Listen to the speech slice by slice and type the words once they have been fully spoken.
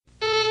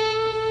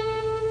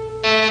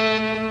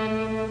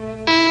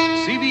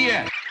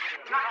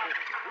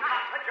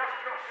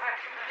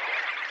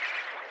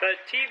The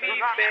TV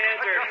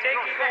fans are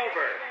taking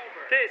over.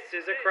 This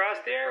is Across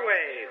the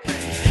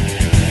Airwaves.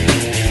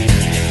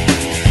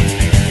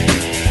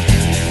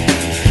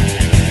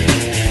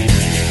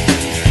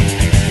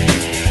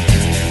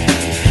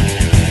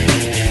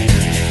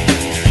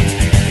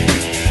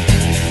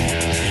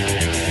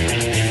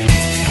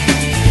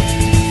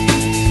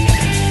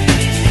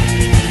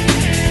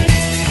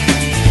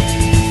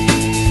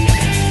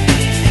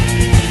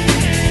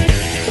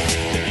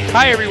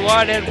 Hi,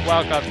 everyone, and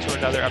welcome to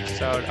another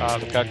episode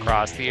of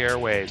Across the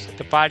Airwaves,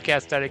 the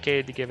podcast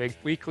dedicated to giving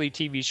weekly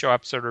TV show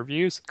episode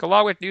reviews,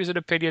 along with news and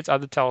opinions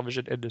on the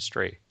television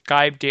industry.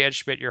 I'm Dan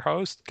Schmidt, your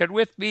host, and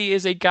with me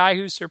is a guy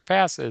who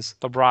surpasses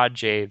LeBron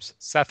James,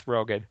 Seth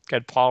Rogen,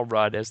 and Paul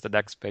Rudd as the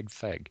next big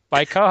thing.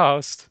 My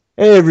co-host.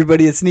 Hey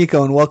everybody, it's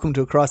Nico, and welcome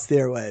to Across the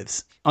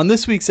Airwaves. On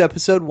this week's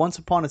episode, Once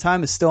Upon a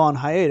Time is still on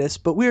hiatus,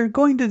 but we are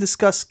going to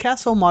discuss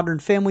Castle, Modern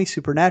Family,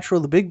 Supernatural,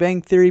 The Big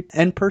Bang Theory,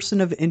 and Person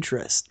of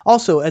Interest.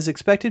 Also, as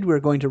expected, we're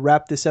going to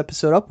wrap this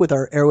episode up with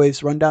our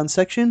Airwaves Rundown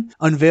section,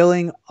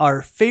 unveiling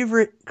our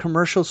favorite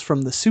commercials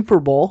from the Super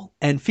Bowl,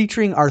 and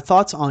featuring our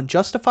thoughts on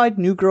Justified,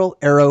 New Girl,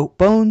 Arrow,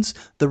 Bones,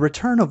 the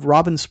return of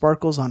Robin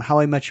Sparkles on How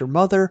I Met Your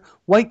Mother,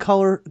 White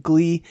Collar,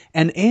 Glee,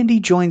 and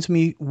Andy joins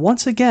me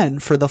once again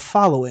for the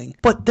following,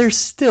 but there's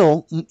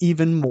still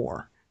even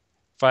more.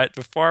 But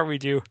before we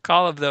do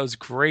all of those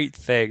great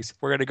things,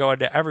 we're going to go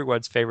into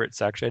everyone's favorite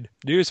section,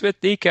 News with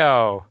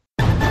Nico.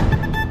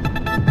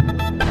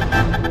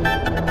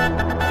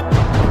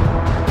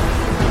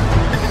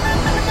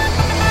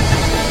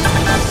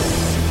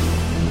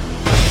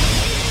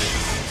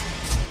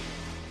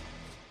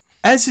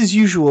 As is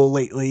usual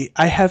lately,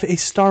 I have a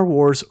Star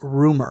Wars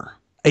rumor.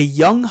 A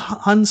young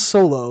Han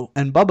Solo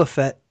and Boba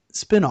Fett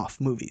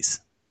spin-off movies.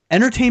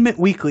 Entertainment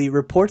Weekly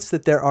reports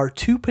that there are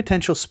two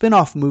potential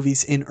spin-off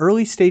movies in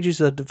early stages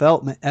of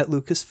development at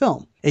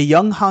Lucasfilm. A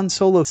young Han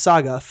Solo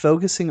saga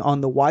focusing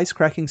on the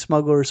wisecracking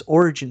smuggler's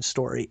origin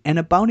story, and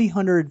a bounty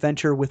hunter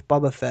adventure with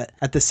Boba Fett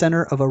at the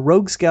center of a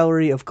rogues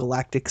gallery of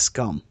galactic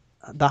scum.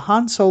 The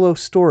Han Solo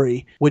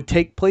story would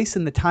take place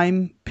in the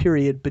time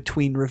period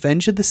between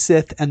Revenge of the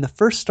Sith and the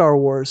first Star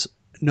Wars,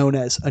 known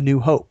as A New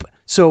Hope.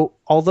 So,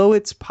 although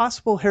it's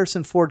possible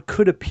Harrison Ford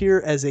could appear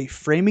as a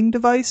framing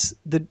device,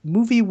 the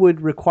movie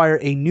would require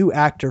a new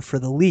actor for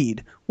the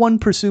lead, one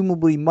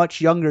presumably much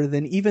younger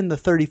than even the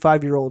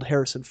 35-year-old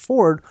Harrison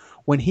Ford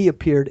when he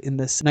appeared in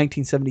this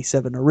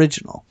 1977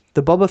 original.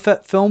 The Boba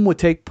Fett film would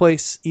take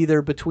place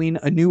either between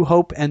A New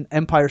Hope and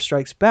Empire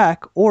Strikes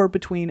Back, or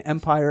between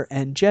Empire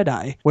and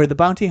Jedi, where the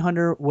bounty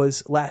hunter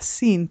was last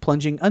seen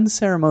plunging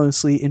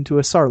unceremoniously into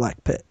a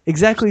Sarlacc pit.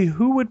 Exactly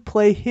who would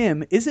play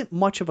him isn't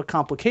much of a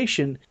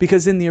complication,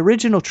 because in the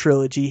original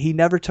trilogy he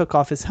never took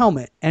off his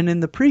helmet, and in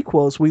the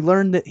prequels we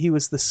learned that he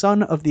was the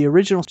son of the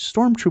original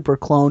Stormtrooper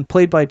clone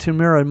played by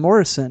Temuera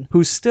Morrison,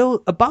 who's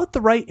still about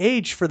the right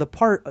age for the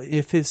part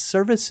if his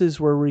services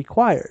were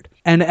required.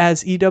 And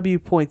as EW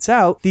points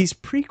out, these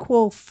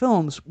prequel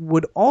films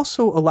would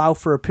also allow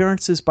for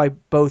appearances by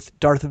both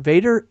Darth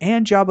Vader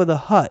and Jabba the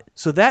Hutt.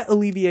 So that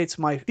alleviates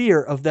my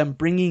fear of them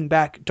bringing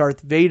back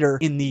Darth Vader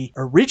in the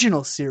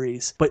original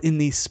series, but in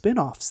these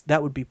spin-offs,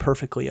 that would be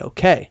perfectly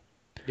okay.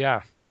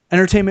 Yeah.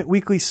 Entertainment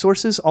Weekly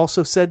sources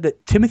also said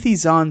that Timothy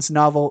Zahn's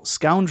novel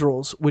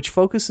Scoundrels, which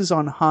focuses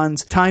on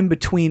Han's time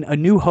between A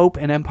New Hope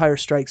and Empire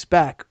Strikes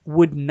Back,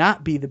 would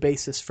not be the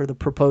basis for the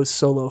proposed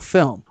Solo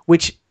film,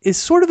 which is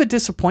sort of a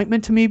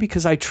disappointment to me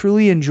because I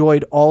truly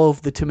enjoyed all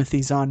of the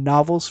Timothy Zahn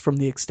novels from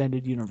the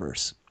extended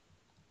universe.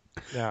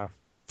 Yeah.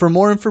 For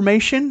more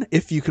information,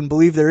 if you can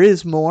believe there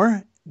is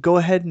more, go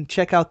ahead and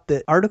check out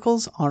the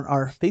articles on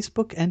our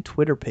Facebook and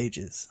Twitter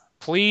pages.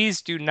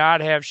 Please do not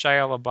have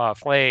Shia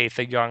LaBeouf play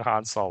the young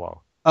Han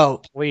Solo.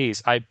 Oh.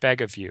 Please, I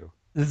beg of you.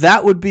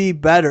 That would be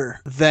better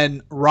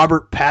than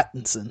Robert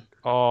Pattinson.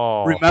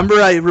 Oh.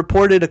 Remember I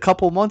reported a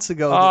couple months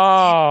ago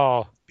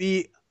that he'd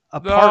be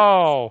a part.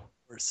 No.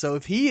 So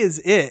if he is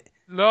it,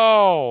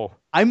 no.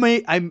 It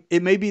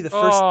may be the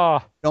first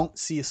time I don't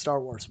see a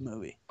Star Wars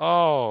movie.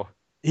 Oh.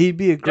 He'd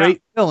be a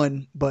great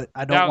villain, but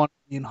I don't want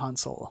to be in Han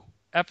Solo.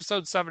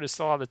 Episode 7 is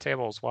still on the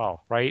table as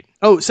well, right?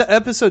 Oh, so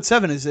episode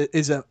 7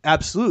 is an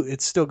absolute.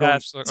 It's still going.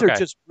 These are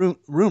just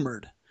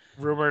rumored.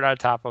 Rumored on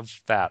top of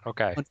that.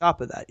 Okay. On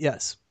top of that,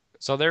 yes.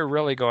 So they're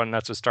really going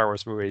nuts with Star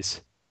Wars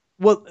movies.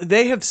 Well,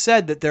 they have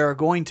said that there are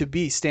going to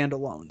be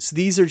standalones.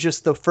 These are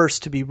just the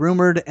first to be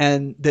rumored,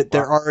 and that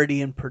they're already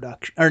in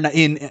production, or not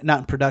in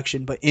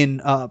production, but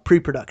in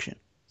pre-production.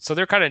 So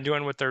they're kind of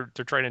doing what they're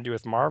trying to do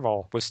with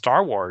Marvel with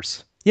Star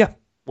Wars. Yeah.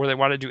 Where they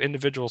want to do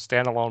individual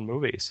standalone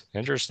movies.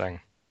 Interesting.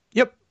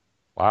 Yep.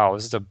 Wow,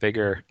 this is a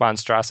bigger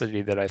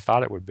monstrosity than I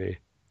thought it would be.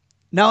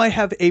 Now I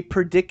have a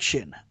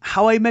prediction.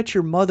 How I Met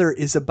Your Mother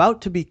is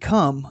about to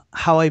become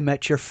How I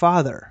Met Your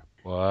Father.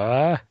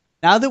 What?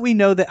 Now that we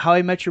know that How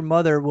I Met Your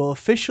Mother will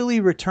officially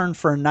return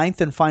for a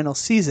 9th and final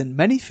season,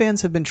 many fans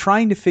have been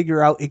trying to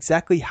figure out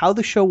exactly how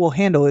the show will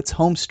handle its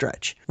home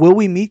stretch. Will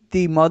we meet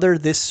the mother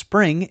this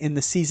spring in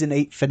the Season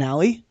 8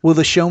 finale? Will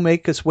the show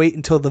make us wait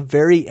until the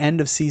very end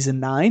of Season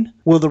 9?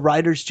 Will the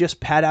writers just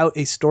pad out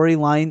a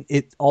storyline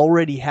it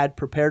already had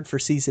prepared for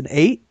Season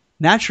 8?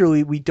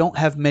 Naturally, we don't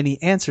have many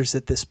answers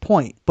at this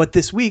point, but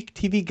this week,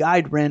 TV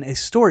Guide ran a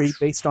story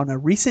based on a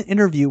recent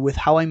interview with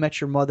How I Met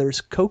Your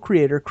Mother's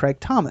co-creator Craig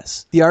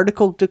Thomas. The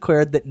article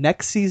declared that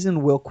next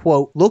season will,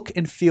 quote, look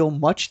and feel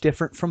much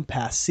different from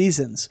past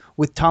seasons,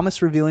 with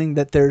Thomas revealing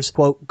that there's,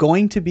 quote,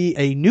 going to be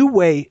a new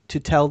way to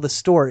tell the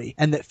story,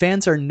 and that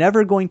fans are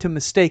never going to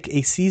mistake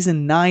a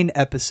Season 9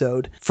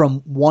 episode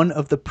from one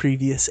of the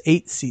previous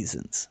 8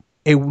 seasons.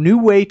 A new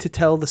way to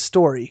tell the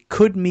story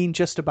could mean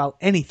just about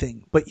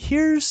anything, but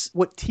here's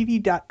what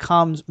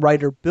TV.com's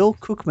writer Bill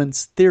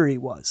Cookman's theory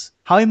was.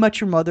 How I Met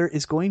Your Mother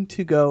is going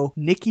to go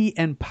Nikki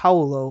and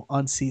Paolo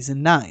on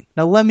Season 9.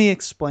 Now let me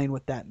explain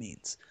what that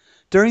means.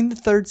 During the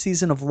 3rd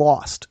season of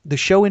Lost, the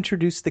show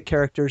introduced the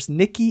characters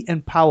Nikki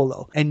and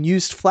Paolo and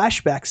used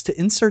flashbacks to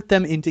insert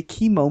them into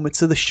key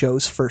moments of the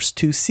show's first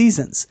 2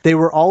 seasons. They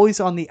were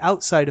always on the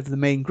outside of the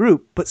main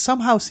group, but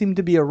somehow seemed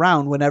to be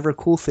around whenever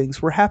cool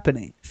things were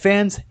happening.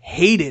 Fans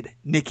hated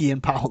Nikki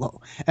and Paolo,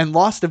 and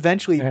Lost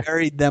eventually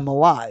buried them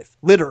alive,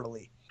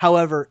 literally.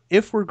 However,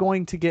 if we're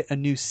going to get a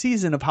new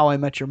season of How I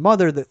Met Your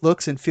Mother that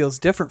looks and feels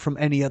different from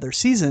any other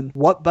season,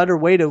 what better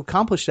way to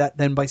accomplish that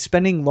than by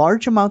spending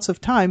large amounts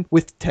of time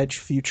with Ted's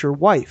future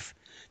wife?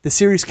 The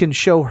series can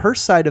show her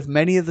side of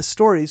many of the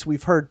stories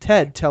we've heard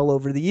Ted tell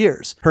over the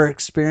years. Her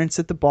experience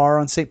at the bar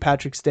on St.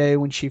 Patrick's Day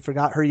when she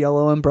forgot her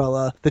yellow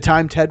umbrella, the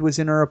time Ted was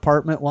in her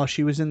apartment while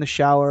she was in the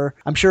shower.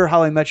 I'm sure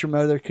How I Met Your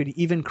Mother could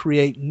even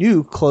create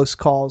new close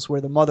calls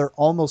where the mother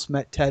almost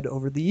met Ted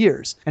over the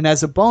years. And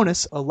as a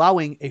bonus,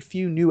 allowing a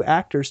few new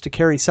actors to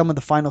carry some of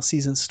the final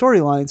season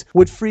storylines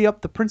would free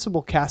up the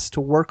principal cast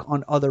to work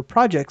on other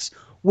projects,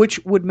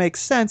 which would make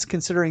sense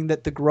considering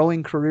that the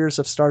growing careers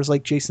of stars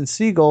like Jason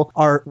Segel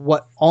are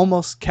what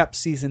almost kept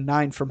Season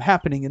 9 from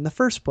happening in the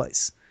first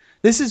place.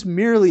 This is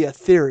merely a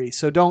theory,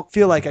 so don't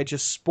feel like I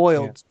just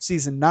spoiled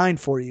Season 9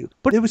 for you.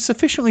 But it was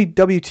sufficiently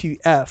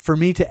WTF for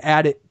me to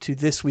add it to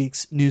this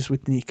week's News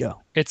with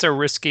Nico. It's a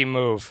risky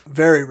move.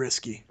 Very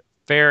risky.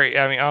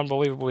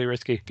 Unbelievably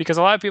risky. Because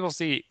a lot of people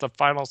see the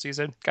final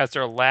season as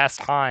their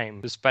last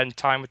time to spend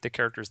time with the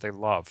characters they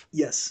love.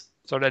 Yes.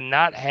 So to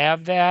not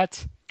have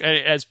that,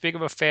 as big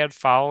of a fan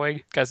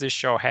following as this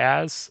show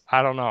has,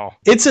 I don't know.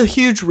 It's a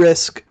huge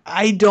risk.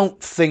 I don't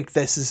think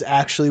this is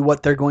actually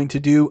what they're going to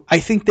do. I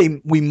think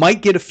we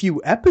might get a few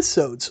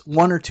episodes,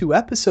 1 or 2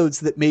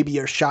 episodes that maybe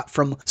are shot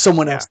from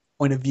someone else's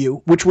point of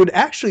view, which would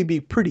actually be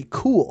pretty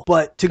cool.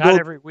 But to not go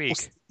every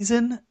week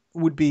season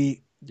would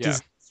be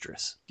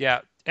disastrous.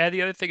 Yeah. And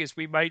the other thing is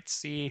we might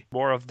see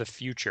more of the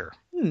future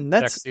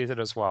next season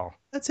as well.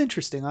 That's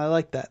interesting. I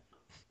like that.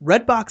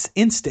 Redbox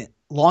Instant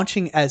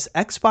launching as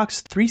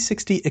Xbox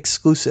 360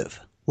 exclusive.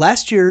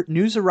 Last year,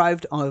 news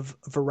arrived of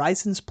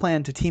Verizon's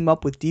plan to team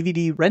up with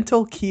DVD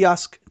rental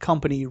kiosk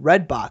company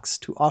Redbox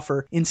to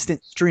offer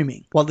instant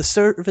streaming. While the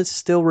service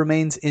still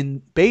remains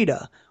in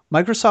beta,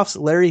 Microsoft's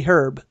Larry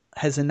Herb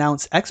has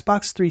announced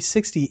Xbox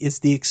 360 is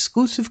the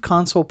exclusive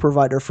console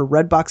provider for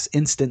Redbox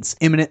Instant's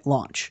imminent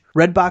launch.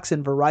 Redbox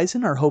and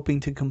Verizon are hoping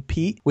to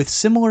compete with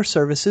similar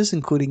services,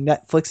 including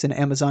Netflix and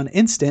Amazon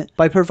Instant,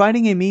 by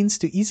providing a means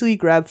to easily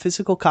grab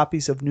physical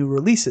copies of new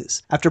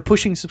releases. After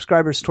pushing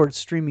subscribers towards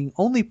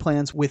streaming-only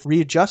plans with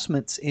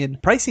readjustments in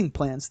pricing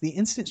plans, the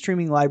instant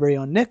streaming library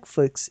on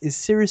Netflix is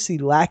seriously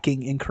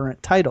lacking in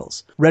current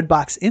titles.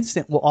 Redbox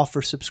Instant will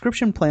offer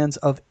subscription plans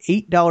of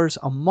 $8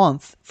 a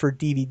month for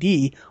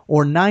DVD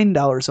or $9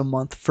 a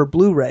month for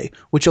Blu-ray,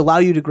 which allow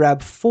you to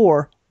grab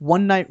 4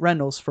 one-night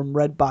rentals from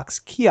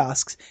Redbox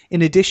kiosks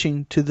in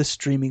addition to the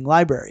streaming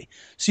library.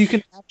 So you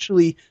can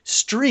actually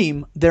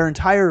stream their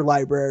entire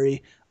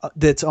library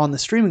that's on the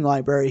streaming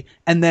library,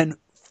 and then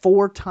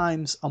 4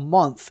 times a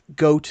month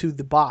go to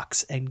the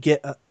box and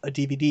get a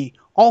DVD,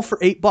 all for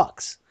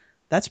 $8.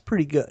 That's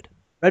pretty good.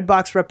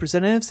 Redbox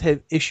representatives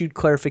have issued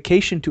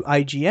clarification to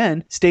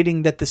IGN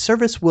stating that the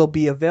service will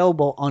be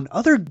available on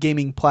other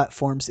gaming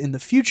platforms in the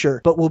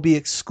future, but will be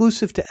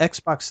exclusive to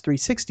Xbox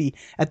 360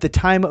 at the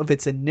time of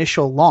its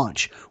initial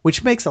launch,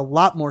 which makes a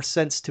lot more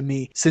sense to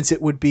me since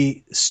it would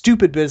be a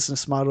stupid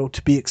business model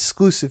to be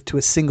exclusive to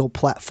a single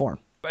platform.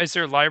 Is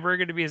their library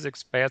going to be as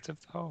expansive,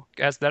 though,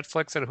 as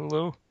Netflix and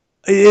Hulu?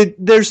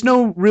 There's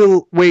no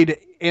real way to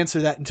answer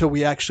that until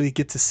we actually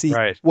get to see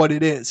what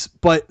it is.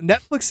 But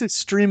Netflix's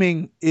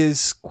streaming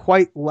is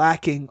quite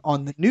lacking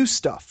on the new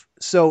stuff.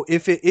 So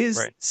if it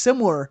is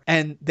similar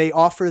and they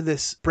offer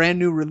this brand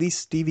new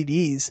release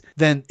DVDs,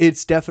 then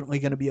it's definitely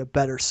going to be a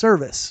better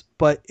service.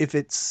 But if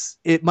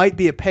it might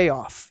be a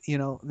payoff,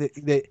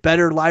 the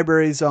better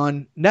libraries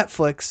on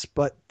Netflix,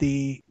 but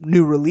the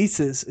new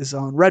releases is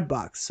on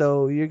Redbox.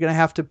 So you're going to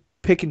have to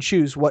pick and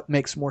choose what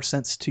makes more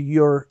sense to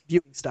your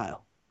viewing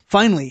style.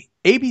 Finally,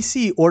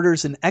 ABC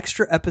orders an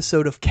extra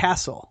episode of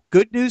Castle.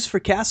 Good news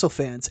for Castle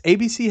fans.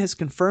 ABC has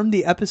confirmed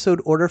the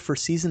episode order for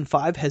Season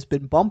 5 has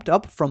been bumped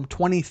up from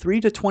 23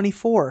 to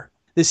 24.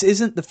 This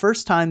isn't the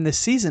first time this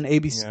season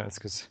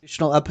ABC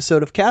additional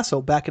episode of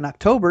Castle. Back in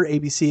October,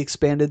 ABC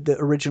expanded the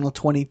original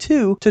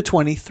 22 to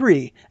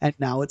 23, and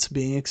now it's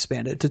being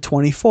expanded to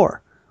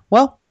 24.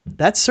 Well,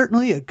 that's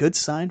certainly a good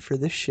sign for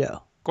this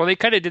show. Well, they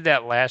kind of did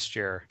that last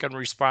year in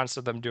response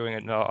to them doing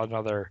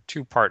another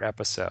two-part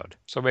episode.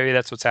 So maybe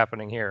that's what's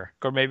happening here.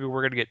 Or maybe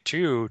we're going to get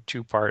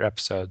two-part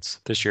episodes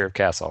this year of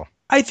Castle.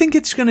 I think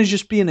it's going to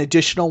just be an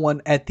additional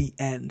one at the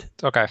end.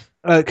 Okay.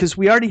 Because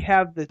we already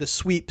have the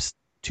Sweeps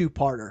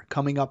two-parter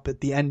coming up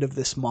at the end of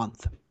this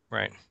month.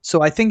 Right.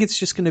 So I think it's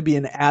just going to be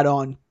an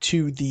add-on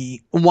to the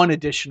one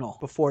additional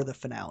before the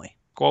finale.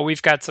 Well,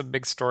 we've got some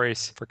big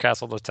stories for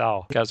Castle to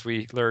tell, as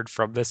we learned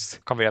from this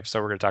coming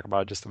episode we're going to talk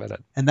about in just a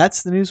minute. And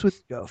that's the news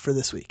with Nico for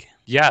this week.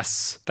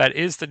 Yes, that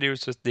is the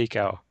news with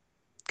Nico.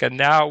 And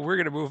now we're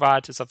going to move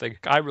on to something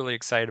I'm really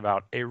excited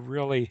about, a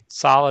really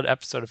solid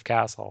episode of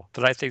Castle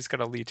that I think is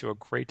going to lead to a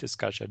great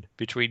discussion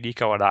between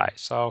Nico and I.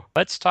 So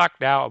let's talk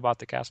now about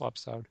the Castle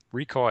episode,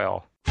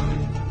 Recoil.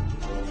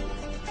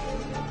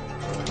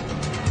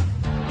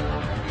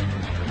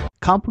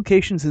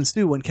 Complications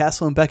ensue when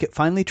Castle and Beckett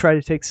finally try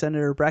to take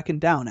Senator Bracken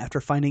down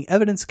after finding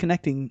evidence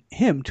connecting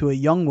him to a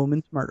young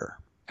woman's murder.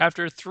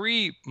 After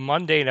 3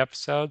 mundane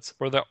episodes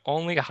where the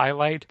only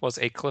highlight was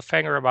a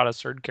cliffhanger about a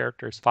certain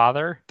character's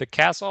father, the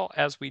Castle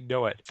as we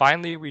know it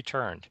finally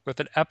returned with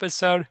an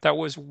episode that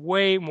was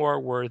way more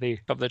worthy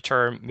of the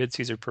term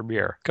mid-season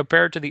premiere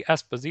compared to the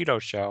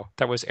Esposito show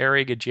that was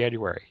airing in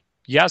January.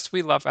 Yes,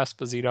 we love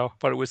Esposito,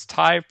 but it was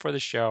time for the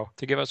show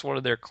to give us one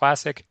of their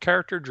classic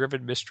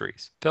character-driven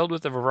mysteries, filled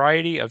with a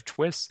variety of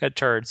twists and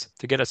turns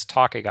to get us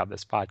talking on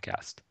this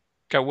podcast.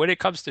 Okay, when it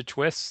comes to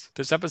twists,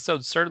 this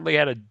episode certainly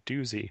had a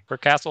doozy for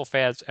Castle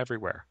fans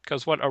everywhere,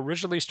 because what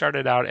originally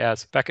started out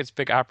as Beckett's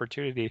big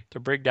opportunity to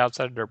bring down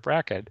Senator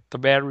Bracken, the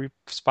man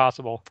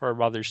responsible for her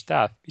mother's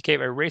death,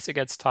 became a race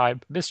against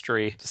time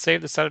mystery to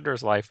save the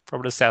senator's life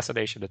from an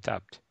assassination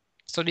attempt.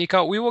 So,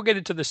 Nico, we will get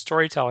into the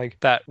storytelling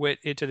that went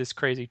into this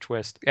crazy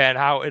twist and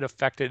how it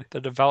affected the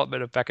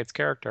development of Beckett's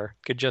character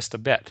in just a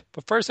bit.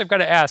 But first, I've got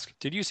to ask,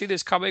 did you see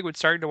this coming when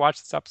starting to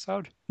watch this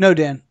episode? No,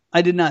 Dan,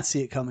 I did not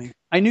see it coming.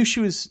 I knew she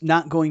was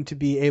not going to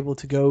be able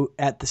to go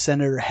at the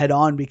senator head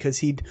on because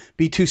he'd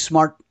be too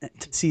smart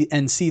to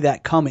see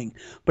that coming.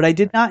 But I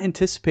did not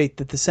anticipate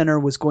that the senator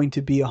was going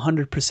to be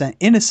 100%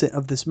 innocent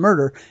of this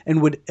murder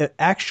and would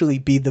actually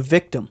be the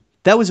victim.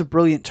 That was a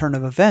brilliant turn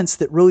of events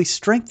that really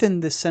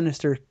strengthened this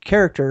sinister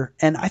character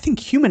and I think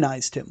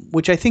humanized him,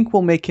 which I think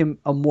will make him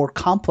a more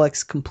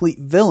complex, complete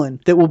villain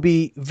that will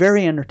be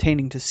very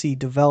entertaining to see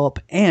develop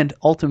and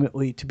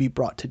ultimately to be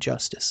brought to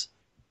justice.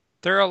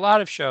 There are a lot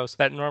of shows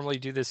that normally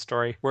do this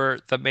story where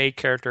the main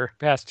character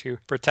has to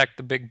protect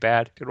the big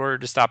bad in order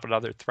to stop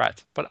another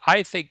threat. But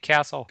I think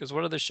Castle is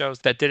one of the shows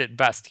that did it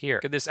best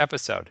here in this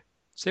episode,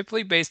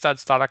 simply based on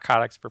Stana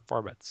Katic's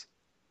performance.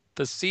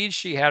 The scenes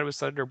she had with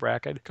Senator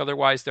Bracken,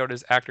 otherwise known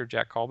as actor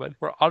Jack Coleman,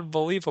 were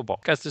unbelievable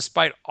because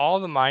despite all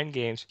the mind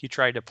games he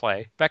tried to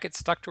play, Beckett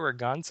stuck to her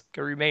guns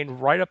and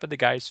remained right up in the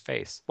guy's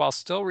face while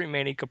still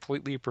remaining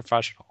completely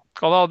professional.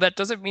 Although that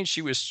doesn't mean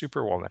she was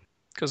Superwoman,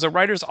 because the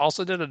writers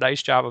also did a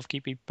nice job of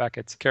keeping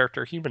Beckett's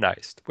character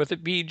humanized, with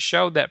it being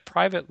shown that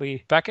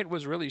privately, Beckett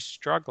was really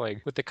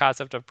struggling with the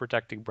concept of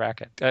protecting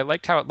Bracken. I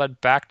liked how it led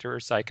back to her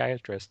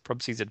psychiatrist from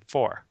season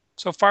 4.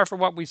 So far from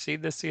what we've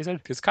seen this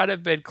season, it's kind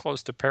of been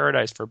close to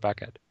paradise for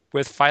Beckett,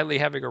 with finally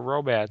having a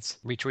romance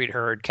between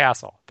her and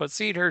Castle. But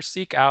seeing her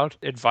seek out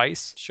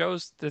advice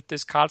shows that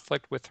this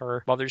conflict with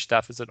her mother's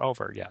death isn't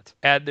over yet.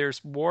 And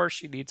there's more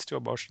she needs to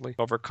emotionally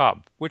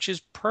overcome, which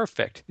is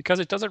perfect because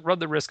it doesn't run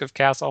the risk of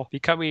Castle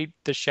becoming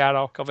the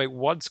shadow of a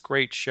once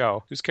great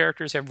show whose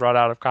characters have run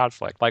out of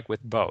conflict, like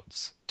with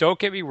Bones. Don't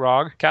get me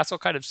wrong, Castle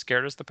kind of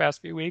scared us the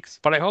past few weeks,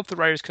 but I hope the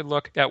writers can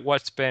look at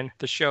what's been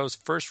the show's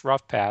first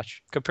rough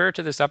patch, compare it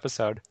to this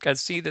episode, and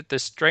see that the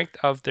strength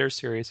of their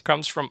series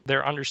comes from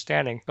their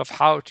understanding of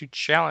how to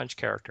challenge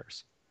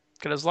characters.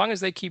 And as long as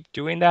they keep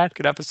doing that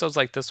in episodes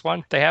like this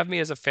one, they have me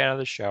as a fan of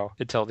the show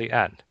until the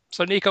end.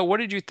 So Nico,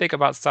 what did you think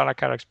about Stana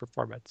Katic's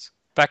performance?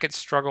 Beckett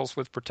struggles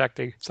with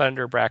protecting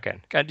Senator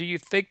Bracken. And do you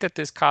think that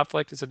this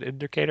conflict is an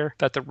indicator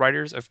that the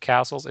writers of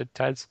Castle's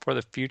intents for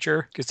the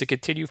future is to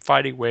continue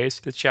finding ways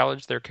to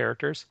challenge their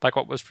characters, like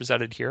what was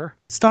presented here?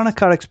 Stana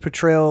Katic's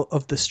portrayal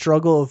of the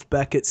struggle of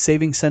Beckett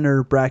saving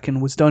Senator Bracken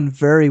was done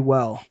very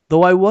well.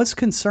 Though I was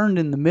concerned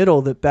in the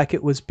middle that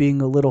Beckett was being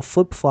a little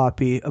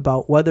flip-floppy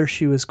about whether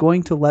she was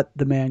going to let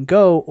the man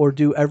go or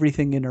do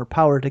everything in her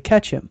power to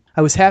catch him.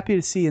 I was happy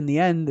to see in the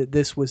end that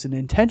this was an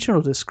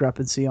intentional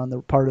discrepancy on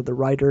the part of the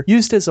writer,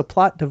 used as a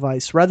plot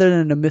device rather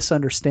than a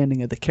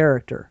misunderstanding of the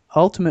character.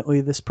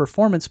 Ultimately, this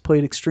performance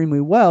played extremely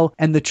well,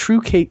 and the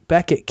true Kate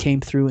Beckett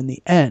came through in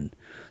the end.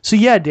 So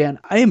yeah, Dan,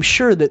 I am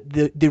sure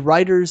that the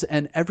writers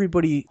and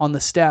everybody on the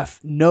staff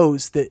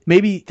knows that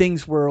maybe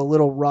things were a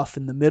little rough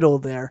in the middle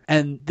there,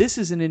 and this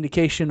is an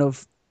indication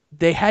of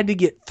they had to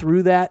get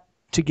through that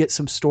to get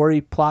some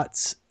story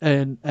plots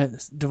and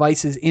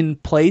devices in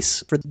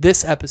place for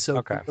this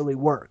episode to really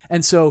work.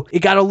 And so it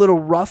got a little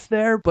rough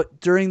there, but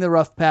during the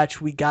rough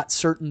patch, we got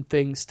certain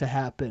things to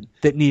happen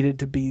that needed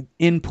to be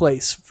in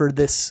place for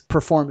this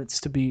performance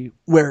to be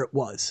where it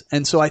was.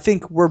 And so I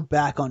think we're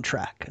back on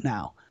track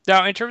now.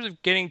 Now, in terms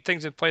of getting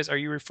things in place, are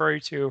you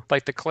referring to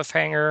like the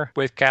cliffhanger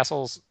with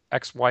Castle's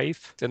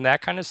ex-wife and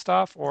that kind of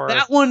stuff? Or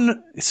that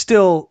one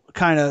still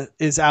kind of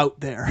is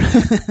out there.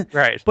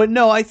 Right. But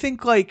no, I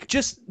think like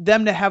just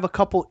them to have a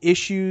couple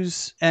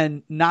issues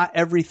and not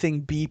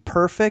everything be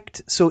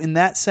perfect. So in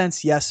that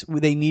sense, yes,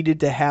 they needed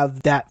to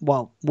have that,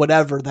 well,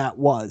 whatever that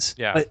was.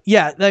 Yeah. But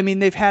yeah, I mean,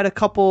 they've had a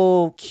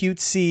couple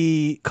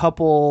cutesy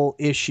couple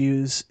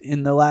issues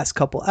in the last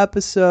couple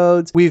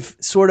episodes. We've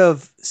sort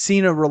of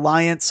seen a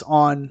reliance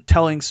on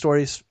telling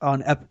stories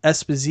on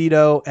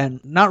Esposito and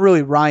not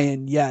really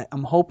Ryan yet.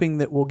 I'm hoping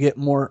that we'll get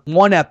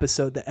one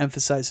episode that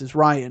emphasizes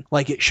Ryan,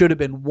 like it should have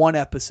been one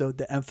episode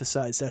that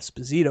emphasized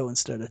Esposito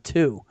instead of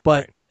two.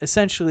 But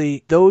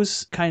essentially,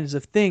 those kinds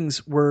of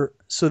things were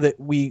so that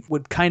we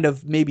would kind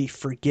of maybe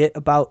forget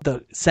about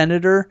the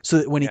senator, so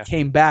that when he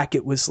came back,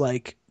 it was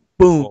like,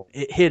 boom,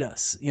 it hit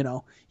us, you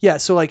know? Yeah,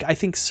 so like I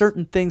think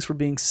certain things were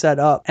being set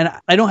up, and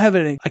I don't have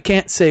I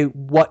can't say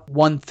what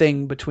one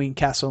thing between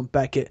Castle and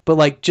Beckett, but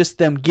like just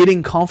them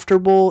getting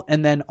comfortable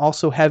and then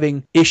also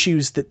having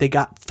issues that they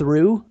got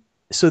through,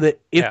 so that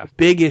if a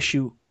big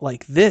issue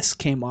like this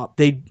came up,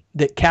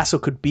 that Castle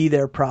could be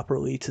there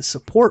properly to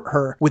support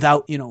her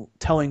without,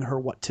 telling her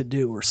what to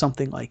do or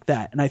something like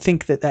that. And I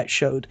think that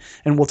showed,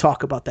 and we'll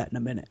talk about that in a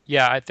minute.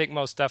 Yeah, I think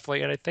most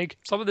definitely. And I think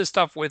some of this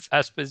stuff with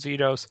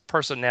Esposito's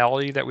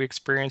personality that we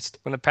experienced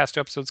when the past two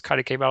episodes kind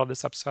of came out of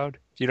this episode,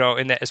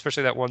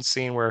 especially that one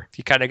scene where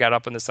he kind of got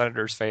up in the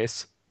senator's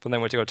face when they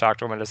went to go talk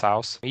to him at his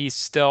house. He's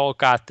still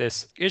got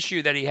this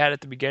issue that he had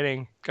at the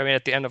beginning,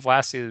 at the end of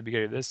last season, the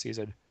beginning of this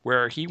season,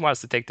 where he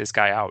wants to take this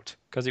guy out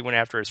because he went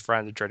after his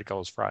friends and tried to kill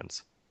his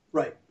friends.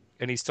 Right.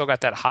 And he's still got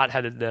that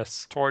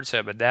hot-headedness towards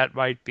him, and that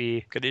might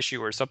be an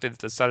issue or something that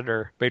the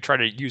senator may try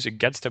to use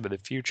against him in the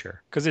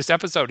future. Because this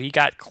episode, he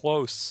got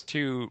close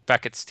to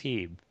Beckett's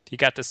team. He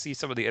got to see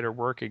some of the inner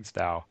workings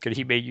now, because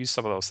he may use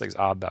some of those things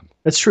on them.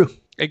 That's true.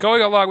 And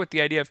going along with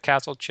the idea of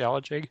Castle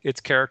challenging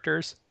its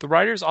characters, the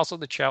writers also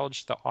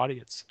challenged the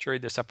audience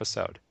during this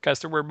episode. Because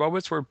there were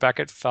moments where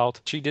Beckett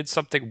felt she did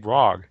something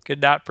wrong in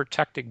not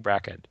protecting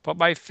Beckett. But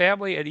my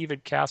family and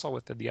even Castle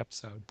within the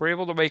episode were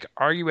able to make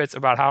arguments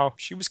about how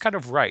she was kind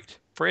of right.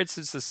 For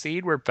instance, the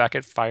scene where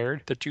Beckett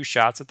fired the 2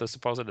 shots at the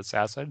supposed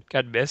assassin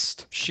got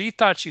missed. She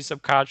thought she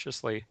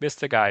subconsciously missed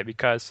the guy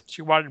because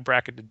she wanted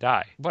Bracken to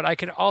die. But I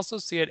can also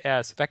see it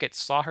as Beckett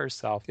saw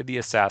herself in the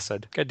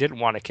assassin and didn't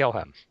want to kill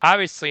him.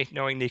 Obviously,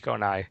 knowing Nico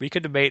and I, we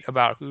could debate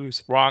about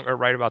who's wrong or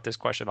right about this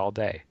question all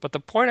day. But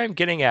the point I'm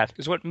getting at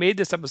is what made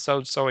this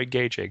episode so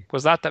engaging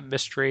was not the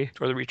mystery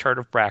or the return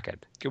of Bracken.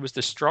 It was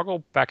the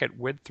struggle Beckett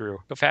went through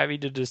of having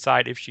to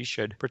decide if she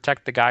should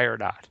protect the guy or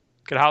not.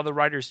 And how the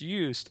writers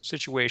used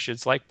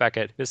situations like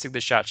Beckett missing the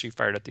shot she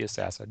fired at the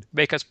assassin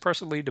make us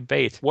personally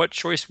debate what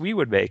choice we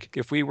would make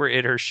if we were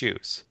in her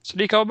shoes. So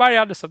Nico, am I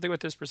onto something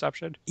with this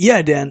perception?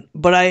 Yeah, Dan,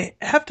 but I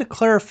have to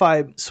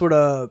clarify sort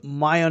of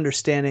my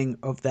understanding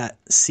of that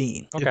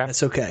scene, if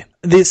that's okay.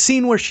 The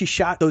scene where she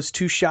shot those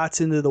 2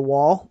 shots into the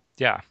wall.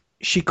 Yeah.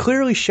 She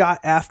clearly shot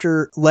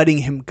after letting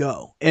him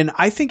go. And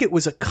I think it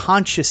was a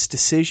conscious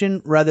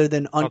decision rather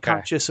than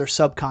unconscious or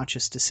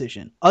subconscious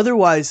decision.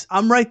 Otherwise,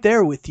 I'm right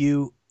there with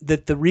you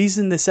that the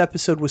reason this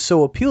episode was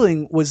so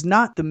appealing was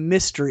not the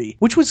mystery,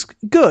 which was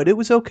good. It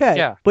was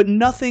okay, but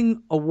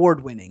nothing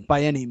award-winning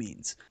by any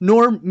means,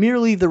 nor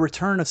merely the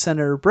return of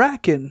Senator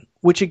Bracken,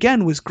 which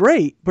again was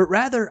great, but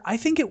rather I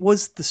think it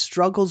was the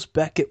struggles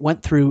Beckett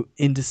went through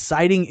in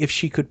deciding if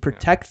she could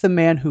protect the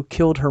man who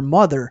killed her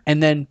mother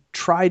and then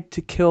tried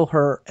to kill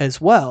her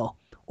as well,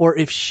 or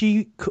if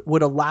she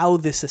would allow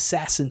this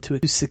assassin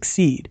to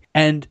succeed.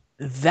 And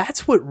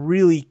that's what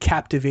really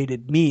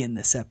captivated me in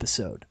this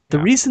episode. The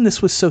reason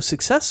this was so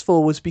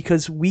successful was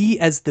because we,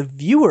 as the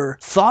viewer,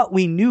 thought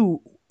we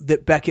knew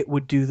that Beckett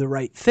would do the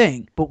right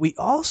thing, but we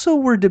also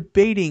were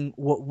debating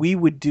what we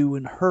would do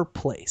in her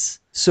place.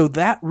 So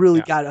that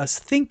really got us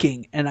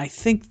thinking, and I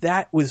think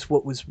that was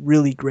what was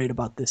really great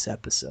about this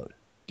episode.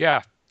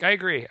 Yeah, I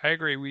agree.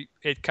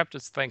 It kept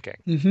us thinking.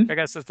 I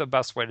guess that's the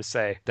best way to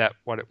say that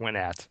what it went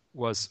at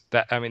was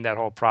that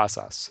whole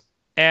process.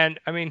 And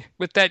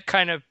with that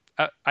kind of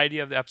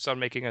idea of the episode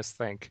making us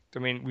think,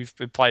 we've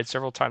implied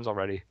several times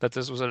already that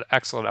this was an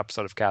excellent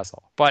episode of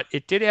Castle. But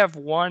it did have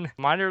one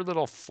minor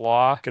little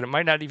flaw, and it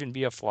might not even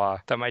be a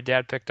flaw, that my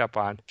dad picked up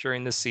on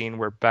during the scene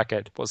where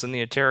Beckett was in the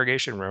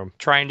interrogation room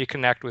trying to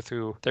connect with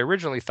who they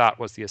originally thought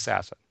was the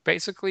assassin.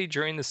 Basically,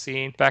 during the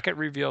scene, Beckett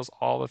reveals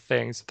all the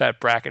things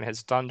that Bracken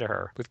has done to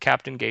her, with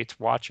Captain Gates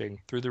watching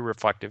through the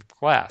reflective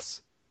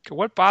glass.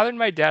 What bothered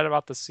my dad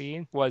about the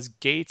scene was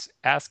Gates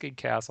asking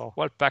Castle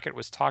what Beckett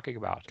was talking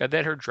about, and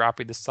then her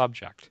dropping the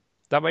subject.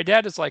 Now, my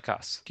dad is like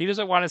us. He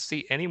doesn't want to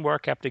see any more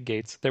Captain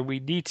Gates than we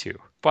need to,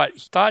 but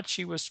he thought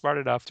she was smart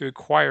enough to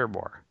inquire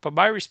more. But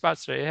my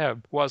response to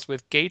him was,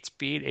 with Gates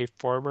being a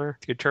former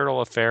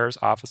Internal Affairs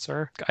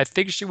officer, I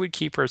think she would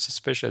keep her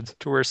suspicions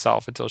to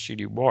herself until she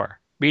knew more.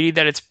 Meaning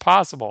that it's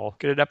possible,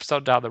 in an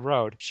episode down the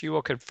road, she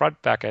will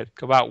confront Beckett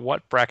about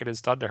what Brackett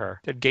has done to her,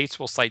 and Gates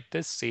will cite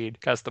this scene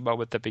as the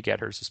moment that began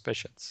her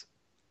suspicions.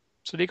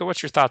 So, Nico,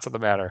 what's your thoughts on the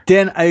matter?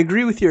 Dan, I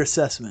agree with your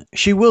assessment.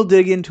 She will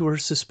dig into her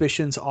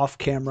suspicions off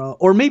camera,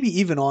 or maybe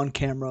even on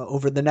camera,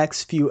 over the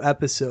next few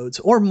episodes,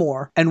 or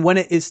more. And when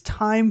it is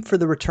time for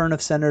the return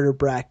of Senator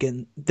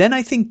Bracken, then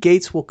I think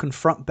Gates will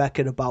confront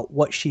Beckett about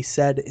what she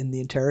said in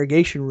the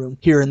interrogation room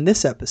here in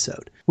this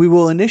episode. We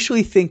will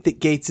initially think that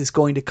Gates is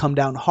going to come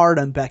down hard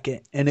on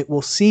Beckett, and it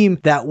will seem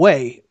that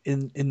way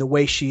in the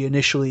way she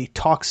initially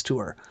talks to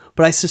her.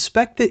 But I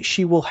suspect that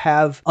she will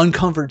have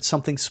uncovered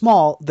something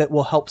small that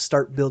will help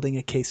start building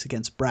a case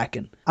against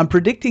Bracken. I'm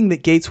predicting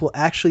that Gates will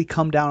actually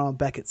come down on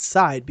Beckett's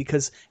side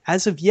because,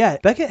 as of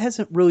yet, Beckett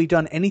hasn't really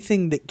done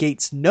anything that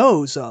Gates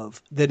knows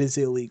of that is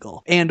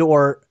illegal and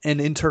or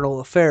an internal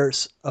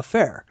affairs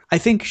affair. I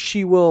think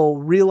she will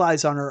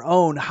realize on her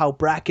own how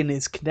Bracken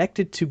is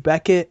connected to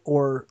Beckett,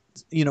 or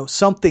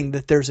something,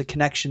 that there's a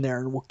connection there,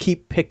 and we'll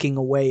keep picking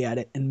away at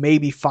it and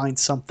maybe find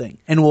something,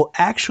 and we'll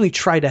actually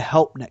try to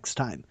help next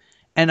time.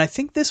 And I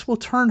think this will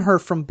turn her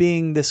from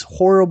being this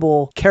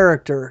horrible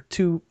character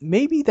to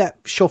maybe that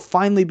she'll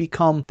finally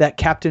become that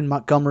Captain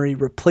Montgomery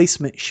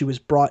replacement she was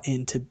brought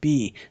in to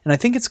be. And I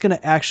think it's going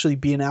to actually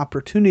be an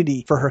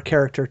opportunity for her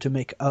character to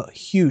make a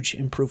huge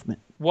improvement.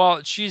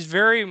 Well, she's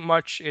very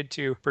much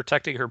into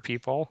protecting her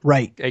people.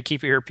 Right. And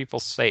keeping her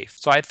people safe.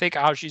 So I think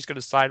how she's going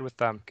to side with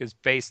them is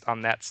based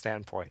on that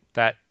standpoint.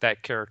 That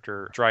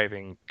character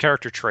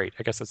trait.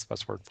 I guess that's the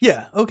best word.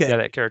 Yeah, okay. Yeah,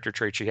 that character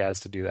trait she has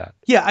to do that.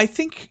 Yeah, I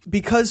think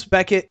because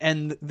Beckett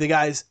and the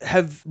guys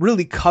have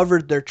really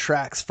covered their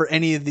tracks for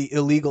any of the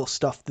illegal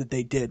stuff that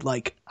they did,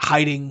 like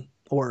hiding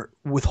or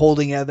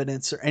withholding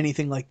evidence or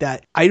anything like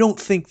that, I don't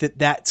think that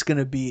that's going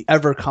to be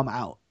ever come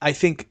out. I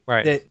think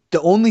that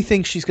the only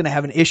thing she's going to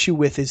have an issue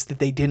with is that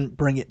they didn't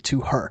bring it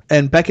to her.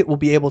 And Beckett will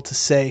be able to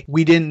say,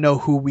 we didn't know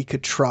who we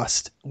could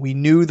trust. We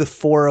knew the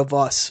four of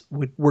us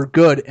were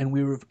good, and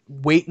we were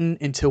waiting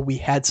until we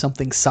had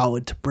something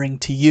solid to bring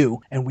to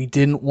you. And we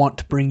didn't want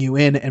to bring you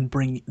in and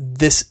bring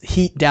this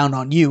heat down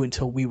on you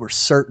until we were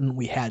certain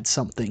we had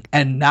something.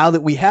 And now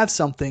that we have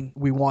something,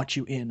 we want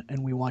you in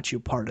and we want you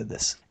part of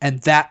this. And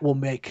that will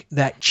make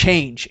that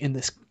change in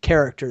this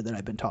character that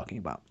I've been talking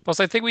about. Plus,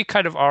 I think we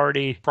kind of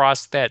already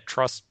crossed that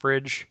trust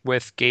bridge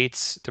with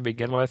Gates to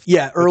begin with.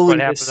 Yeah, early what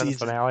happens this in the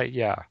season. finale.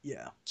 Yeah.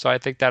 So I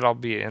think that'll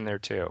be in there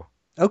too.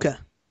 Okay.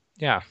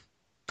 Yeah.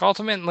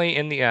 Ultimately,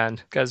 in the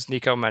end, as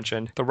Nico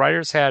mentioned, the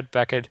writers had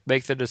Beckett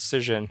make the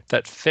decision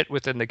that fit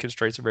within the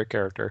constraints of her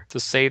character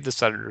to save the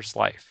senator's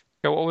life.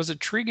 Now, what was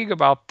intriguing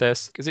about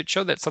this is it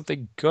showed that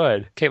something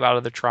good came out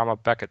of the trauma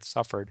Beckett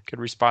suffered in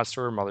response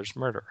to her mother's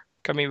murder.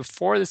 Coming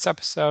before this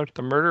episode,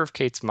 the murder of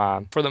Kate's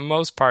mom, for the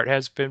most part,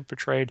 has been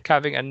portrayed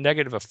having a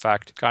negative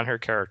effect on her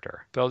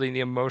character, building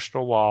the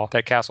emotional wall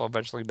that Castle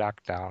eventually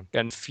knocked down,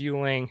 and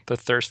fueling the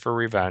thirst for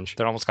revenge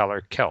that almost got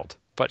her killed.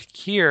 But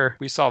here,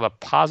 we saw the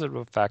positive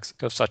effects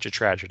of such a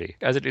tragedy,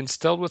 as it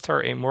instilled with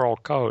her a moral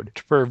code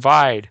to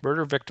provide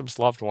murder victims'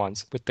 loved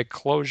ones with the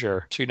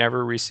closure she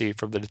never received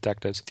from the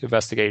detectives to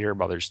investigate her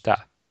mother's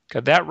death.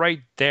 That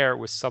right there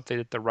was something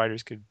that the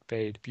writers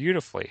conveyed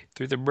beautifully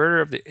through the murder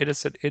of the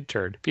innocent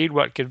intern being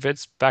what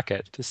convinced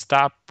Beckett to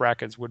stop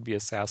Bracken's would-be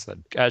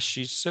assassin, as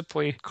she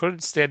simply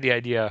couldn't stand the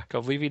idea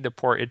of leaving the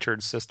poor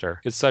intern's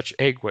sister in such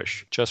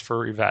anguish just for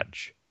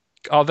revenge.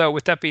 Although,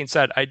 with that being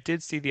said, I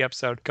did see the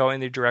episode go in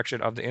the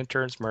direction of the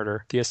intern's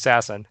murder, the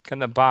assassin, and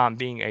the bomb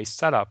being a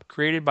setup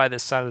created by the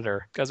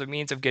senator as a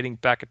means of getting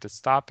Beckett to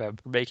stop him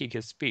from making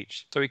his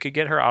speech so he could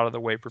get her out of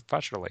the way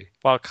professionally,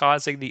 while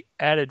causing the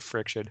added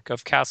friction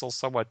of Castle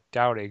somewhat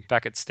doubting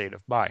Beckett's state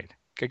of mind.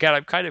 Again,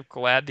 I'm kind of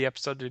glad the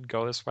episode didn't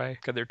go this way,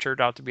 because there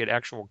turned out to be an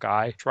actual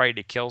guy trying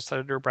to kill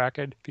Senator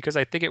Bracken, because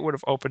I think it would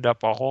have opened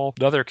up a whole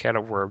other can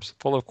of worms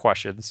full of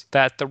questions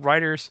that the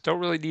writers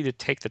don't really need to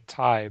take the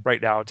time right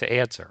now to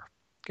answer.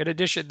 In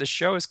addition, the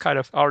show has kind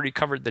of already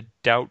covered the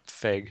doubt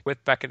thing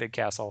with Beckett and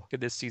Castle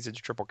in this season's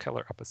Triple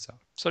Killer episode.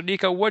 So,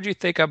 Nico, what do you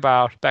think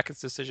about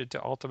Beckett's decision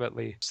to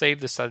ultimately save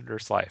the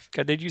senator's life?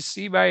 Did you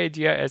see my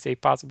idea as a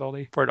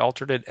possibility for an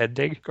alternate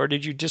ending, or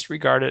did you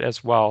disregard it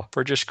as well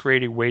for just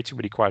creating way too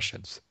many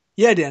questions?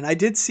 Yeah, Dan, I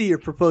did see your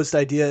proposed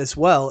idea as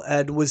well,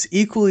 and was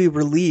equally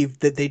relieved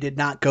that they did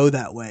not go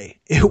that way.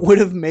 It would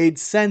have made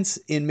sense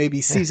in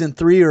maybe season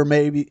 3 or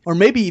maybe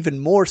even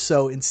more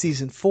so in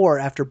season 4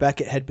 after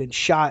Beckett had been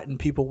shot and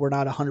people were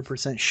not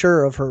 100%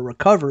 sure of her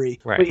recovery.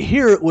 Right. But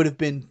here it would have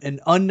been an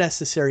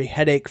unnecessary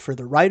headache for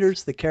the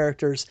writers, the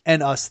characters,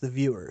 and us, the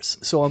viewers.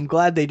 So I'm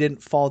glad they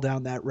didn't fall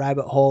down that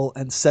rabbit hole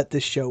and set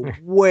this show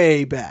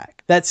way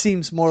back. That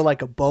seems more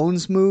like a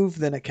Bones move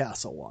than a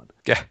Castle one.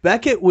 Yeah.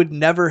 Beckett would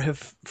never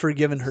have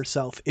forgiven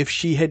herself if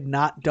she had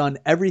not done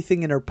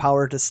everything in her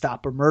power to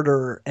stop a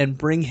murderer and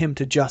bring him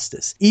to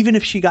justice. Even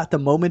if she got the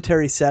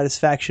momentary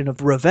satisfaction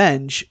of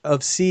revenge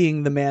of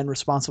seeing the man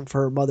responsible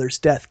for her mother's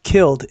death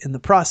killed in the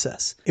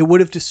process. It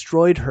would have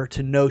destroyed her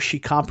to know she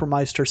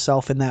compromised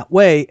herself in that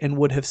way and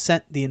would have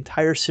sent the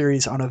entire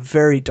series on a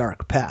very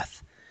dark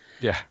path.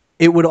 Yeah.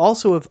 It would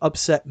also have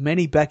upset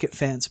many Beckett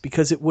fans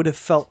because it would have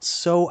felt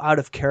so out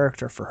of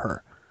character for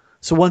her.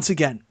 So once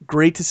again,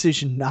 great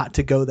decision not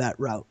to go that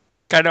route.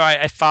 I know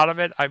I thought of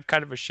it. I'm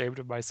kind of ashamed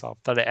of myself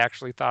that I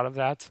actually thought of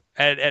that.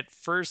 And at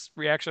first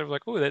reaction, I was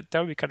like, oh, that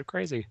would be kind of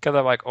crazy. Because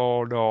I'm like,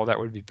 oh, no, that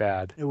would be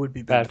bad. It would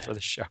be bad for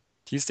the show.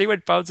 Do you see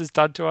what Bones has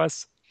done to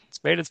us?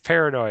 It's made us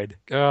paranoid.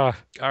 Ugh.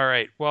 All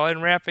right. Well, in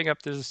wrapping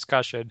up the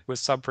discussion with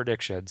some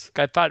predictions,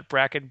 I thought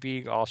Bracken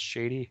being all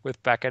shady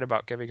with Beckett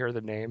about giving her the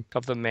name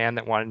of the man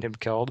that wanted him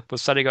killed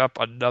was setting up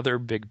another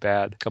big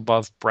bad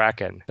above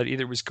Bracken that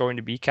either was going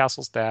to be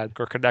Castle's dad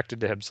or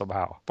connected to him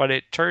somehow. But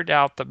it turned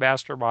out the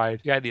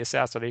mastermind behind the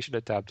assassination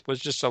attempt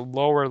was just a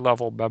lower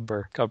level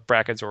member of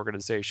Bracken's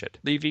organization,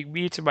 leaving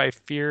me to my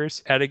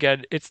fears. And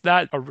again, it's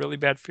not a really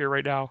bad fear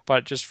right now,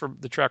 but just from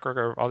the track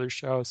record of other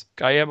shows,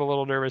 I am a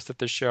little nervous that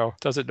this show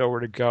doesn't know where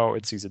to go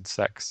in season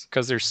 6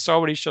 because there's so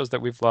many shows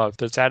that we've loved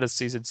that's had a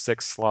season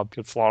 6 slump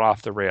and flown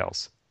off the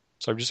rails.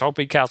 So I'm just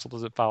hoping Castle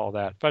doesn't follow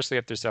that, especially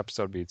if this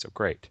episode being so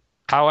great.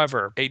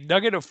 However, a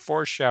nugget of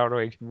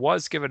foreshadowing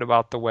was given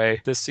about the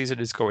way this season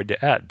is going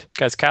to end,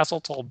 because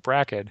Castle told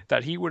Bracken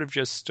that he would have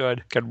just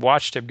stood and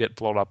watched him get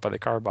blown up by the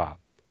car bomb.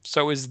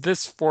 So is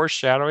this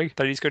foreshadowing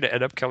that he's going to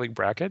end up killing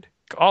Bracken?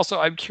 Also,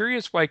 I'm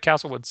curious why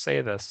Castle would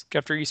say this.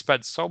 After he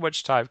spent so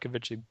much time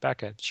convincing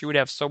Beckett, she would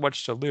have so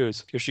much to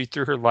lose if she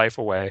threw her life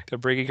away to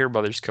bringing her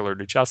mother's killer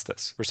to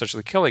justice, or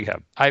essentially killing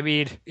him. I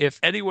mean, if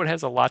anyone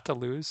has a lot to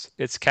lose,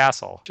 it's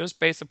Castle, just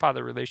based upon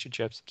the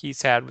relationships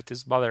he's had with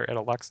his mother and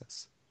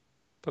Alexis.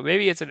 But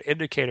maybe it's an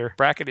indicator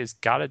Bracken has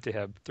got it to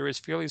him through his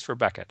feelings for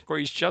Beckett, or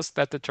he's just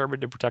that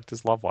determined to protect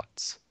his loved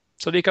ones.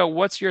 So, Nico,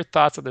 what's your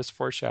thoughts on this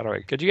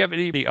foreshadowing? Could you have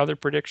any other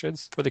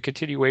predictions for the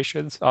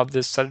continuations of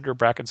this Senator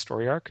Bracken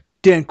story arc?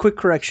 Dan, quick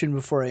correction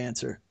before I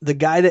answer. The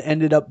guy that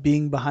ended up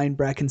being behind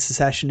Bracken's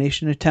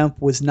assassination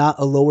attempt was not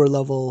a lower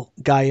level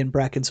guy in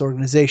Bracken's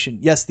organization.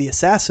 Yes, the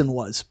assassin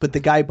was, but the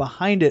guy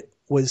behind it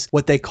was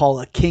what they call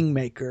a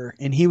kingmaker,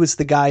 and he was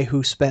the guy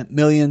who spent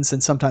millions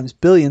and sometimes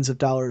billions of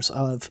dollars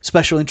of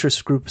special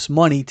interest groups'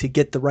 money to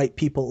get the right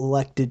people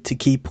elected to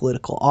key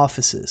political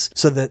offices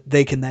so that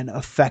they can then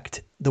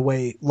affect the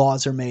way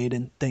laws are made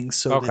and things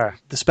so that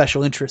the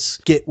special interests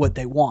get what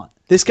they want.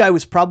 This guy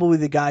was probably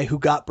the guy who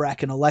got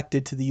Bracken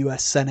elected to the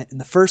U.S. Senate in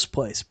the first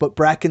place, but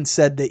Bracken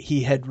said that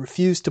he had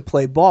refused to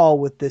play ball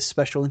with this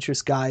special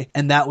interest guy,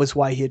 and that was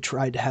why he had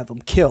tried to have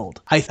him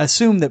killed. I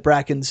assume that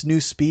Bracken's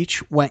new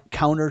speech went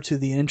counter to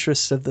the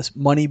interests of this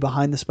money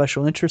behind the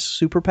special interest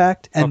super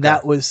PAC, and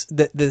that was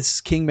that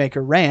this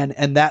kingmaker ran,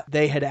 and that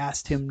they had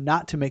asked him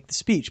not to make the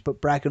speech,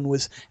 but Bracken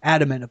was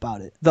adamant about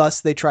it.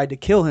 Thus, they tried to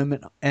kill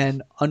him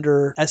and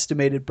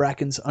underestimated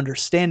Bracken's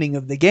understanding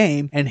of the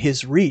game and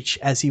his reach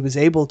as he was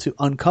able to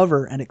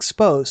uncover and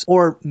expose,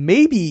 or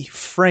maybe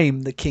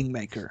frame the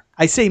kingmaker.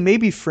 I say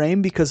maybe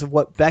frame because of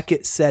what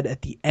Beckett said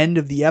at the end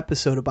of the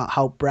episode about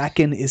how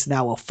Bracken is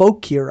now a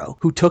folk hero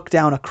who took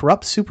down a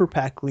corrupt super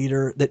PAC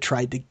leader that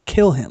tried to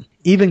kill him.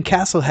 Even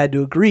Castle had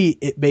to agree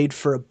it made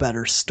for a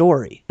better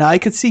story. Now, I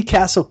could see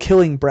Castle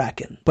killing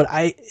Bracken, but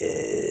I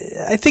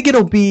think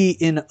it'll be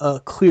in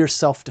a clear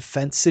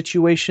self-defense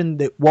situation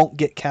that won't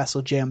get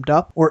Castle jammed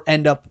up or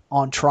end up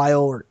on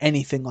trial or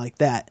anything like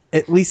that.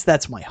 At least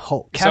that's my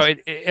hope. So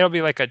it'll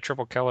be like a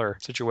triple killer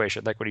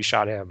situation, like when he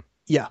shot him.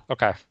 Yeah.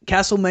 Okay.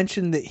 Castle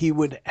mentioned that he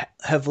would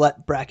have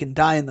let Bracken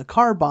die in the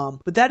car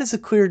bomb, but that is a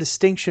clear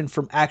distinction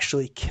from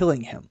actually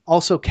killing him.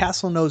 Also,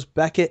 Castle knows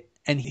Beckett,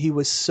 and he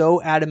was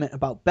so adamant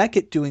about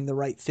Beckett doing the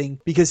right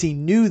thing because he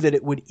knew that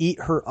it would eat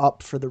her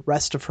up for the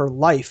rest of her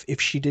life if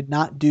she did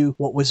not do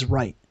what was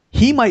right.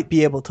 He might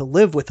be able to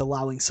live with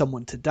allowing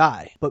someone to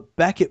die, but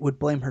Beckett would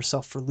blame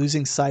herself for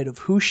losing sight of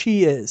who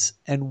she is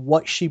and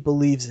what she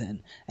believes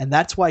in, and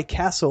that's why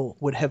Castle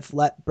would have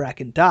let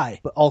Bracken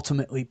die, but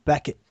ultimately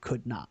Beckett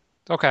could not.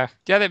 Okay.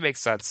 Yeah, that makes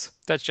sense.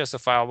 That's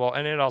justifiable,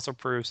 and it also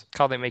proves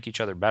how they make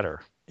each other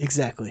better.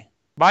 Exactly.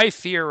 My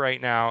fear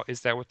right now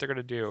is that what they're going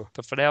to do,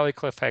 the finale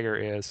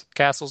cliffhanger is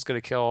Castle's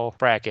going to kill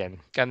Bracken,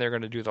 and they're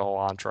going to do the whole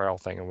on-trial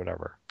thing or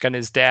whatever. And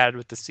his dad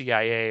with the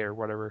CIA or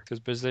whatever his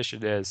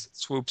position is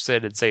swoops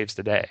in and saves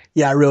the day.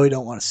 Yeah, I really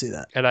don't want to see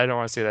that. And I don't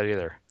want to see that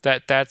either.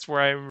 That's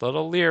where I'm a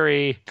little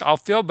leery. I'll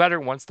feel better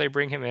once they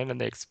bring him in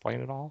and they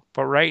explain it all.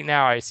 But right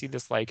now I see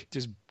this like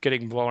just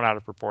getting blown out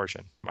of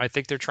proportion. I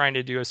think they're trying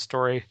to do a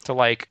story to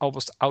like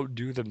almost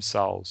outdo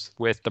themselves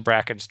with the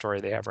Bracken story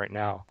they have right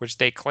now, which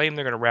they claim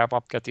they're going to wrap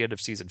up at the end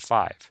of season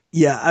 5.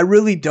 Yeah, I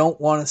really don't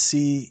want to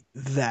see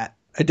that.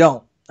 I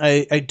don't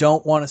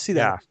want to see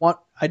that. Yeah.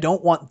 I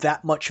don't want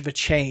that much of a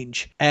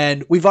change.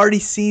 And we've already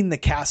seen the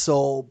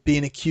castle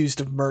being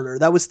accused of murder.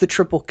 That was the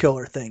triple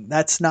killer thing.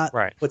 That's not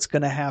what's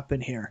going to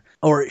happen here,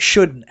 or it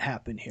shouldn't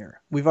happen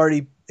here. We've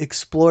already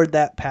explored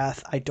that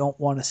path. I don't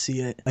want to see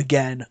it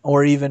again,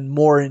 or even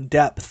more in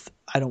depth.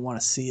 I don't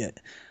want to see it.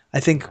 I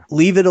think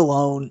leave it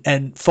alone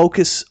and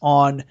focus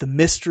on the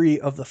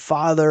mystery of the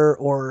father,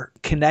 or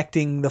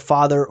connecting the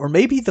father, or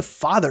maybe the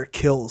father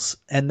kills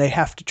and they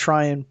have to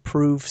try and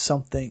prove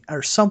something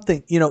or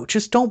something.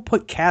 Just don't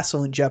put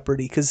Castle in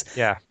jeopardy, because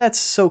that's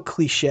so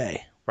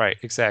cliche. Right,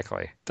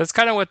 exactly. That's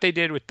kind of what they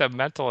did with the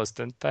Mentalist,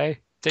 didn't they?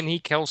 Didn't he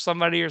kill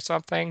somebody or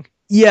something?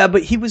 Yeah,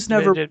 but he was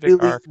never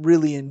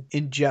really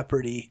in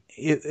jeopardy.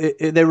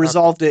 They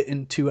resolved it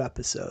in 2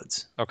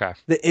 episodes. Okay.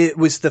 It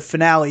was the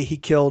finale. He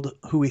killed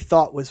who he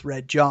thought was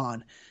Red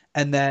John.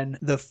 And then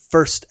the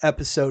first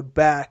episode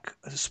back,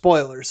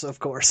 spoilers, of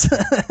course,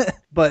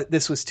 but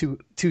this was two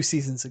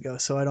seasons ago,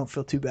 so I don't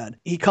feel too bad.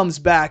 He comes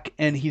back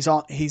and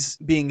he's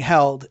being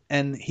held,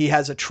 and he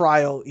has a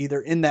trial either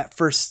in that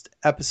first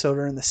episode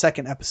or in the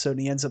second episode,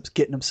 and he ends up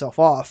getting himself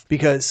off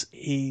because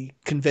he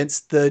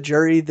convinced the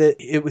jury that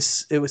it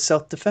was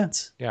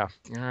self-defense. Yeah.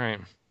 All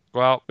right.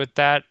 Well, with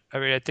that,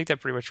 I think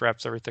that pretty much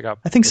wraps everything up.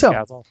 I think so.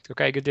 Castle.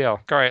 Okay, good deal.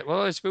 All right,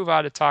 well, let's move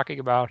on to talking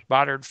about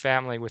Modern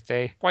Family with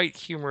a quite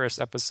humorous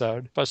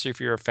episode, especially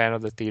if you're a fan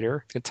of the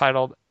theater,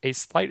 entitled A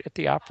Slight at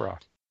the Opera.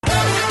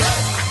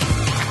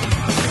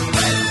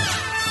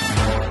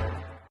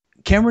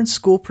 Cameron's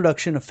school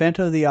production of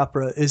Phantom of the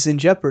Opera is in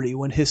jeopardy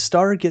when his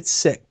star gets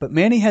sick, but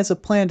Manny has a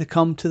plan to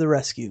come to the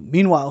rescue.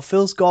 Meanwhile,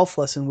 Phil's golf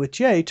lesson with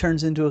Jay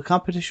turns into a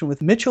competition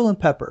with Mitchell and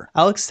Pepper.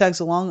 Alex tags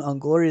along on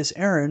Gloria's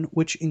errand,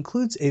 which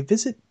includes a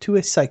visit to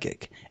a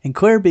psychic, and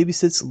Claire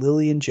babysits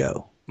Lily and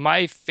Joe.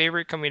 My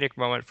favorite comedic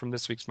moment from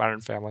this week's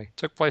Modern Family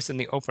took place in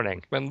the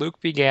opening, when Luke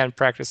began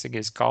practicing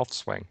his golf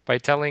swing by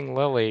telling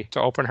Lily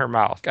to open her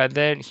mouth, and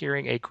then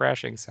hearing a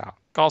crashing sound.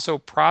 Also,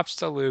 props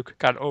to Luke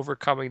on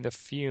overcoming the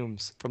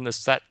fumes from the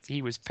set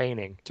he was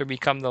painting to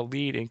become the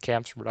lead in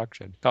Cam's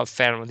production of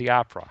Phantom of the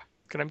Opera.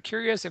 And I'm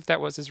curious if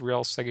that was his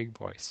real singing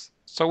voice.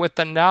 So with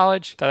the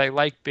knowledge that I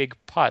like big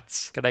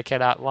putts, and I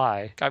cannot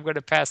lie, I'm going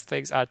to pass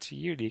things on to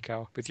you,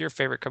 Nico, with your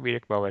favorite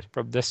comedic moment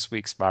from this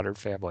week's Modern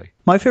Family.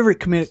 My favorite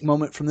comedic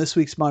moment from this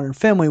week's Modern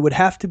Family would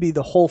have to be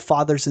the whole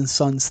fathers and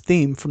sons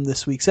theme from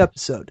this week's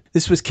episode.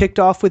 This was kicked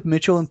off with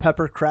Mitchell and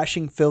Pepper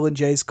crashing Phil and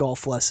Jay's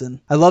golf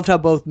lesson. I loved how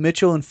both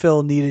Mitchell and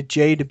Phil needed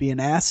Jay to be an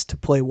ass to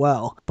play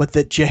well, but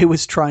that Jay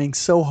was trying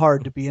so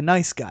hard to be a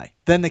nice guy.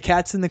 Then the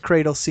Cats in the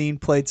Cradle scene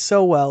played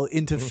so well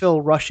into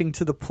Phil rushing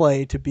to the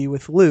play to be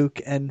with Luke,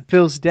 and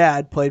Phil's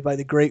dad, played by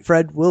the great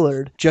Fred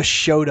Willard, just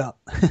showed up.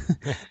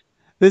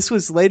 This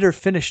was later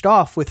finished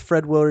off with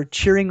Fred Willard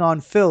cheering on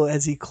Phil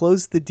as he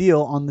closed the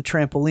deal on the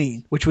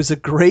trampoline, which was a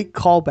great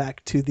callback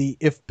to the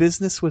 "if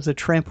business was a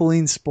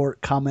trampoline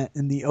sport" comment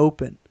in the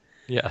open.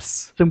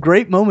 Yes. Some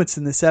great moments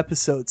in this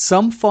episode,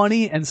 some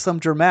funny and some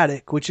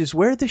dramatic, which is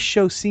where this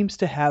show seems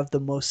to have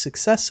the most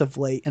success of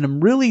late, and I'm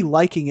really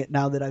liking it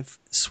now that I've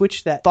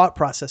switched that thought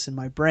process in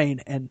my brain,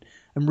 and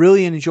I'm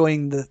really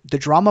enjoying the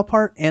drama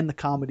part and the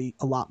comedy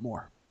a lot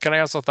more. And I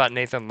also thought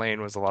Nathan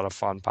Lane was a lot of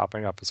fun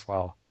popping up as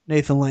well.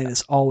 Nathan Lane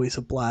is always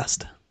a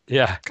blast.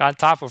 Yeah, on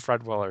top of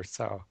Fred Willard,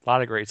 so a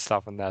lot of great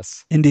stuff in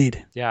this.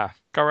 Indeed. Yeah.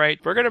 All right,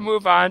 we're going to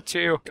move on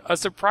to a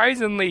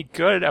surprisingly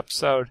good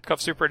episode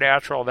of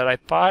Supernatural that I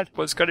thought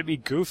was going to be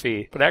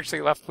goofy, but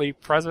actually left me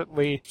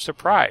pleasantly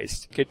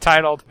surprised.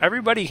 Entitled,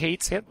 Everybody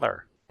Hates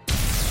Hitler.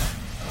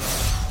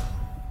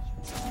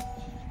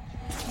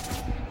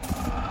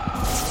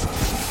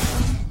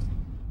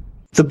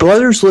 The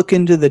brothers look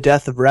into the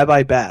death of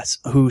Rabbi Bass,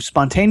 who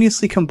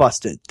spontaneously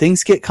combusted.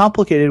 Things get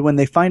complicated when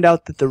they find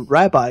out that the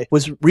rabbi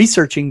was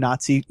researching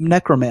Nazi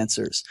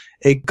necromancers.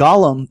 A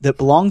golem that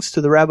belongs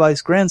to the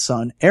rabbi's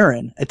grandson,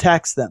 Aaron,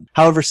 attacks them.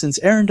 However, since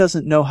Aaron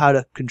doesn't know how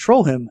to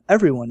control him,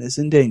 everyone is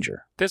in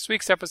danger. This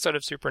week's episode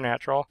of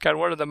Supernatural got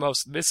one of the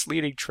most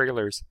misleading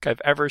trailers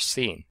I've ever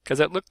seen, because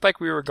it looked like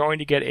we were going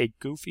to get a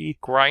goofy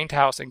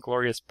Grindhouse and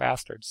Glorious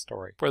Bastards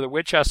story, where the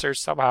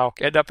Winchesters somehow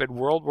end up in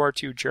World War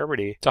II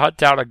Germany to hunt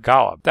down a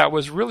golem that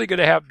was really going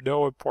to have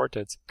no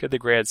importance in the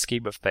grand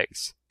scheme of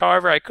things.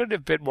 However, I couldn't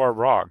have been more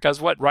wrong,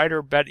 because what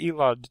writer Ben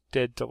Eland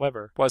did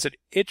deliver was an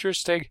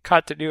interesting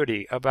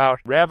continuity about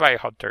rabbi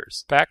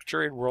hunters back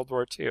during World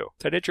War II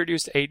that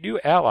introduced a new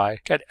ally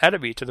and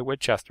enemy to the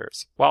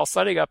Winchesters, while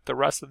setting up the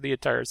rest of the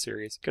entire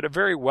series in a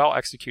very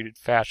well-executed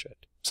fashion.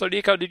 So,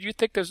 Nico, did you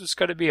think this was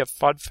going to be a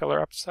fun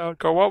filler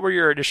episode? Or what were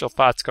your initial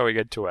thoughts going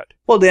into it?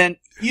 Well, Dan,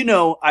 you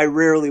know I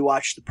rarely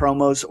watch the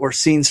promos or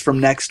scenes from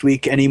next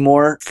week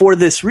anymore for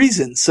this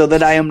reason, so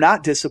that I am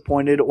not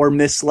disappointed or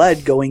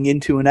misled going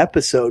into an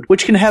episode,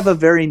 which can have a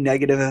very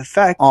negative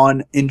effect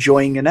on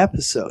enjoying an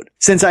episode.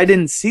 Since I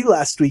didn't see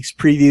last week's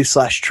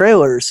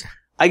preview/trailers,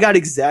 I got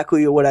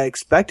exactly what I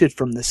expected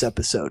from this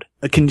episode.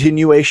 A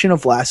continuation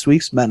of last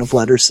week's Men of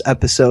Letters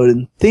episode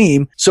and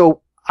theme,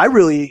 so I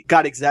really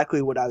got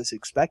exactly what I was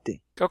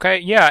expecting. Okay,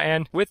 yeah,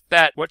 and with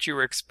that, what you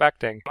were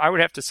expecting, I would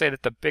have to say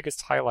that the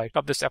biggest highlight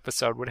of this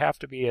episode would have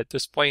to be it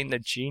displaying the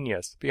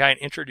genius behind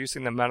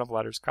introducing the Men of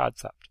Letters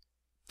concept.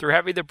 Through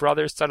having the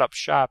brothers set up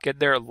shop in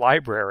their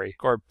library,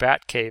 or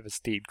bat cave as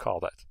Dean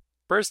called it.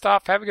 First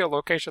off, having a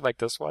location like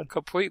this one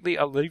completely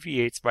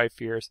alleviates my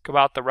fears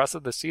about the rest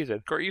of the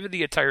season, or even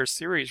the entire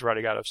series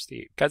running out of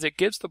steam, because it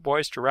gives the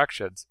boys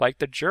directions, like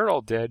the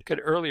Journal did in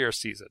earlier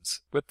seasons,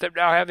 with them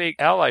now having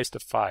allies to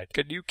find,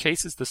 and new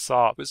cases to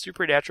solve with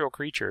supernatural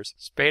creatures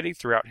spanning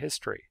throughout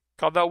history.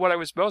 Although what I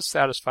was most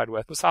satisfied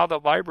with was how the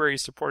library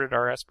supported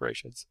our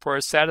aspirations for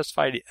a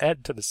satisfying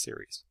end to the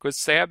series, with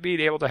Sam being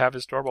able to have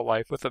his normal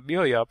life with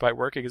Amelia by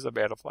working as a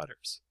man of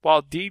letters,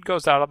 while Dean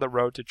goes out on the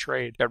road to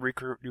train and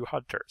recruit new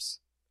hunters.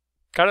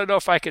 I don't know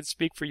if I can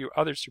speak for you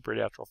other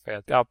Supernatural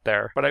fans out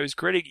there, but I was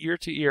grinning ear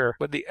to ear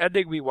when the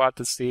ending we want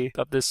to see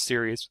of this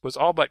series was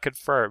all but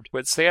confirmed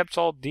when Sam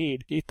told Dean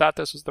he thought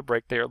this was the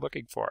break they were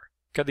looking for.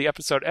 Because the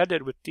episode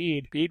ended with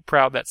Dean being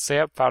proud that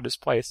Sam found his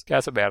place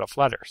as a man of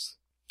letters.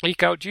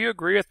 Nico, do you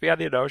agree with me on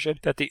the notion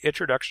that the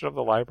introduction of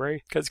the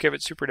library has given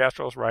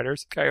Supernatural's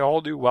writers a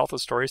whole new wealth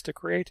of stories to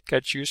create,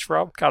 can choose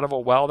from, kind of a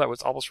well that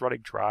was almost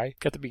running dry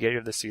at the beginning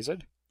of the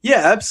season?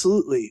 Yeah,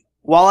 absolutely.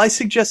 While I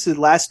suggested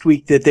last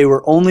week that they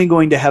were only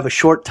going to have a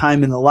short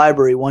time in the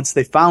library once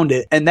they found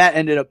it, and that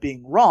ended up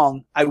being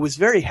wrong, I was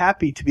very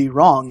happy to be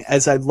wrong,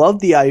 as I love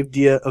the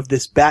idea of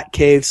this bat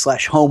cave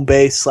 / home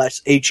base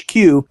 /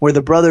 HQ where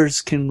the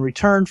brothers can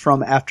return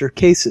from after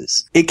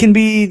cases. It can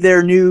be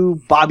their new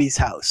Bobby's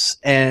house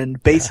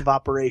and base of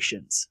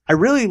operations. I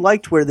really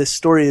liked where this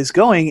story is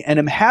going, and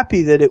I'm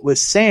happy that it was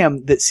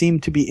Sam that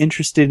seemed to be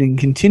interested in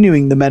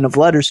continuing the Men of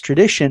Letters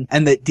tradition,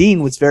 and that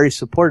Dean was very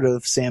supportive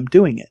of Sam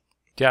doing it.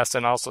 Yes,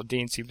 and also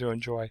Dean seemed to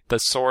enjoy the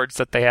swords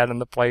that they had in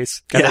the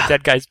place. Got a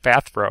dead guy's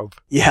bathrobe.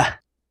 Yeah.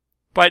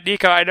 But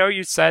Nico, I know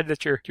you said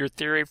that your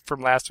theory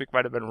from last week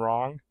might have been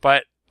wrong,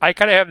 but I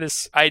kind of have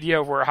this idea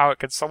of how it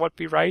could somewhat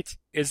be right,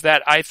 is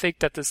that I think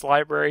that this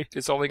library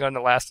is only going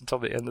to last until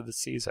the end of the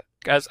season.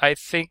 Because I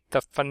think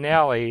the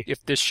finale,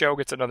 if this show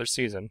gets another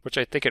season, which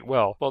I think it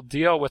will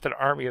deal with an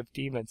army of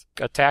demons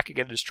attacking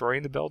and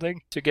destroying the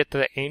building to get to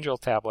the angel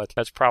tablet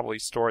that's probably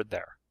stored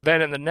there.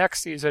 Then in the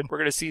next season, we're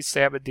going to see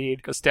Sam and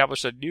Dean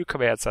establish a new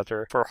command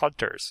center for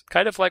hunters,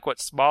 kind of like what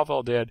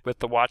Smallville did with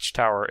the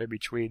Watchtower in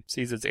between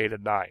seasons 8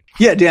 and 9.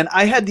 Yeah, Dan,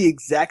 I had the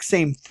exact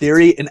same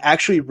theory and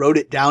actually wrote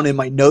it down in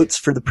my notes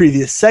for the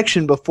previous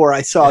section before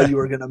I saw you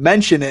were going to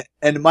mention it,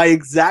 and my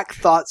exact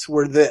thoughts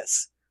were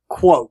this,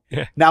 quote,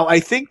 "Now I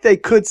think they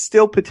could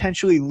still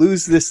potentially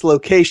lose this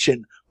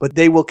location, but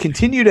they will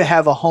continue to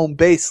have a home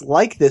base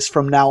like this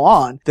from now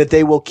on, that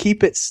they will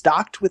keep it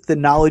stocked with the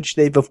knowledge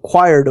they've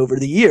acquired over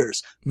the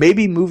years,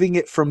 maybe moving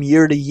it from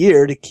year to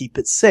year to keep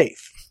it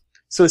safe."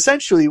 So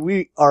essentially,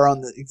 we are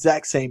on the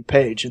exact same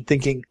page and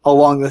thinking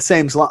along the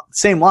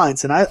same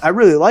lines. And I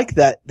really like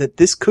that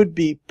this could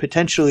be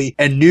potentially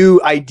a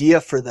new idea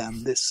for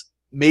them, this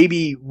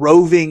maybe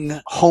roving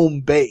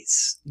home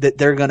base that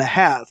they're going to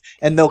have,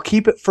 and they'll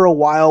keep it for a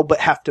while but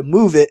have to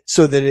move it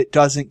so that it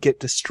doesn't get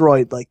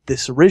destroyed like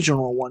this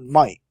original one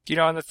might. You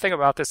know, and the thing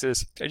about this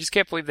is, I just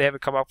can't believe they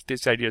haven't come up with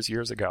these ideas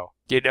years ago.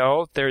 You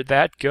know, they're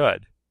that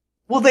good.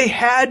 Well, they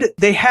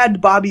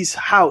had Bobby's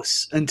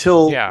house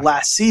until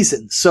last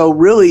season. So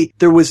really,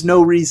 there was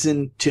no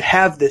reason to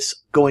have this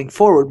going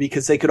forward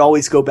because they could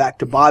always go back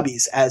to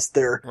Bobby's as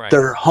their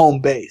home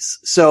base.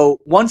 So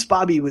once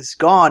Bobby was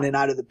gone and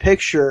out of the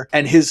picture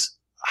and his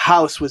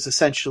house was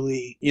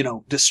essentially,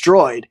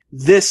 destroyed,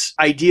 this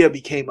idea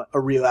became a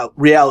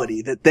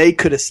reality that they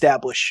could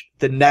establish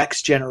the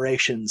next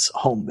generation's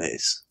home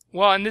base.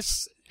 Well, and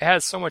this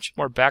has so much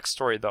more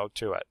backstory, though,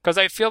 to it. Because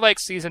I feel like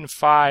season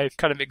 5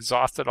 kind of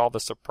exhausted all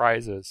the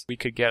surprises we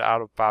could get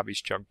out of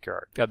Bobby's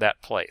junkyard at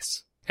that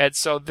place. And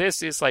so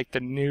this is like the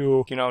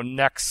new,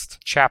 next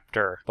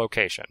chapter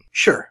location.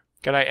 Sure.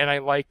 And I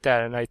like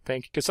that, and I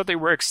think it's something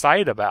we're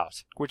excited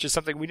about, which is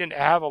something we didn't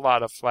have a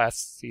lot of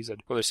last season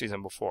or the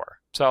season before.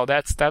 So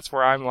that's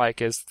where I'm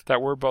like, is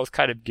that we're both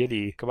kind of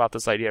giddy about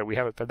this idea. We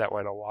haven't been that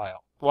way in a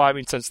while. Well, I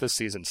mean, since this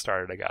season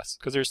started, I guess.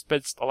 Because there's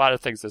been a lot of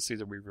things this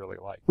season we really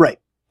like. Right.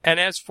 And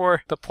as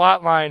for the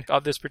plot line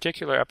of this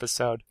particular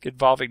episode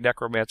involving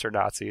necromancer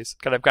Nazis,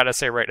 because I've got to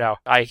say right now,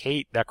 I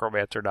hate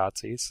necromancer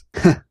Nazis.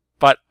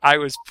 But I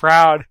was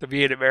proud to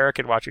be an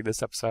American watching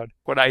this episode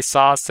when I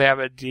saw Sam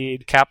and Dean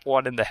cap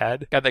one in the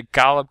head and the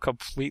golem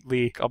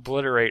completely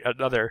obliterate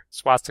another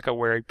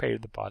swastika-wearing pain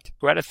in the butt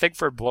who had a thing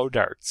for blow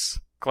darts.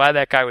 Glad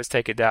that guy was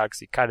taken down because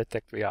he kind of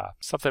ticked me off.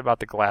 Something about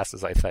the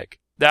glasses, I think.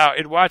 Now,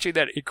 in watching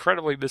that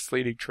incredibly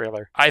misleading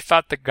trailer, I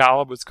thought the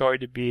golem was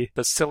going to be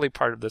the silly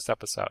part of this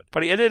episode.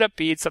 But he ended up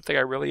being something I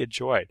really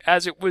enjoyed,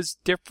 as it was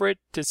different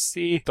to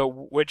see the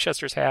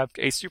Winchesters have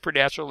a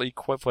supernatural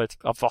equivalent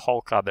of the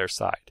Hulk on their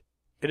side.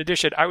 In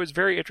addition, I was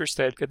very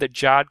interested in the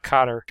John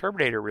Connor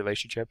Terminator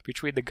relationship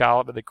between the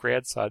Golem and the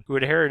grandson who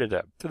inherited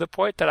him, to the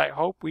point that I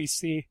hope we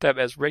see them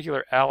as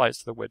regular allies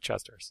to the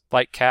Winchesters,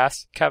 like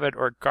Cass, Kevin,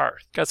 or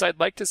Garth, because I'd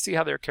like to see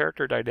how their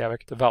character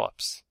dynamic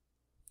develops.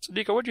 So,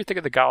 Nico, what do you think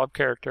of the Gollum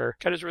character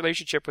and his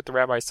relationship with the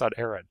rabbi's son,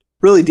 Aaron?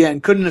 Really, Dan,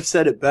 couldn't have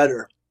said it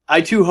better. I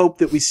too hope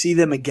that we see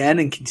them again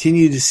and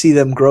continue to see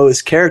them grow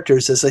as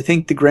characters, as I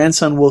think the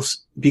grandson will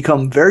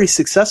become very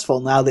successful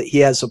now that he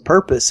has a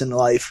purpose in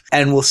life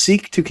and will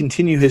seek to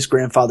continue his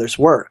grandfather's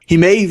work. He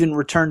may even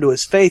return to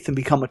his faith and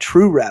become a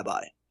true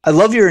rabbi. I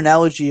love your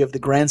analogy of the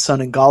grandson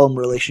and Gollum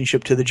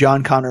relationship to the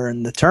John Connor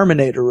and the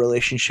Terminator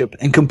relationship,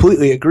 and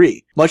completely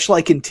agree. Much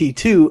like in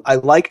T2, I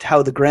liked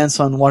how the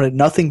grandson wanted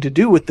nothing to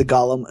do with the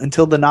Gollum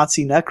until the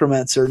Nazi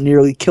necromancer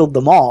nearly killed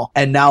them all,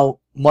 and now,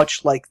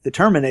 much like the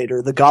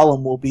Terminator, the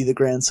Gollum will be the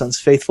grandson's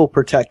faithful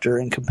protector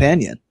and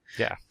companion.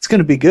 Yeah. It's going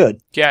to be good.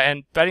 Yeah,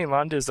 and Benny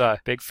Lund is a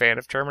big fan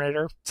of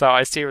Terminator, so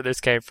I see where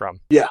this came from.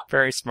 Yeah.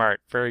 Very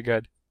smart, very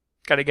good.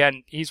 And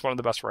again, he's one of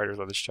the best writers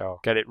of the show.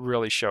 And it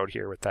really showed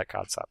here with that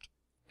concept.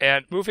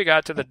 And moving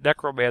on to the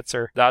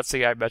necromancer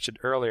Nazi I mentioned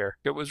earlier,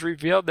 it was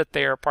revealed that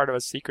they are part of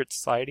a secret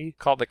society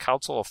called the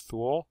Council of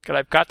Thule. And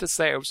I've got to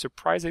say, I was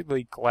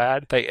surprisingly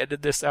glad they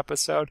ended this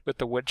episode with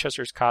the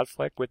Winchester's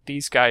conflict, with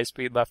these guys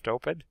being left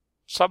open.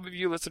 Some of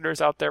you listeners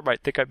out there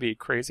might think I'm being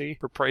crazy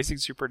for praising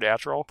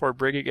Supernatural for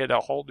bringing in a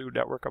whole new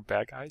network of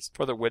bad guys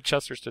for the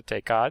Winchesters to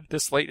take on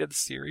this late in the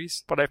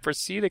series, but I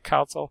foresee the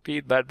council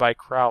being led by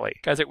Crowley,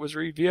 as it was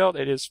revealed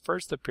in his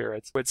first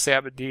appearance when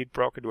Sam and Dean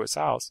broke into his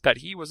house that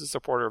he was a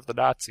supporter of the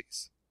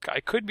Nazis. I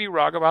could be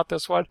wrong about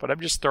this one, but I'm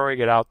just throwing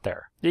it out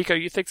there. Nico,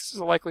 you think this is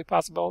a likely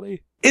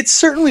possibility? It's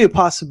certainly a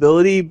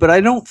possibility, but I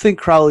don't think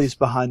Crowley's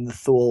behind the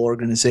Thule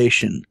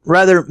organization.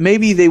 Rather,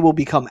 maybe they will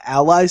become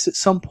allies at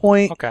some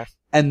point. Okay.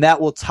 And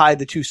that will tie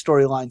the two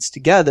storylines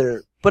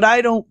together. But I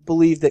don't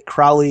believe that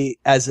Crowley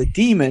as a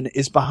demon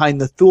is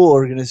behind the Thule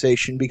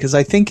organization, because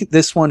I think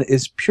this one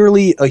is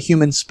purely a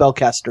human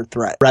spellcaster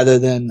threat rather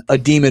than a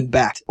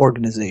demon-backed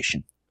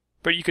organization.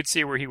 But you could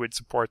see where he would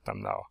support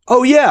them, though.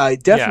 Oh, yeah, I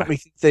definitely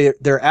think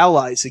they're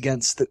allies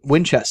against the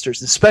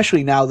Winchesters,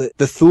 especially now that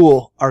the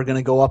Thule are going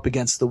to go up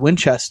against the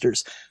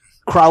Winchesters.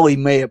 Crowley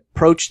may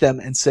approach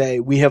them and say,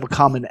 we have a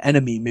common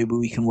enemy, maybe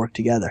we can work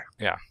together.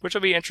 Yeah, which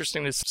will be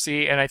interesting to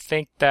see, and I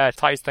think that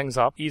ties things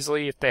up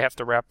easily if they have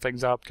to wrap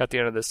things up at the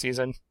end of the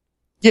season.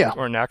 Yeah.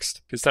 Or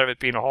next, instead of it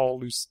being a whole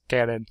loose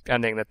cannon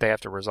ending that they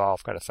have to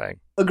resolve kind of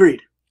thing.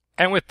 Agreed.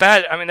 And with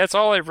that, I mean, that's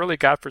all I've really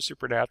got for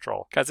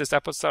Supernatural, because this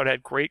episode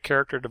had great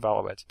character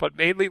development, but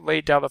mainly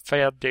laid down the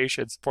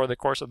foundations for the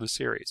course of the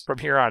series from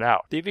here on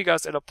out, leaving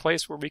us in a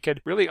place where we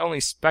could really only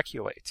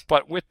speculate.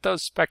 But with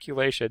those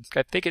speculations,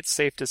 I think it's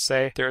safe to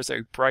say there is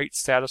a bright,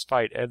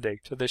 satisfied ending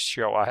to this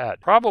show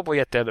ahead, probably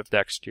at the end of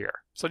next year.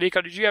 So,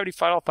 Nico, did you have any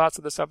final thoughts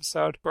on this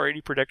episode, or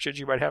any predictions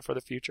you might have for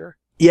the future?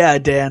 Yeah,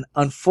 Dan.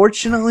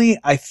 Unfortunately,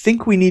 I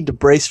think we need to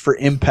brace for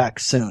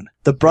impact soon.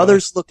 The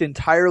brothers looked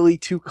entirely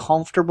too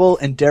comfortable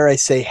and, dare I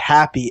say,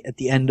 happy at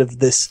the end of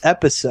this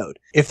episode.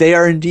 If they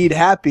are indeed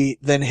happy,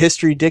 then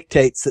history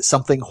dictates that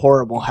something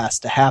horrible has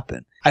to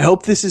happen. I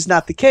hope this is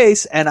not the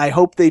case, and I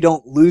hope they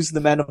don't lose the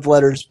Men of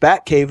Letters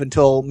Batcave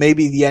until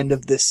maybe the end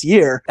of this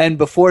year. And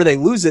before they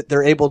lose it,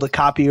 they're able to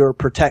copy or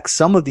protect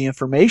some of the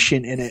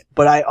information in it.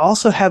 But I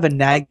also have a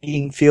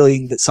nagging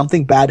feeling that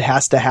something bad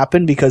has to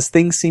happen, because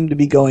things seem to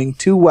be going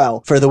too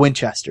well for the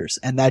Winchesters,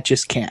 and that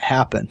just can't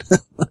happen.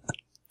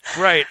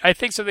 Right. I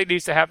think something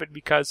needs to happen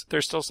because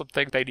there's still some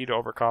things they need to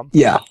overcome.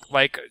 Yeah.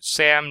 Like,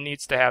 Sam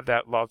needs to have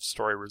that love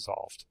story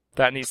resolved.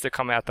 That needs to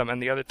come at them.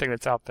 And the other thing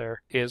that's out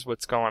there is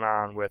what's going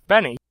on with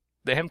Benny,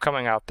 him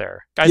coming out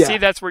there. I see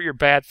that's where your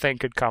bad thing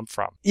could come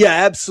from. Yeah,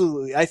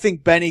 absolutely. I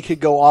think Benny could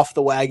go off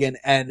the wagon,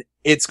 and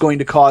it's going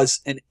to cause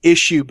an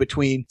issue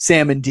between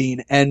Sam and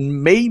Dean.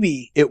 And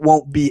maybe it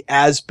won't be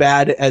as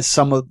bad as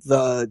some of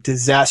the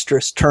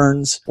disastrous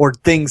turns or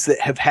things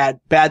that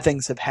bad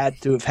things have had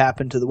to have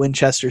happened to the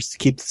Winchesters to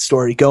keep the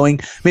story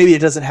going. Maybe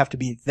it doesn't have to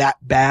be that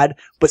bad,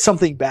 but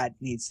something bad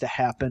needs to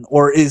happen,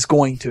 or is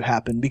going to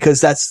happen, because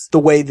that's the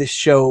way this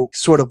show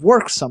sort of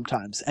works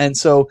sometimes. And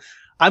so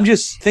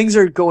things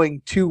are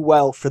going too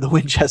well for the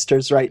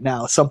Winchesters right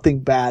now.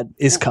 Something bad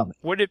is coming.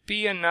 Would it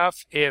be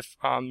enough if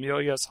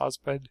Amelia's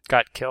husband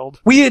got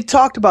killed? We had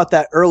talked about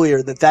that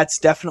earlier, that's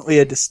definitely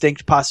a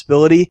distinct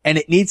possibility, and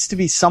it needs to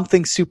be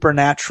something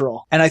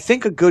supernatural. And I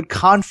think a good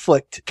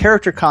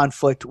character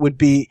conflict would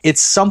be,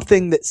 it's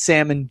something that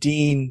Sam and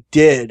Dean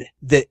did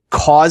that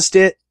caused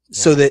it,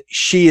 so that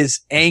she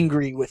is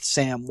angry with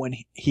Sam when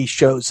he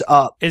shows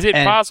up. Is it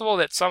possible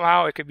that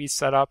somehow it could be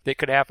set up that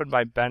could happen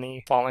by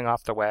Benny falling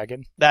off the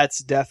wagon?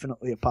 That's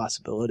definitely a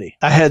possibility.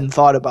 I hadn't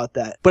thought about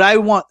that. But I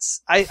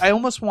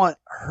almost want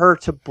her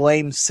to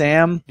blame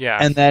Sam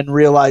and then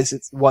realize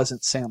it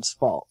wasn't Sam's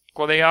fault.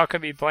 Well, they all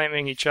could be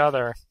blaming each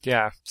other.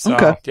 Yeah.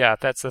 So, yeah,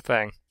 that's the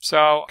thing.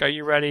 So, are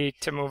you ready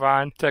to move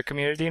on to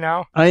Community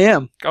now? I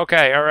am.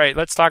 Okay, all right,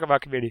 let's talk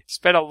about Community. It's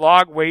been a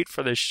long wait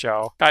for this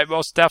show. I'm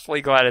most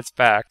definitely glad it's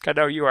back. I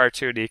know you are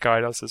too, Nico. I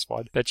know this is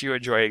one that you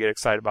enjoy and get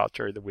excited about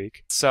during the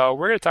week. So,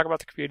 we're going to talk about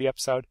the Community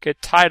episode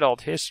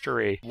titled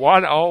History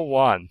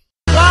 101.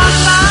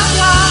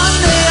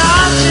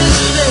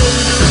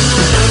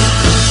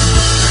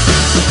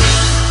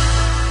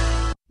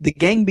 The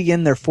gang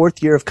begin their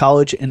 4th year of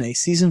college in a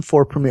season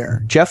 4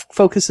 premiere. Jeff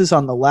focuses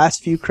on the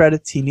last few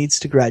credits he needs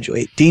to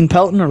graduate. Dean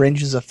Pelton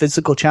arranges a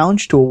physical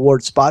challenge to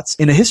award spots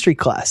in a history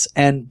class,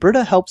 and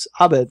Britta helps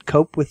Abed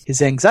cope with his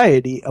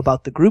anxiety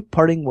about the group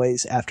parting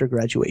ways after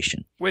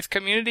graduation. With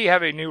Community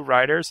having new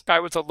writers, I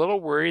was a little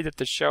worried that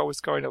the show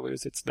was going to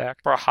lose its knack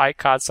for a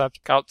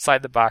high-concept,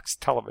 outside-the-box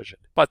television.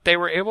 But they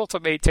were able to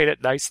maintain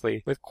it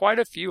nicely, with quite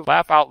a few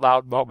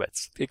laugh-out-loud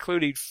moments,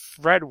 including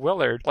Fred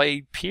Willard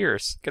playing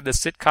Pierce in the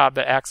sitcom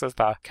that acts as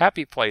the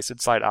happy place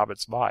inside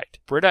Abed's mind,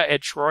 Britta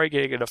and Troy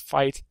getting in a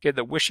fight in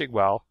the wishing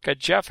well, and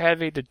Jeff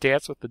having to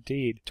dance with the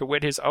Dean to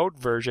win his own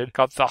version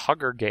of the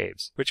Hunger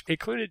Games, which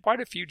included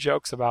quite a few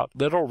jokes about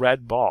little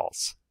red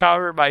balls.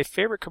 However, my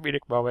favorite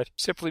comedic moment,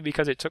 simply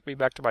because it took me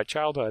back to my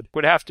childhood,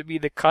 would have to be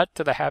the cut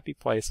to the happy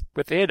place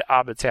within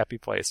Abed's happy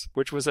place,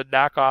 which was a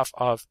knockoff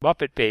of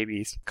Muppet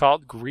Babies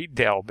called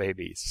Greendale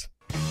Babies.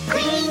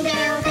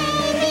 Greendale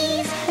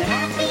Babies, they're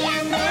happy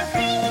and they're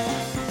free.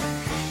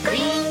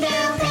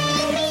 Greendale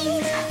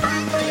Babies,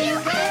 fun for you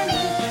and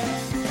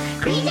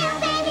me. Greendale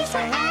Babies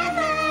forever.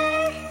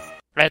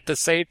 At the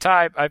same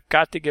time, I've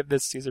got to give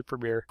this season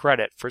premiere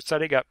credit for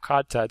setting up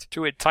content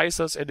to entice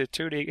us into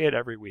tuning in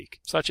every week,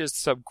 such as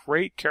some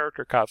great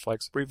character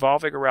conflicts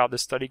revolving around the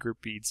study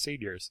group being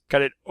seniors,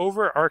 got an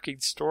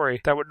overarching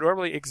story that would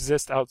normally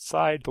exist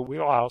outside the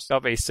wheelhouse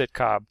of a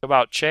sitcom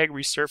about Chang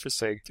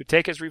resurfacing to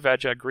take his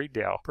revenge on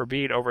Greendale for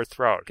being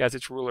overthrown as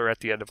its ruler at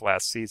the end of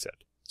last season.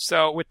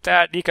 So with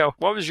that, Nico,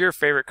 what was your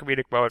favorite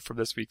comedic moment from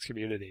this week's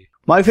Community?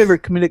 My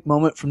favorite comedic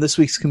moment from this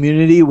week's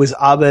Community was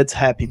Abed's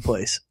happy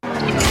place.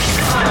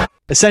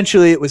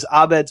 Essentially, it was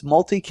Abed's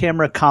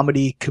multi-camera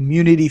comedy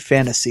Community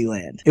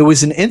Fantasyland. It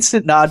was an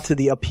instant nod to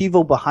the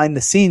upheaval behind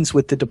the scenes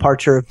with the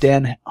departure of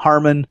Dan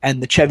Harmon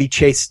and the Chevy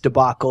Chase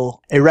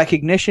debacle, a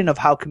recognition of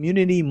how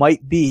Community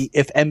might be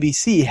if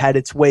NBC had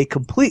its way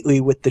completely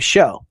with the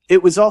show.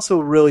 It was also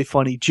a really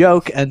funny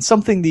joke and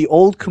something the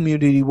old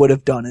Community would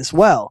have done as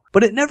well.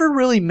 But it never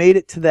really made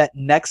it to that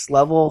next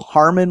level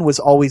Harmon was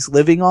always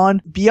living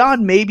on,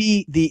 beyond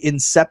maybe the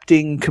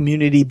incepting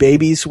Community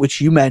Babies, which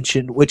you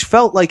mentioned, which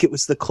felt like it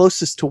was the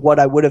closest to what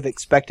I would have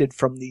expected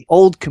from the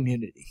old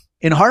Community.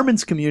 In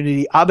Harmon's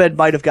Community, Abed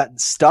might have gotten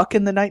stuck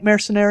in the nightmare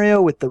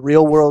scenario with the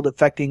real world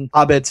affecting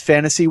Abed's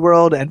fantasy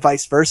world and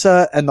vice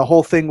versa, and the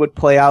whole thing would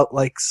play out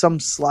like some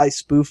sly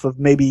spoof of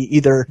maybe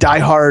either Die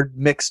Hard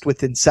mixed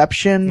with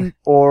Inception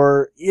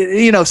or,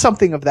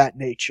 something of that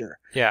nature.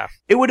 Yeah.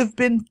 It would have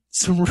been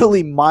some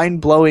really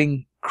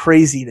mind-blowing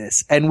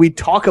craziness, and we'd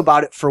talk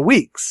about it for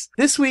weeks.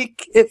 This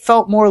week, it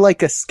felt more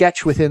like a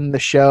sketch within the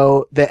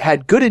show that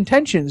had good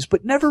intentions,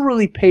 but never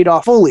really paid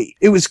off fully.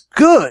 It was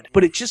good,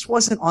 but it just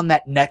wasn't on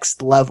that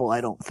next level,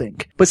 I don't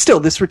think. But still,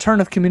 this return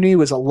of Community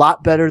was a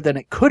lot better than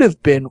it could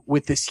have been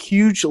with this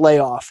huge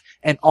layoff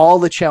and all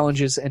the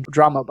challenges and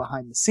drama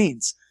behind the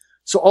scenes.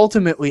 So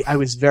ultimately, I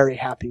was very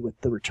happy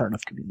with the return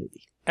of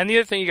Community. And the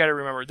other thing you got to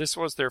remember, this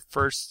was their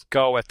first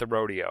go at the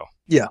rodeo.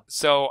 Yeah.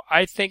 So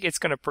I think it's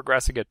going to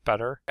progress and get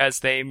better as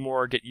they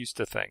more get used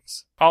to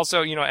things.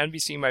 Also,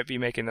 NBC might be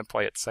making them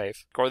play it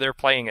safe, or they're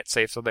playing it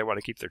safe so they want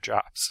to keep their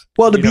jobs.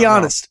 Well, to be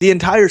honest, the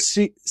entire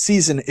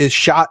season is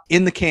shot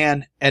in the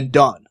can and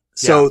done.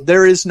 So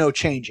there is no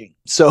changing.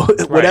 So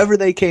whatever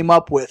they came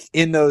up with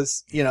in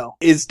those,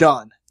 is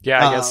done.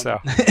 Yeah, I guess so.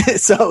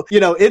 So,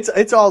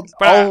 it's all.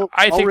 But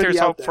I think there's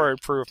hope for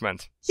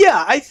improvement.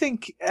 Yeah, I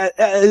think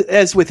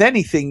as with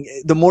anything,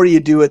 the more you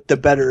do it, the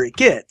better it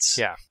gets.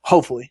 Yeah.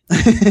 Hopefully.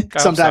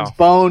 Sometimes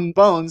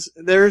bones.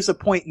 There's a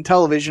point in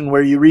television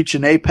where you reach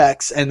an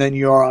apex and then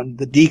you're on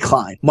the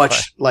decline.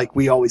 Much like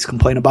we always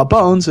complain about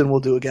Bones, and we'll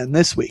do again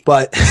this week.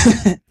 But,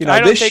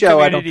 this show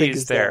I don't think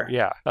is there.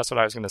 Yeah, that's what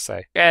I was going to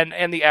say.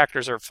 And the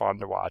actors are fun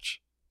to watch.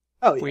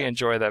 Oh, yeah. We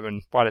enjoy them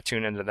and want to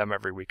tune into them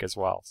every week as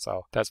well.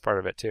 So that's part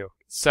of it too.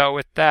 So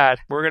with that,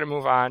 we're going to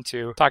move on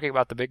to talking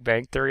about the Big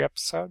Bang Theory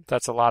episode.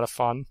 That's a lot of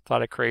fun, a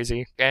lot of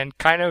crazy, and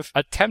kind of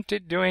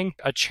attempted doing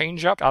a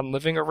change up on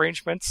living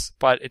arrangements,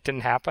 but it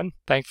didn't happen,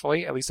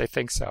 thankfully. At least I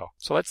think so.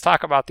 So let's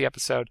talk about the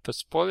episode, the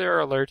spoiler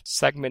alert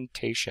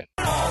segmentation.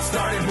 All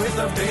started with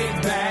a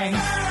Big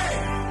Bang.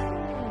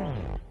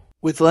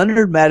 With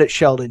Leonard mad at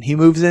Sheldon, he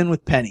moves in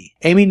with Penny.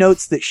 Amy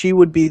notes that she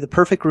would be the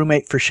perfect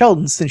roommate for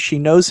Sheldon since she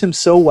knows him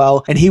so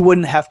well and he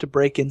wouldn't have to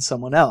break in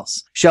someone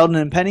else. Sheldon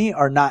and Penny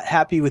are not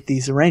happy with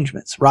these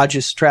arrangements. Raj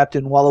is trapped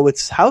in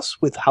Wolowitz's house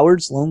with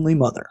Howard's lonely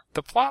mother.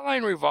 The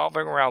plotline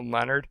revolving around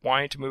Leonard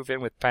wanting to move in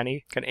with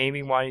Penny and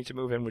Amy wanting to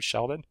move in with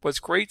Sheldon was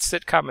great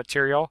sitcom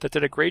material that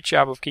did a great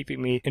job of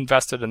keeping me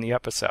invested in the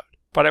episode.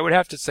 But I would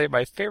have to say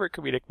my favorite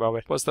comedic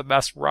moment was the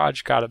mess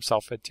Raj got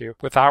himself into,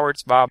 with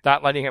Howard's mom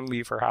not letting him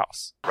leave her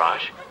house.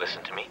 Raj,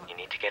 listen to me. You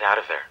need to get out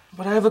of there.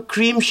 But I have a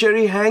cream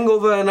sherry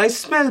hangover and I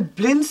smell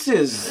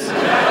blintzes.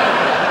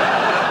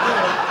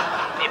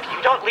 If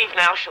you don't leave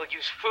now, she'll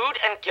use food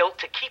and guilt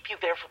to keep you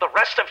there for the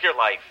rest of your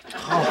life. Oh,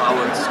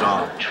 Howard,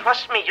 stop.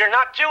 Trust me, you're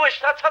not Jewish.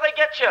 That's how they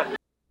get you.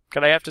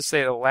 But I have to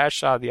say the last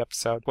shot of the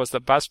episode was the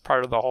best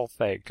part of the whole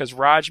thing, because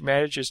Raj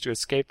manages to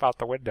escape out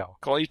the window,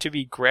 only to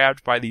be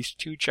grabbed by these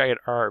two giant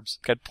arms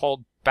and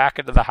pulled back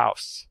into the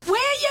house.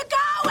 Where you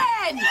going?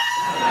 again!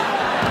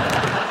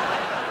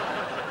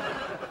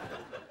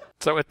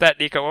 So with that,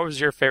 Nico, what was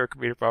your favorite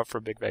comedic moment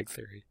from Big Bang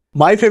Theory?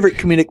 My favorite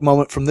comedic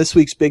moment from this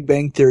week's Big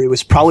Bang Theory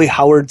was probably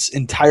Howard's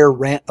entire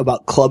rant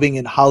about clubbing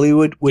in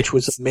Hollywood, which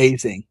was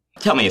amazing.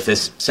 Tell me if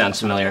this sounds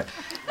familiar.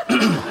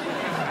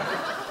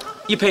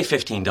 You pay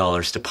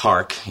 $15 to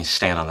park. You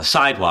stand on the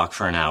sidewalk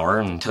for an hour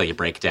until you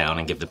break down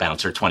and give the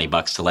bouncer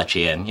 $20 to let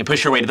you in. You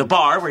push your way to the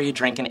bar where you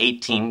drink an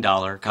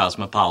 $18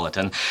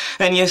 Cosmopolitan.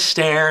 Then you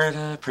stare at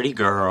a pretty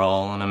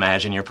girl and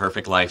imagine your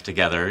perfect life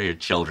together, your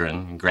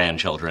children, your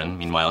grandchildren.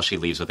 Meanwhile, she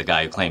leaves with a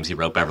guy who claims he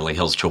wrote Beverly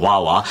Hills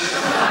Chihuahua.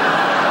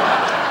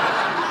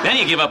 Then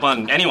you give up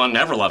on anyone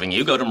ever loving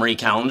you, go to Marie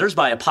Callender's,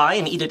 buy a pie,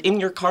 and eat it in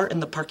your car in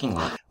the parking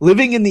lot.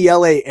 Living in the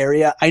LA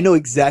area, I know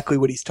exactly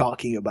what he's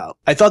talking about.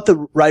 I thought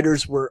the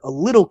writers were a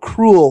little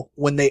cruel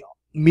when they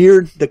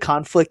mirrored the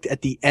conflict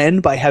at the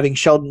end by having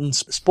Sheldon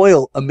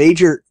spoil a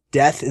major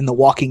death in The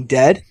Walking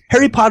Dead.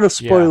 Harry Potter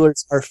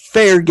spoilers are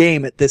fair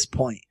game at this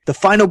point. The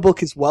final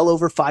book is well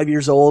over 5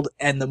 years old,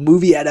 and the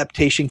movie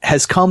adaptation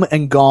has come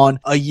and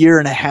gone a year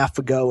and a half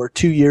ago or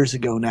 2 years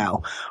ago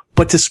now.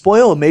 But to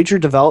spoil a major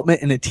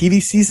development in a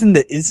TV season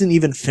that isn't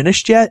even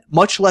finished yet,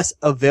 much less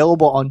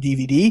available on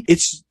DVD,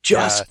 it's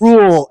just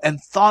cruel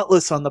and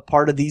thoughtless on the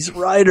part of these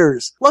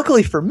writers.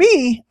 Luckily for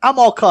me, I'm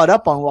all caught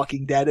up on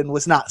Walking Dead and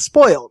was not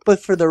spoiled.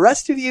 But for the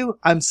rest of you,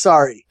 I'm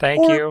sorry.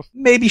 Thank you.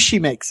 Maybe she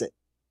makes it.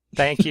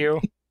 Thank you.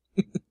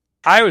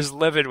 I was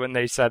livid when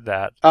they said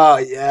that. Oh,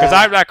 yeah. Because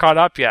I'm not caught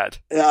up yet.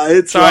 Yeah,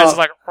 it's I was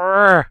like,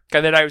 "Urgh."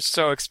 And then I was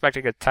so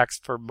expecting a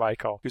text from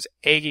Michael, who's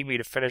egging me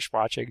to finish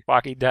watching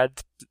Walking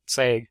Dead,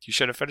 saying, you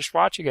should have finished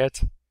watching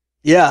it.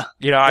 Yeah.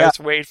 I was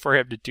waiting for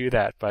him to do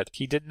that, but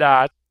he did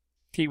not.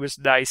 He was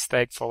nice,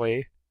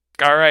 thankfully.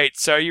 All right,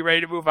 so are you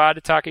ready to move on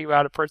to talking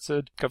about a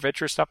person of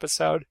interest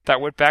episode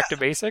that went back to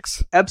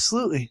basics?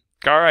 Absolutely.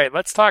 All right,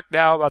 let's talk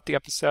now about the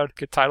episode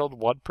titled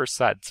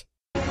 1%.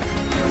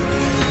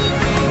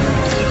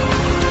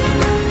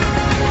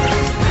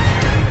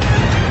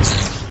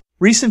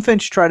 Reese and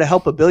Finch try to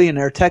help a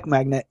billionaire tech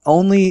magnate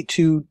only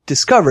to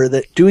discover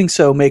that doing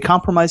so may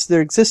compromise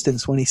their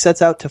existence when he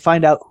sets out to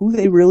find out who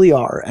they really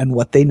are and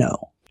what they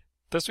know.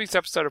 This week's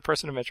episode of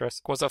Person of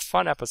Interest was a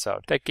fun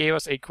episode that gave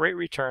us a great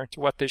return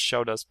to what this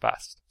show does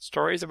best.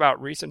 Stories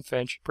about Reese and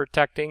Finch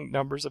protecting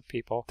numbers of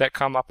people that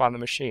come up on the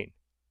machine.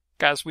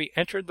 As we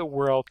entered the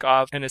world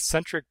of an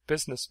eccentric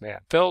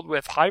businessman filled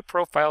with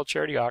high-profile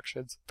charity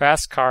auctions,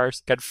 fast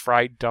cars, and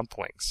fried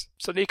dumplings.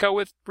 So Nico,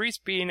 with Reese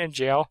being in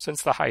jail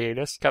since the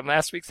hiatus, and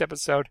last week's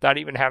episode not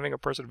even having a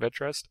person of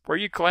interest, were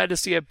you glad to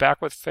see it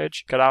back with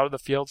Finch, get out of the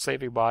field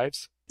saving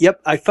lives?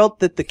 Yep, I felt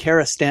that the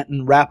Kara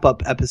Stanton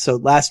wrap-up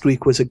episode last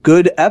week was a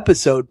good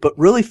episode, but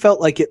really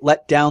felt like it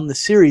let down the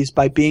series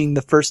by being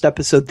the first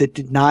episode that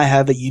did not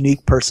have a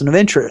unique person of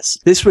interest.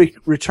 This week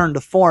returned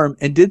to form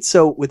and did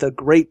so with a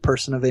great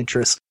person of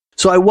interest.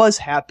 So I was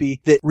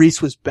happy that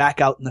Reese was back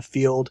out in the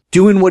field,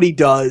 doing what he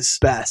does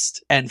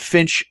best, and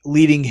Finch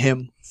leading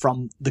him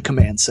from the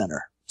command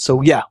center.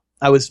 So yeah,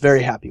 I was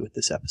very happy with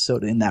this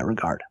episode in that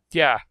regard.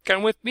 Yeah,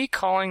 and with me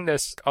calling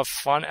this a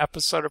fun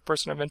episode of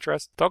Person of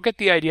Interest, don't get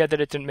the idea that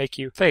it didn't make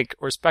you think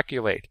or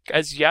speculate.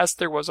 As yes,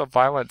 there was a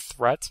violent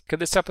threat in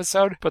this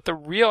episode, but the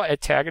real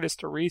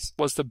antagonist to Reese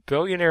was the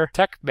billionaire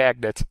tech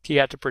magnate he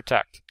had to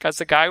protect. Because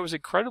the guy was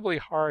incredibly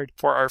hard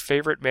for our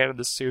favorite man in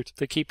the suit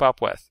to keep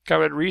up with.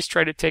 When Reese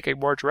tried to take a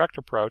more direct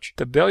approach,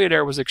 the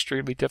billionaire was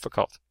extremely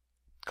difficult.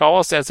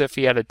 Almost as if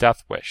he had a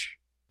death wish.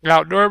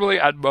 Now, normally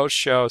on most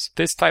shows,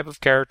 this type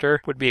of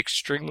character would be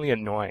extremely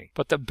annoying.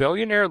 But the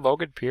billionaire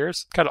Logan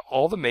Pierce got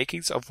all the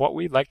makings of what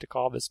we'd like to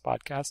call this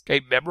podcast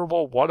a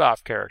memorable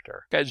one-off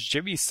character. As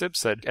Jimmy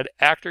Simpson, an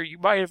actor you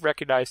might have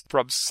recognized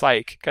from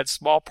Psych, got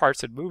small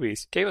parts in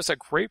movies, gave us a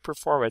great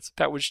performance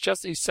that was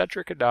just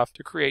eccentric enough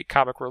to create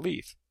comic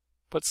relief,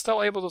 but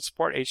still able to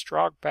support a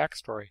strong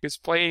backstory,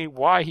 explaining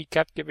why he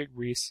kept giving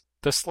Reese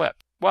the slip,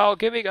 while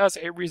giving us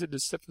a reason to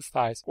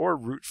sympathize or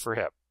root for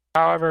him.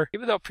 However,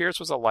 even though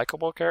Pierce was a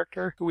likable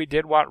character who we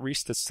did want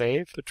Reese to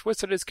save, the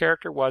twist in his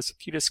character was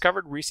he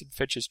discovered Reese and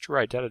Finch's true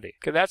identity.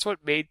 And that's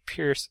what made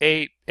Pierce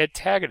an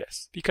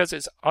antagonist, because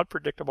his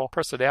unpredictable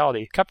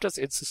personality kept us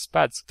in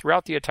suspense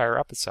throughout the entire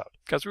episode,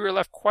 because we were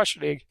left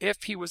questioning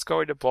if he was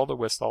going to blow the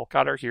whistle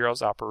on our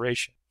hero's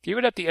operation.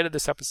 Even at the end of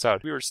this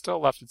episode, we were still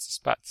left in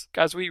suspense,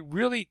 because we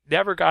really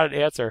never got an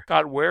answer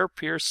on where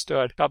Pierce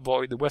stood on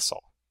blowing the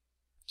whistle.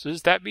 So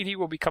does that mean he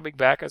will be coming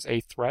back as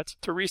a threat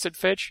to Reese and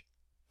Finch?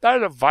 Not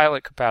in a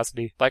violent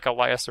capacity like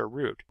Elias or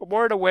Rude, but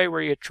more in a way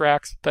where he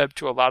attracts them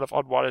to a lot of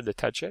unwanted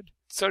attention.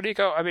 So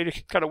Nico,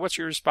 what's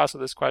your response to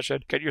this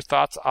question? Get your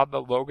thoughts on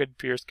the Logan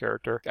Pierce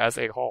character as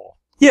a whole?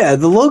 Yeah,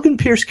 the Logan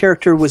Pierce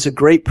character was a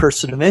great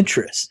person of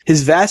interest.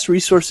 His vast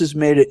resources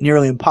made it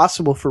nearly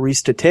impossible for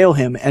Reese to tail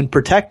him and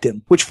protect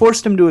him, which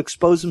forced him to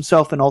expose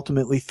himself and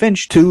ultimately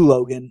Finch to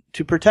Logan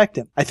to protect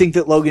him. I think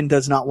that Logan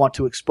does not want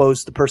to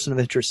expose the person of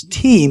interest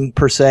team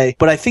per se,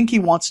 but I think he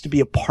wants to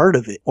be a part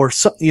of it, or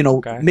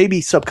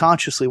maybe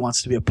subconsciously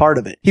wants to be a part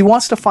of it. He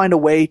wants to find a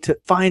way to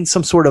find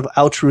some sort of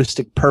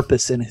altruistic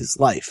purpose in his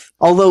life.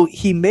 Although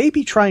he may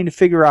be trying to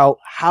figure out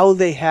how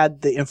they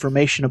had the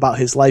information about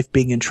his life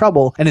being in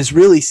trouble and is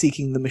really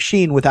seeking the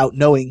machine without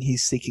knowing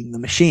he's seeking the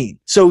machine.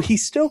 So he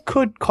still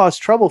could cause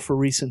trouble for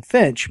Reese and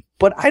Finch,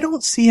 but I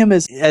don't see him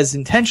as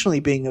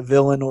intentionally being a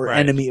villain or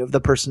enemy of the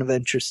person of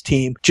interest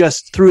team,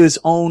 just through his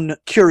own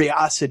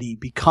curiosity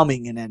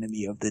becoming an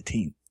enemy of the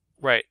team.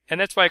 Right. And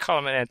that's why I call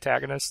him an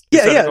antagonist.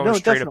 Straight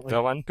up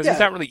villain, because he's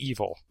not really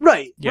evil.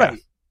 Right.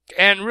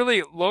 And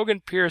really,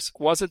 Logan Pierce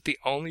wasn't the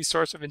only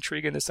source of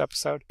intrigue in this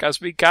episode, because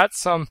we got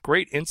some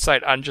great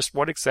insight on just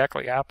what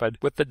exactly happened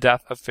with the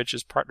death of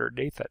Finch's partner,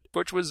 Nathan,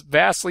 which was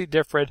vastly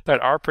different than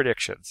our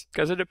predictions,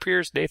 because it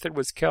appears Nathan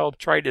was killed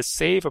trying to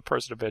save a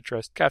person of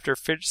interest after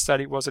Finch said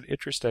he wasn't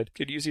interested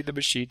in using the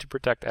machine to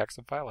protect acts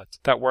of violence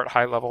that weren't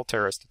high-level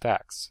terrorist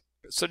attacks.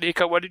 So,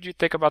 Nico, what did you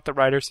think about the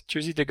writers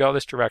choosing to go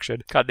this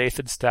direction on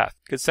Nathan's death,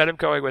 instead of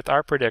going with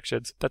our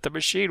predictions that the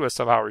machine was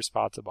somehow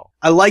responsible?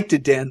 I liked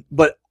it, Dan,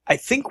 but I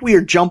think we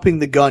are jumping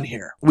the gun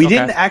here. We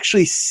didn't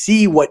actually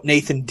see what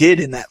Nathan did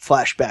in that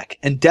flashback,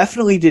 and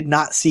definitely did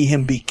not see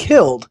him be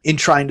killed in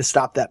trying to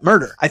stop that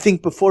murder. I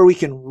think before we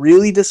can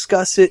really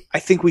discuss it, I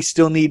think we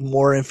still need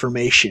more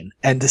information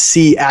and to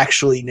see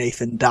actually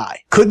Nathan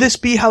die. Could this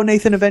be how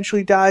Nathan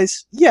eventually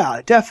dies?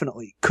 Yeah,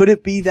 definitely. Could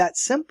it be that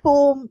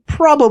simple?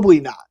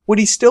 Probably not. Would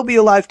he still be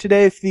alive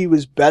today if he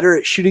was better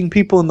at shooting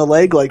people in the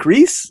leg like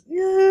Reese?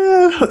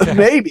 Yeah,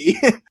 maybe.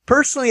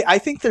 Personally, I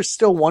think there's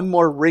still one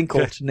more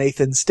wrinkle to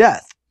Nathan's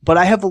death, but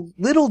I have a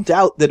little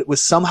doubt that it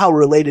was somehow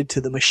related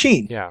to the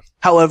machine. Yeah.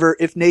 However,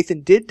 if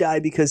Nathan did die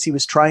because he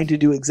was trying to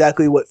do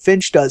exactly what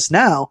Finch does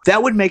now,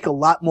 that would make a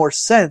lot more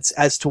sense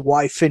as to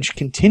why Finch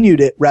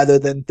continued it rather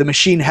than the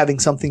machine having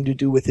something to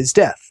do with his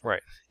death.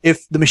 Right.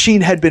 If the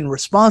machine had been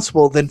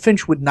responsible, then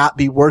Finch would not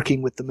be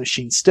working with the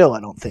machine still, I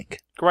don't think.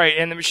 Right,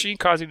 and the machine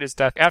causing his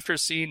death, after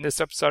seeing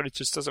this episode, it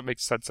just doesn't make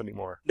sense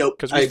anymore.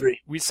 Nope, I agree.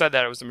 We said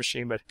that it was the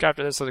machine, but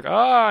after this, I was like,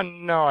 oh,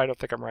 no, I don't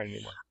think I'm right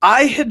anymore.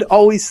 I had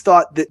always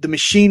thought that the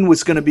machine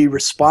was going to be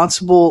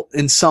responsible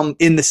in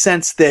the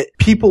sense that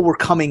people were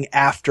coming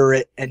after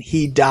it and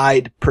he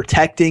died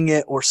protecting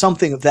it or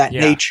something of that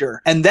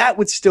nature. And that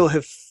would still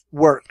have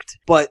worked.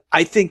 But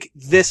I think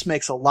this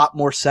makes a lot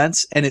more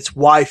sense, and it's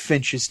why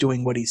Finch is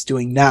doing what he's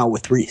doing now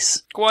with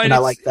Reese. Well, and I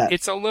like that.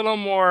 It's a little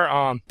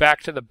more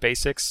back to the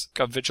basics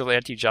of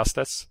vigilante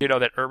justice. You know,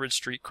 that urban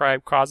street crime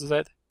causes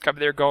it. I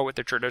mean, they're going with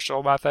the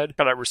traditional method,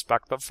 and I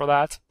respect them for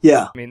that.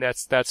 Yeah. I mean,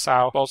 that's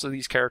how most of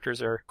these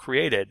characters are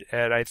created,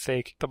 and I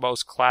think the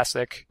most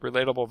classic,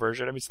 relatable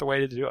version, I mean, it's the way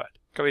to do it.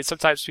 I mean,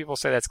 sometimes people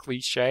say that's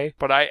cliche,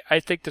 but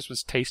I think this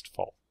was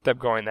tasteful, them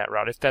going that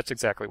route, if that's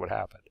exactly what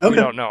happened. Okay. We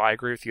don't know. I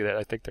agree with you that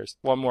I think there's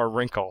one more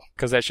wrinkle,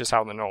 because that's just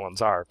how the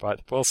Nolans are,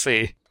 but we'll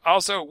see.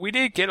 Also, we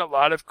did get a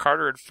lot of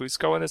Carter and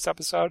Fusco in this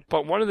episode,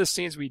 but one of the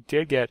scenes we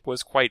did get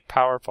was quite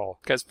powerful,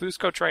 because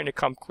Fusco trying to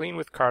come clean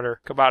with Carter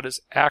about his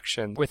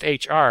action with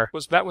HR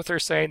was met with her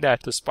saying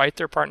that despite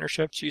their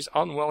partnership, she's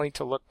unwilling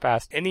to look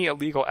past any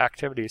illegal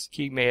activities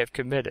he may have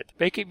committed,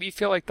 making me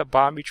feel like the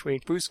bond between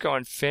Fusco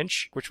and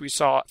Finch, which we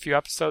saw a few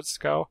episodes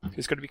ago,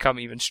 is going to become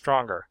even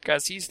stronger,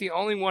 because he's the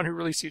only one who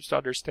really seems to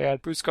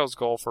understand Fusco's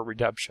goal for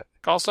redemption.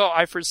 Also,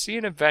 I foresee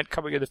an event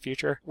coming in the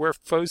future where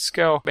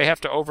Fusco may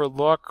have to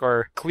overlook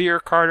or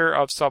clear Carter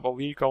of some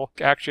illegal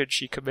action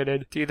she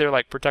committed to either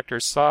protect her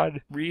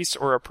son, Reese,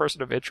 or a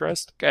person of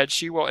interest, and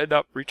she will end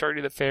up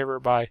returning the favor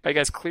by, I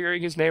guess,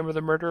 clearing his name of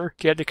the murder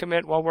he had to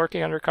commit while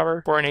working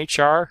undercover for an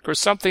HR, or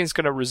something's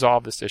going to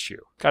resolve this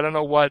issue. I don't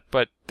know what,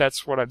 but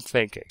that's what I'm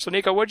thinking. So,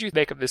 Nico, what did you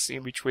think of this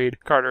scene between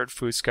Carter and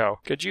Fusco?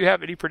 Did you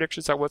have any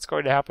predictions on what's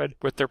going to happen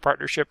with their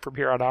partnership from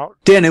here on out?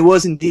 Dan, it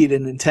was indeed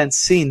an intense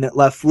scene that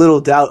left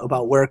little doubt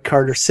about where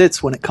Carter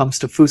sits when it comes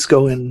to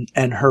Fusco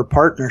and her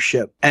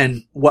partnership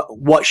and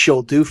what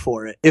she'll do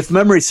for it. If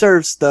memory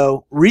serves,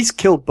 though, Reese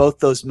killed both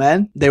those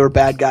men. They were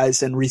bad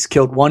guys, and Reese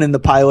killed one in the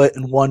pilot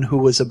and one who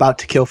was about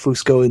to kill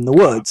Fusco in the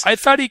woods. I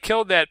thought he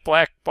killed that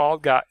black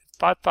bald guy.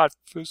 I thought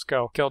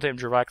Fusco killed him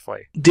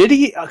directly. Did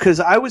he? Because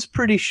I was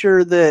pretty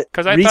sure that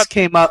Reese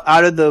came up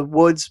out of the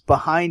woods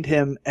behind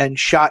him and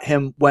shot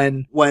him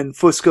when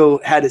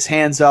Fusco had his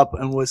hands up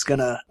and was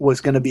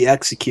gonna be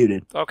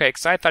executed. Okay,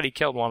 because I thought he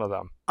killed one of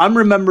them. I'm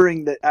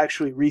remembering that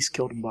actually Reese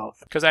killed them both.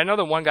 Because I know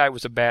the one guy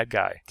was a bad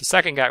guy. The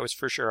second guy was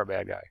for sure a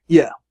bad guy.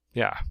 Yeah.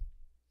 Yeah.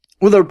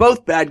 Well, they're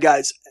both bad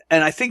guys,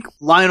 and I think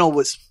Lionel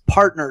was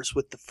partners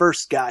with the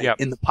first guy Yep.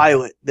 in the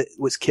pilot that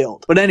was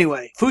killed. But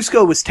anyway,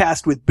 Fusco was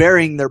tasked with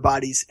burying their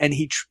bodies, and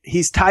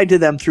he's tied to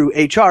them through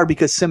HR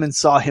because Simmons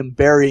saw him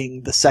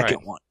burying the second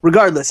one.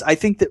 Regardless, I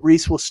think that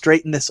Reese will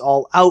straighten this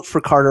all out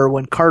for Carter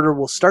when Carter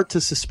will start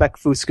to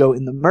suspect Fusco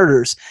in the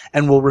murders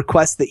and will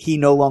request that he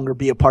no longer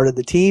be a part of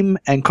the team,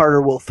 and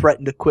Carter will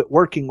threaten to quit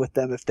working with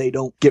them if they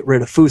don't get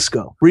rid of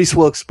Fusco. Reese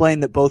will explain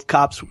that both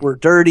cops were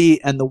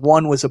dirty and the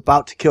one was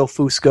about to kill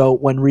Fusco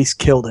when Reese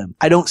killed him.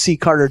 I don't see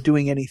Carter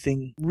doing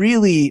anything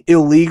really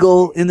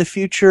illegal in the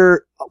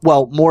future.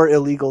 Well, more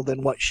illegal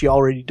than what she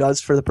already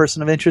does for the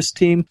person of interest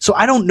team. So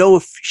I don't know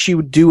if she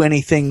would do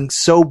anything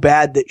so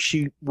bad that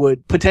she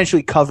would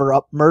potentially cover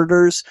up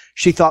murders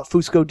she thought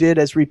Fusco did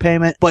as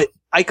repayment. But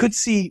I could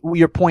see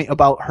your point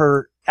about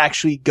her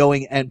actually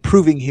going and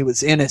proving he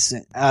was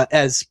innocent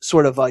as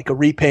sort of like a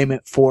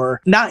repayment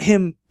for not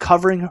him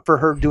covering for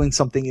her doing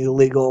something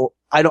illegal.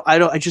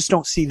 I just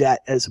don't see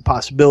that as a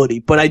possibility,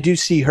 but I do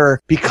see her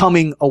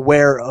becoming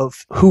aware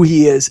of who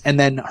he is and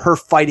then her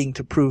fighting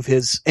to prove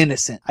his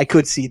innocent. I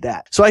could see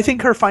that. So I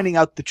think her finding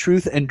out the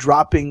truth and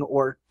dropping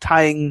or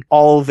tying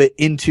all of it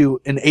into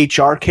an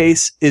HR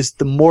case is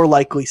the more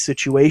likely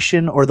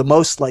situation or the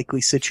most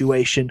likely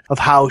situation of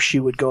how she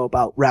would go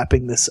about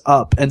wrapping this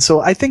up. And so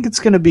I think it's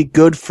going to be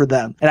good for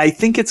them. And I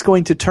think it's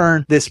going to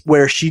turn this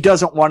where she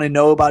doesn't want to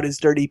know about his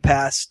dirty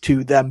past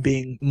to them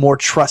being more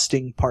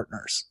trusting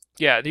partners.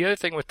 Yeah, the other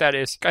thing with that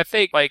is, I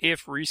think, like,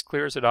 if Reese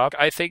clears it up,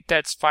 I think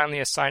that's finally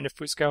a sign to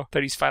Fusco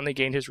that he's finally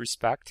gained his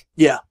respect.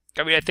 Yeah.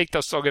 I mean, I think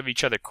they'll still give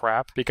each other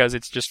crap because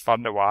it's just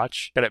fun to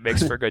watch and it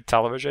makes for good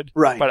television.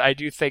 Right. But I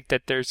do think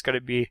that there's going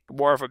to be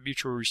more of a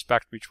mutual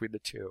respect between the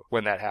two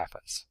when that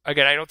happens.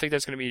 Again, I don't think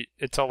that's going to be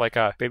until like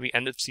a maybe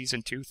end of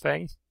season 2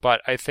 thing,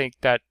 but I think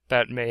that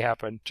may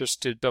happen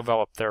just to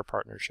develop their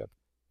partnership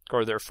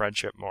or their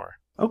friendship more.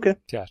 Okay.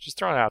 Yeah, just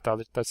throwing it out there.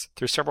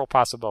 There's several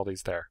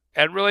possibilities there.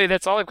 And really,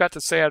 that's all I've got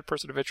to say on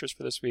Person of Interest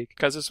for this week,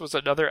 because this was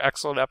another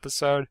excellent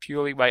episode,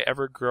 fueling my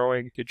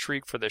ever-growing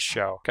intrigue for this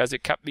show, because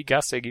it kept me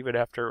guessing even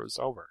after it was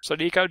over. So,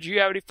 Nico, do you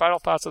have any final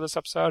thoughts on this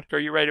episode, or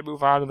are you ready to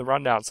move on to the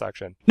rundown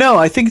section? No,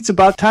 I think it's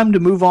about time to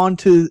move on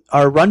to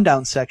our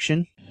rundown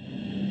section.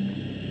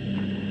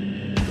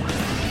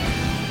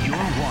 You're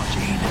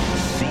watching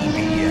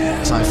CBS.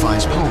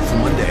 Sci-Fi's home for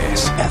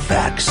Mondays.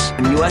 FX.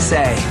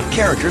 USA.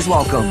 Characters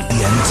welcome.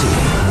 ENT.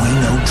 We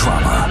know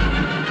drama.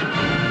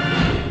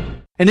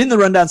 And in the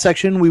rundown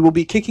section, we will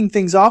be kicking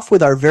things off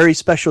with our very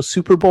special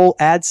Super Bowl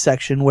ad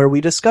section where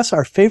we discuss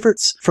our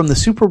favorites from the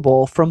Super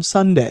Bowl from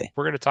Sunday.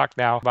 We're going to talk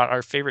now about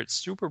our favorite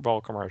Super Bowl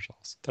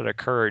commercials that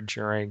occurred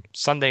during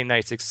Sunday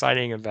night's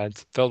exciting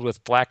event filled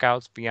with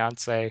blackouts,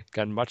 Beyonce,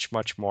 and much,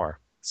 much more.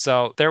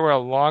 So there were a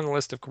long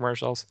list of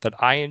commercials that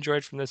I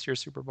enjoyed from this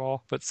year's Super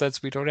Bowl, but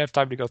since we don't have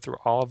time to go through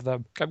all of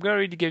them, I'm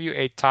going to give you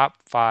a top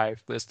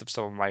 5 list of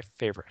some of my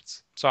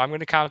favorites. So I'm going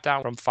to count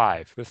down from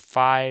 5, with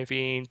 5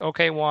 being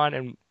okay 1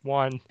 and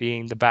 1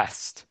 being the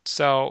best.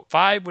 So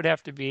 5 would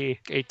have to be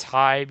a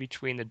tie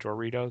between the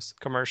Doritos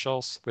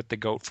commercials with the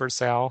goat for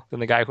sale, then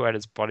the guy who had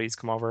his buddies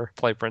come over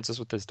play princess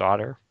with his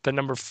daughter. Then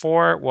number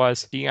 4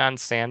 was Deion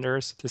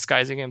Sanders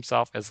disguising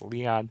himself as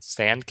Leon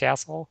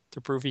Sandcastle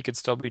to prove he could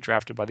still be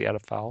drafted by the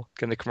NFL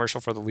in the commercial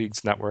for the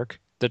league's network.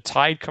 The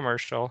Tide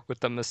commercial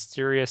with the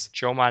mysterious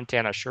Joe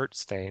Montana shirt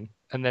stain.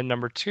 And then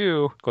number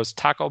 2 goes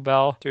Taco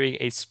Bell doing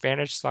a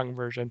Spanish sung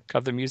version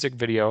of the music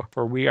video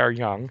for We Are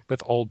Young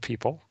with old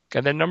people.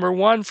 And then number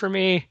 1 for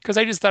me, because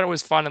I just thought it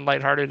was fun and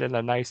lighthearted and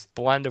a nice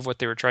blend of what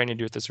they were trying to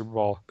do with the Super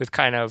Bowl with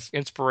kind of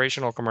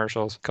inspirational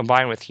commercials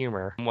combined with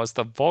humor, was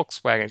the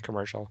Volkswagen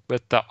commercial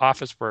with the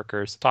office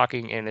workers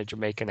talking in a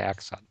Jamaican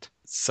accent.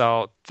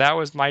 So that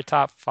was my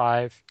top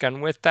 5.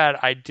 And with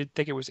that, I did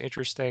think it was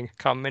interesting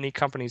how many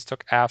companies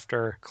took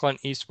after Clint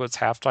Eastwood's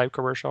halftime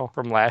commercial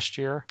from last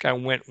year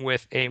and went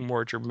with a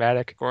more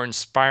dramatic or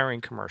inspiring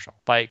commercial,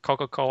 like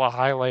Coca-Cola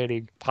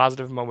highlighting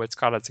positive moments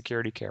caught on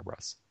security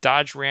cameras,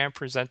 Dodge Ram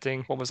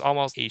presenting what was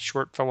almost a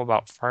short film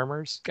about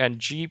farmers, and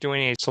Jeep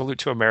doing a salute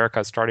to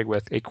America starting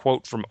with a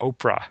quote from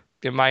Oprah.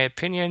 In my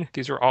opinion,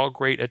 these are all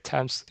great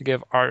attempts to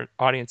give our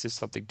audiences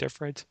something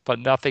different, but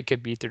nothing can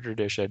beat the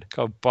tradition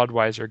of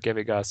Budweiser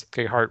giving us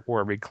a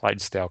heartwarming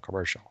Clydesdale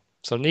commercial.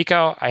 So,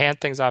 Nico, I hand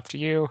things off to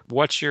you.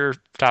 What's your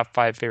top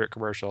 5 favorite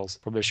commercials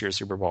from this year's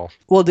Super Bowl?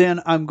 Well,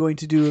 Dan, I'm going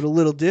to do it a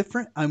little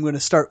different. I'm going to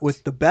start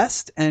with the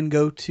best and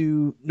go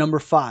to number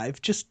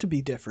 5, just to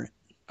be different.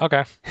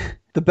 Okay.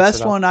 The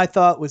best one I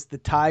thought was the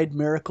Tide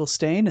Miracle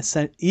Stain,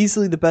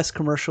 easily the best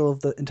commercial of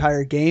the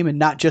entire game, and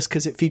not just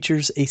because it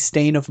features a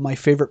stain of my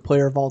favorite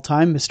player of all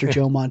time, Mr.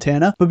 Joe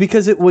Montana, but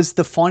because it was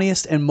the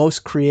funniest and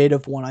most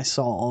creative one I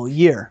saw all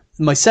year.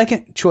 My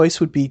second choice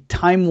would be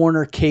Time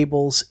Warner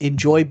Cable's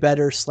Enjoy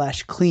Better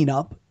 /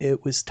 Cleanup.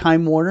 It was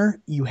Time Warner.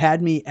 You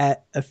had me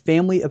at a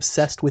family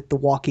obsessed with The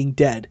Walking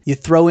Dead. You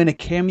throw in a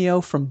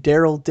cameo from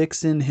Daryl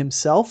Dixon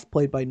himself,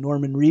 played by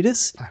Norman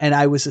Reedus, and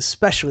I was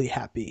especially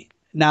happy.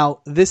 Now,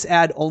 this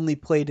ad only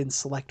played in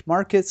select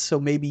markets, so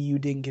maybe you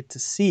didn't get to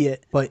see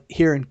it, but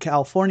here in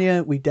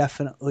California, we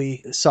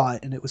definitely saw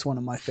it, and it was one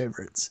of my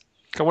favorites.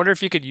 I wonder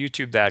if you could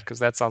YouTube that, because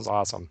that sounds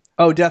awesome.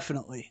 Oh,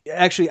 definitely.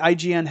 Actually,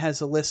 IGN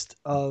has a list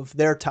of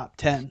their top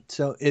 10,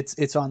 so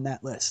it's on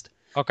that list.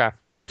 Okay.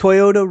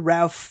 Toyota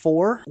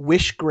RAV4,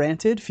 Wish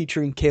Granted,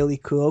 featuring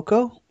Kaylee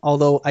Cuoco,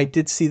 although I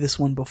did see this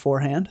one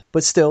beforehand,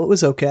 but still, it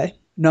was okay.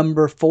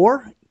 Number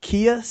 4,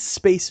 Kia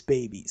Space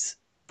Babies.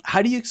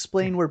 How do you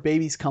explain where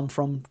babies come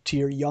from to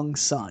your young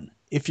son?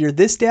 If you're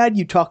this dad,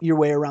 you talk your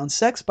way around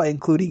sex by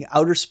including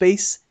outer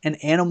space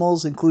and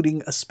animals,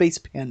 including a space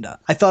panda.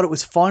 I thought it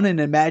was fun and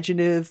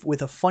imaginative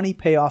with a funny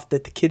payoff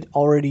that the kid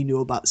already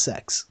knew about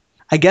sex.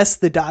 I guess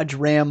the Dodge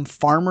Ram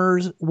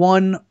Farmers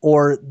one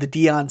or the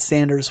Deion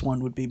Sanders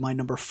one would be my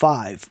number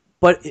 5.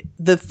 But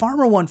the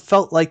Farmer one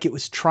felt like it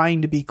was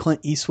trying to be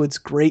Clint Eastwood's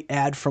great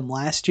ad from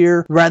last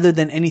year rather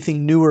than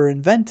anything new or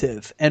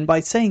inventive. And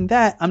by saying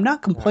that, I'm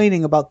not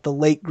complaining about the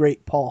late,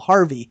 great Paul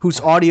Harvey, whose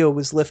audio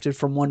was lifted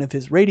from one of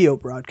his radio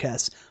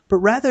broadcasts, but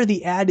rather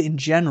the ad in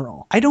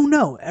general. I don't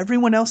know.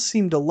 Everyone else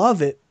seemed to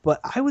love it,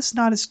 but I was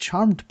not as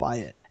charmed by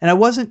it. And I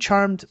wasn't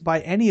charmed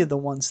by any of the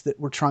ones that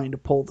were trying to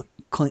pull the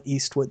Clint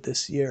Eastwood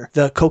this year.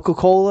 The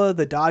Coca-Cola,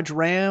 the Dodge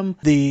Ram,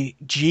 the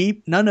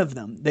Jeep, none of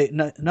them.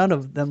 None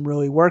of them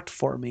really worked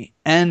for me.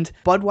 And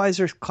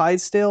Budweiser's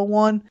Clydesdale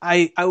one,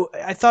 I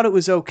thought it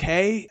was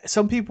okay.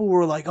 Some people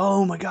were like,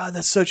 "Oh my God,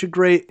 that's such a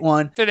great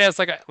one." It has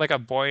like a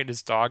boy and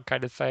his dog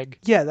kind of thing.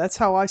 Yeah, that's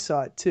how I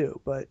saw it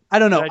too. But I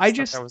don't know. I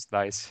just thought that was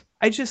nice.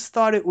 I just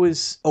thought it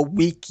was a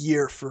weak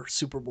year for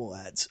Super Bowl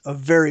ads. A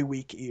very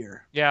weak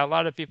year. Yeah, a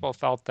lot of people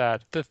felt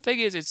that. The thing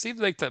is, it seems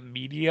like the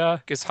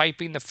media is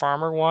hyping the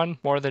farmer one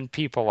more than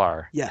people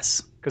are.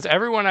 Yes. Because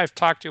everyone I've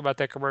talked to about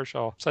that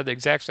commercial said the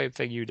exact same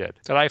thing you did.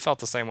 That I felt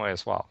the same way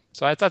as well.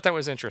 So I thought that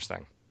was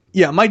interesting.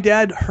 Yeah, my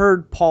dad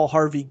heard Paul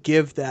Harvey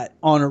give that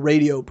on a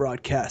radio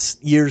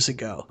broadcast years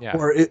ago. Yeah.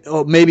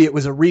 Or maybe it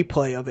was a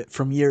replay of it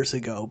from years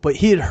ago. But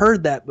he had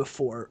heard that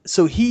before.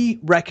 So he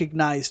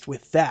recognized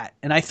with that.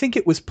 And I think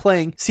it was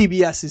playing,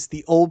 CBS is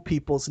the old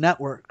people's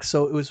network.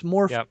 So it was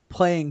more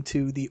playing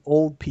to the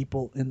old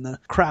people in the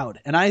crowd.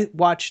 And I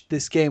watched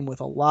this game with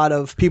a lot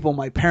of people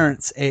my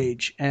parents'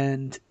 age.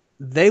 And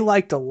they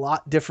liked a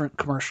lot different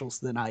commercials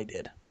than I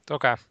did.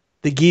 Okay.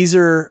 The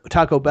Geezer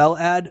Taco Bell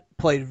ad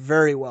played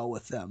very well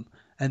with them.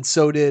 And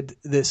so did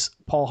this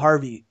Paul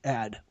Harvey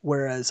ad,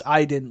 whereas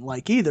I didn't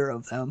like either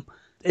of them.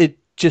 It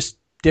just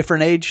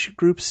different age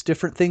groups,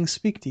 different things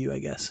speak to you, I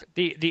guess.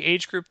 The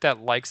age group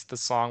that likes the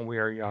song We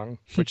Are Young,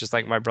 which is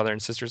like my brother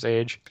and sister's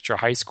age, which are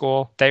high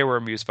school, they were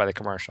amused by the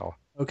commercial.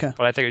 Okay.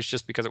 But I think it's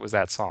just because it was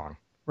that song.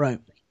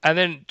 Right. And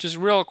then just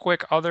real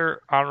quick,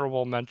 other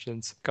honorable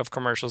mentions of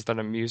commercials that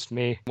amused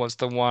me was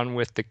the one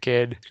with the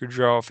kid who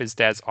drove his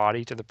dad's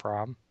Audi to the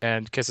prom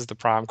and kisses the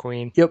prom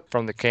queen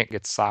from the Can't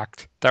Get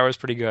Socked. That was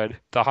pretty good.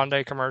 The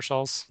Hyundai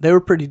commercials. They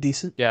were pretty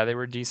decent. Yeah, they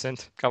were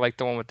decent. I like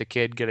the one with the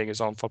kid getting his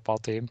own football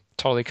team.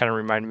 Totally kind of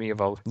reminded me of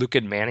a Luke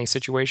and Manny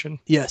situation.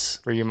 Yes.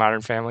 For you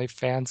Modern Family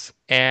fans.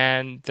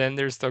 And then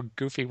there's the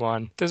goofy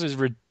one. This is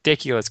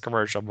ridiculous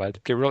commercial, but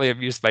it really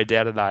amused my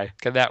dad and I.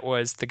 And that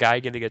was the guy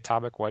getting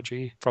Atomic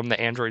Wedgie from the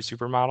Android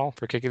Supermodel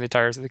for kicking the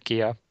tires of the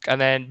Kia. And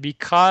then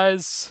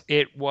because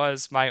it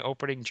was my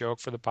opening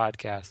joke for the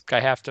podcast, I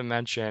have to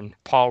mention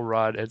Paul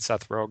Rudd and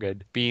Seth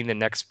Rogen being the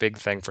next big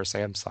thing for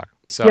Samsung.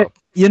 So, yeah,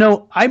 you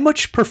know, I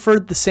much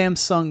preferred the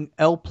Samsung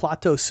El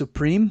Plato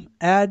Supreme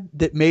ad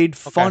that made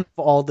fun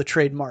of all the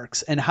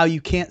trademarks and how you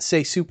can't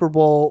say Super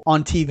Bowl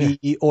on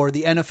TV or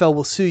the NFL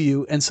will sue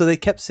you. And so they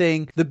kept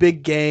saying the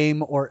big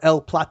game or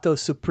El Plato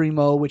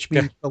Supremo, which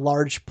means the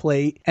large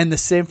plate, and the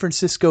San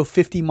Francisco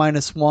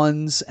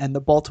 50-1s and the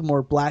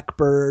Baltimore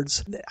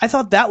Blackbirds. I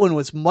thought that one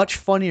was much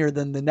funnier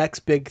than the next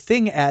big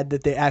thing ad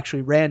that they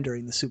actually ran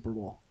during the Super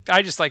Bowl.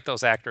 I just like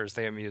those actors.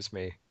 They amuse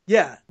me.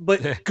 Yeah,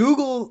 but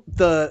Google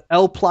the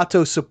El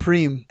Plato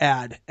Supreme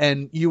ad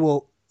and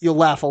you'll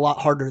laugh a lot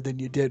harder than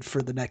you did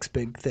for the next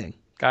big thing.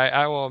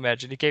 I will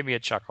imagine. It gave me a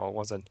chuckle. It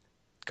wasn't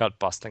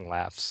gut-busting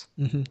laughs.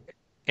 Mm-hmm.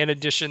 In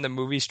addition, the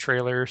movies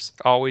trailers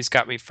always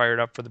got me fired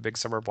up for the big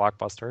summer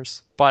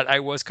blockbusters. But I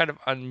was kind of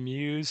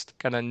amused,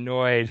 kind of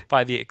annoyed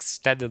by the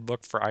extended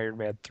look for Iron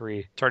Man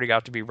 3, turning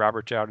out to be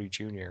Robert Downey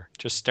Jr.,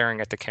 just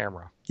staring at the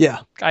camera. Yeah.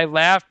 I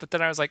laughed, but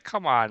then I was like,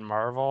 come on,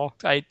 Marvel.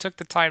 I took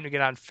the time to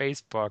get on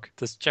Facebook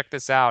to check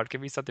this out.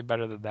 Give me something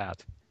better than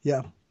that.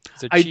 Yeah.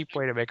 It's a cheap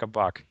way to make a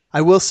buck.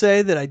 I will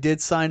say that I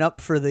did sign up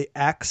for the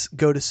Axe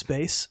Go to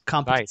Space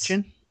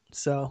competition. Nice.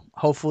 So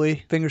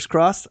hopefully, fingers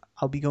crossed,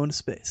 I'll be going to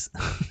space.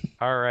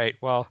 All right.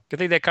 Well, good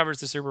thing that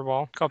covers the Super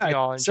Bowl. Hope you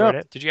all enjoyed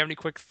it. Did you have any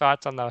quick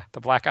thoughts on the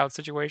blackout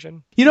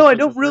situation? You know, I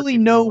don't really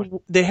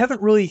know. They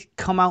haven't really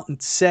come out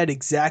and said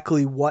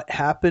exactly what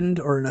happened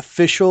or an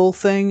official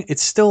thing.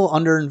 It's still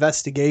under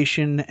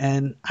investigation.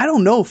 And I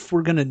don't know if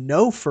we're going to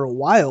know for a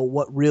while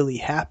what really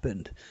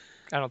happened.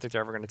 I don't think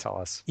they're ever going to tell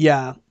us.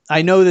 Yeah.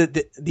 I know that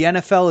the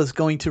NFL is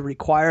going to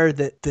require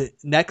that the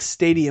next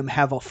stadium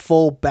have a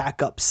full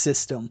backup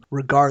system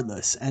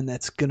regardless. And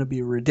that's going to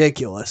be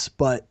ridiculous.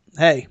 But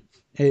hey,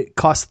 it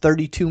costs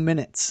 32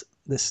 minutes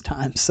this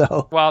time.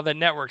 So, Well, the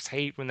networks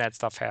hate when that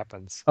stuff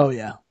happens. oh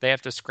yeah. They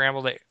have to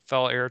scramble to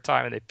fill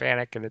airtime and they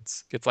panic, and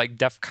it's like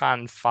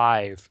DEFCON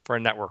 5 for a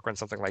network when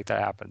something like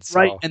that happens. So,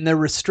 Right, and they're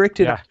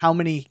restricted Yeah. on how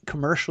many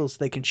commercials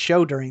they can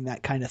show during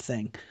that kind of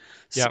thing.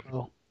 Yep.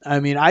 So, I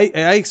mean, I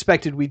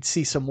expected we'd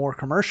see some more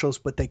commercials,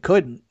 but they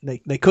couldn't.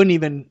 They couldn't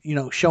even,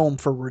 show them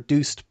for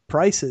reduced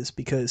prices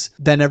because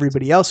then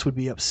everybody else would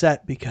be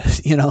upset because,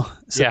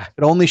 so Yeah.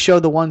 it only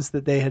showed the ones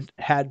that they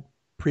had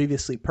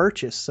previously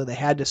purchased, so they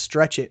had to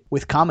stretch it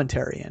with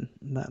commentary, and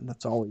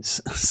that's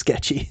always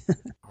sketchy.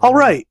 All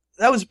right.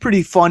 That was a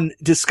pretty fun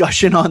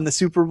discussion on the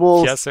Super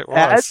Bowl. Yes, it was.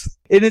 ads.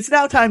 And it's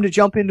now time to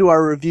jump into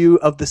our review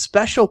of the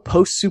special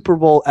post-Super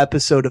Bowl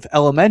episode of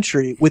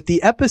Elementary with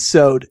the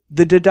episode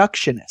The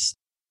Deductionist.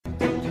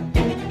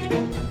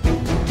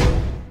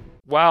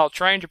 While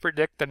trying to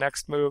predict the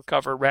next move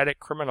of erratic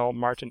criminal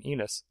Martin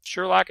Enos,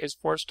 Sherlock is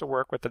forced to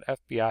work with an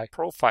FBI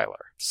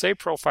profiler. The same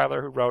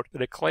profiler who wrote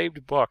an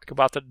acclaimed book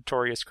about the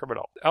notorious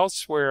criminal.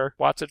 Elsewhere,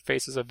 Watson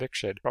faces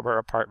eviction from her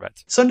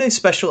apartment. Sunday's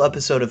special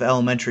episode of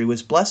Elementary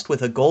was blessed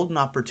with a golden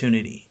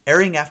opportunity.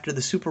 Airing after the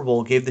Super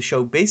Bowl gave the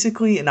show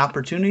basically an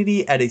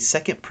opportunity at a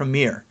second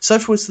premiere.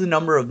 Such was the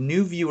number of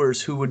new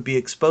viewers who would be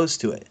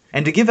exposed to it.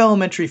 And to give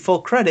Elementary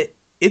full credit,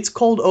 its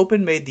cold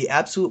open made the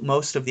absolute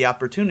most of the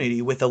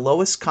opportunity with a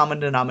lowest common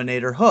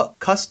denominator hook,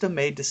 custom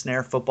made to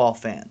snare football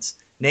fans.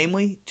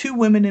 Namely, two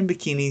women in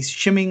bikinis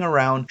shimmying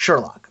around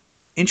Sherlock.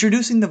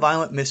 Introducing the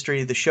violent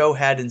mystery the show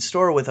had in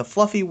store with a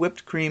fluffy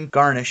whipped cream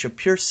garnish of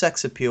pure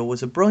sex appeal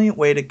was a brilliant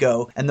way to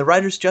go, and the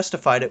writers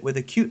justified it with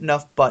a cute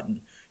enough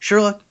button.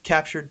 Sherlock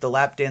captured the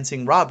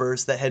lap-dancing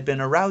robbers that had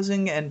been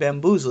arousing and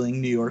bamboozling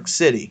New York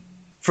City.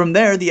 From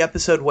there, the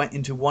episode went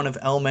into one of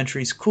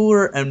Elementary's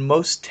cooler and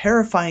most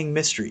terrifying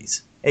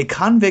mysteries. A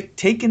convict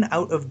taken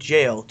out of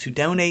jail to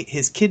donate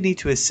his kidney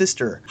to his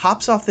sister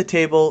hops off the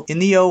table in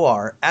the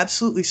OR,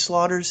 absolutely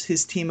slaughters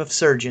his team of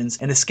surgeons,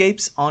 and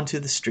escapes onto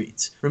the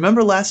streets.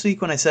 Remember last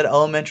week when I said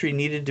Elementary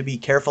needed to be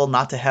careful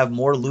not to have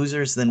more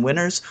losers than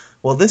winners?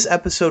 Well, this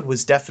episode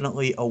was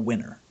definitely a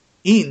winner.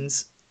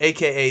 Eanes,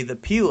 aka the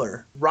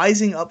Peeler,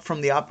 rising up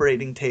from the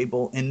operating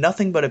table in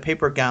nothing but a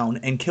paper gown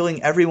and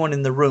killing everyone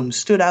in the room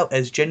stood out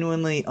as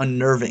genuinely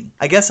unnerving.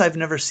 I guess I've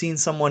never seen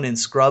someone in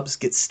Scrubs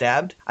get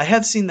stabbed. I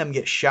have seen them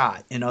get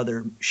shot in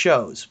other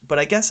shows, but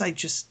I guess I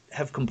just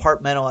have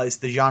compartmentalized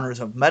the genres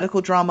of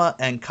medical drama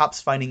and cops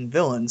fighting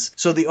villains,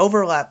 so the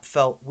overlap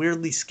felt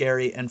weirdly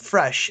scary and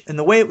fresh, and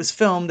the way it was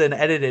filmed and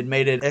edited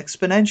made it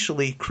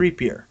exponentially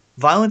creepier.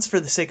 Violence for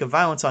the sake of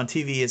violence on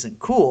TV isn't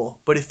cool,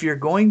 but if you're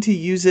going to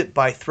use it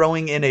by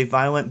throwing in a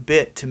violent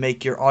bit to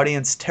make your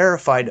audience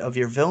terrified of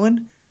your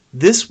villain,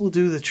 this will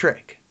do the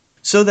trick.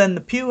 So then the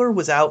Peeler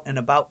was out and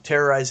about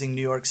terrorizing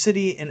New York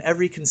City in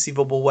every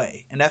conceivable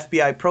way. An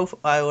FBI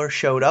profiler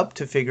showed up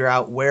to figure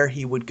out where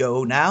he would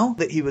go now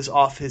that he was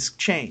off his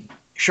chain.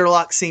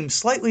 Sherlock seemed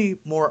slightly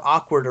more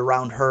awkward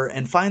around her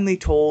and finally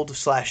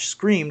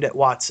told/screamed at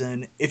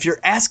Watson, "If you're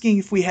asking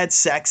if we had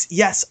sex,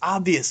 yes,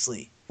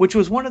 obviously." Which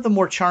was one of the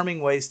more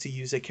charming ways to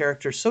use a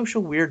character's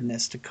social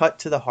weirdness to cut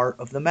to the heart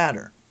of the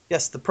matter.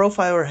 Yes, the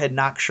profiler had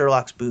knocked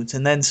Sherlock's boots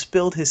and then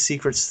spilled his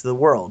secrets to the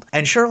world,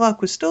 and Sherlock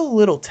was still a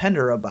little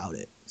tender about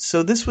it.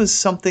 So this was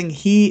something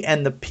he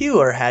and the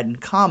Peeler had in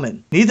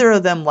common. Neither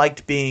of them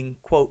liked being,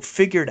 quote,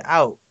 figured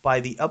out by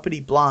the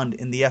uppity blonde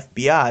in the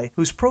FBI,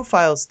 whose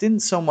profiles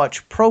didn't so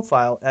much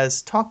profile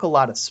as talk a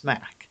lot of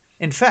smack.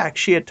 In fact,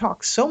 she had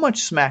talked so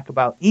much smack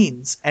about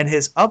Eanes and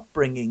his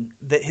upbringing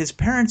that his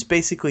parents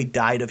basically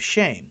died of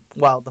shame,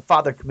 while the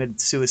father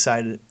committed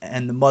suicide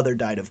and the mother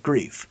died of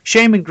grief.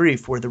 Shame and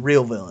grief were the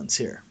real villains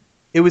here.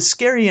 It was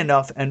scary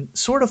enough and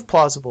sort of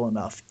plausible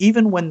enough,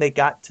 even when they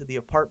got to the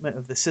apartment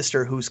of the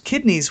sister whose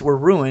kidneys were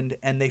ruined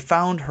and they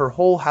found her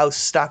whole house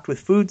stocked with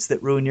foods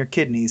that ruin your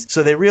kidneys,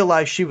 so they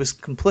realized she was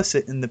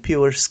complicit in the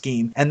Peeler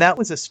scheme, and that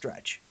was a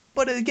stretch.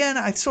 But again,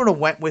 I sort of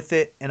went with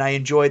it, and I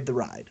enjoyed the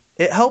ride.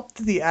 It helped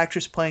that the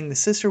actress playing the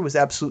sister was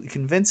absolutely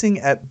convincing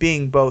at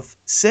being both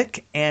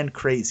sick and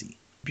crazy.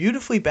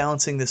 Beautifully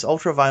balancing this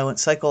ultra-violent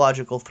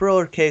psychological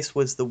thriller case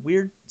was the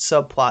weird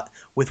subplot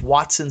with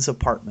Watson's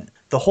apartment.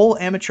 The whole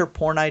amateur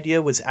porn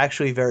idea was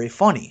actually very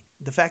funny.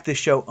 The fact the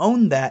show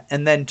owned that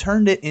and then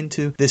turned it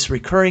into this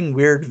recurring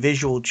weird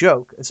visual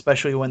joke,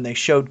 especially when they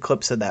showed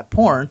clips of that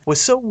porn,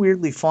 was so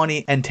weirdly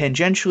funny and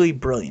tangentially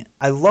brilliant.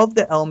 I love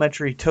that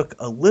Elementary took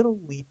a little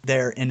leap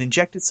there and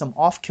injected some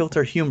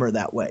off-kilter humor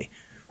that way.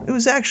 It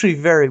was actually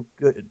very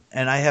good,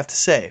 and I have to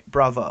say,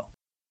 bravo.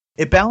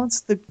 It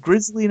balanced the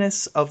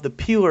grisliness of the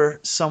Peeler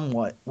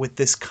somewhat with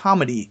this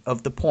comedy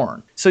of the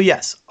porn. So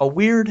yes, a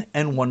weird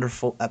and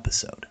wonderful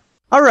episode.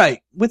 All right,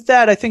 with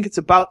that, I think it's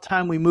about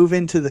time we move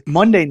into the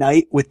Monday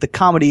night with the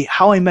comedy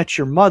How I Met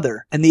Your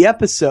Mother and the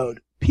episode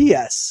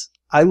P.S.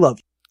 I Love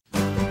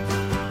You.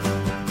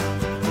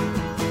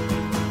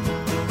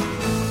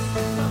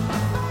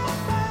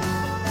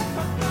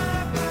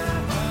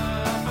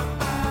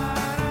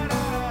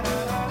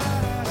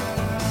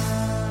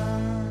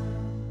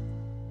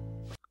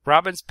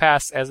 Robin's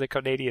past as a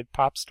Canadian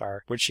pop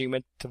star when she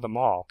went to the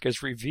mall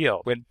is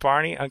revealed when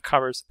Barney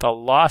uncovers the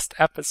lost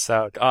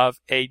episode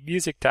of a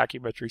music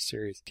documentary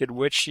series in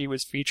which she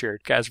was featured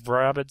as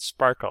Robin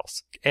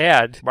Sparkles.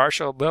 And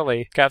Marshall and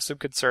Lily have some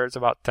concerns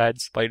about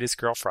Ted's latest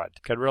girlfriend.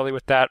 And really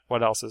with that,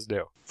 what else is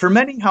new? For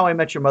many How I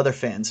Met Your Mother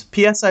fans,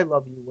 P.S. I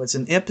Love You was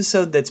an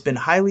episode that's been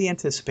highly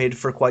anticipated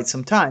for quite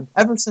some time,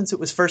 ever since it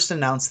was first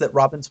announced that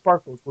Robin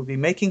Sparkles would be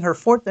making her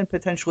fourth and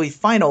potentially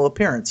final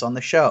appearance on the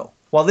show.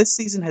 While this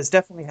season has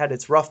definitely had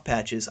its rough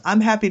patches,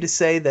 I'm happy to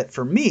say that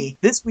for me,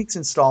 this week's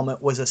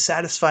installment was a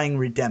satisfying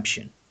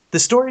redemption. The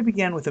story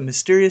began with a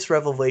mysterious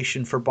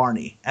revelation for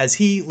Barney, as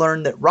he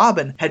learned that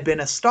Robin had been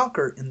a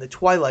stalker in the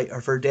twilight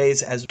of her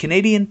days as a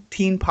Canadian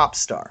teen pop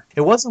star.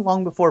 It wasn't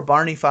long before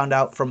Barney found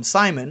out from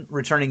Simon,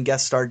 returning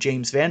guest star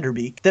James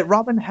Vanderbeek, that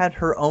Robin had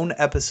her own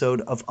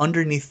episode of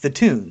Underneath the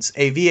Tunes,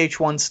 a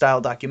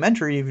VH1-style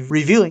documentary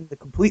revealing the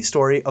complete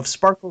story of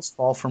Sparkle's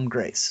fall from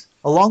grace.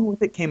 Along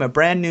with it came a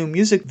brand new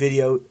music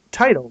video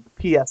titled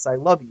P.S. I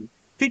Love You,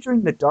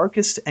 featuring the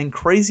darkest and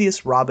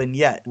craziest Robin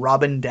yet,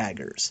 Robin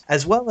Daggers,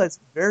 as well as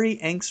very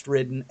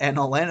angst-ridden and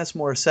Alanis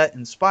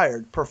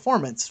Morissette-inspired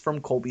performance from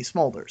Colby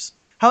Smulders.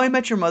 How I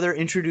Met Your Mother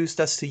introduced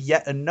us to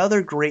yet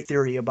another great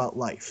theory about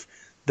life,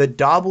 the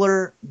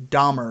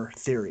Dobler-Dahmer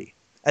theory.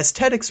 As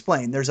Ted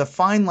explained, there's a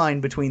fine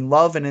line between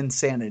love and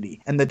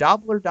insanity, and the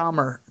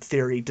Dobler-Dahmer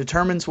theory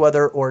determines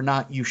whether or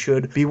not you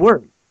should be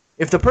worried.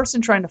 If the person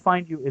trying to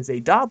find you is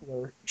a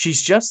Dobler,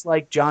 she's just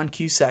like John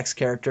Cusack's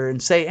character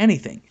and say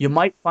anything. You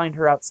might find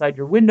her outside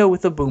your window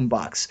with a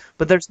boombox,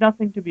 but there's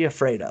nothing to be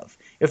afraid of.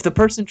 If the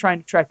person trying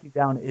to track you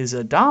down is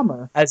a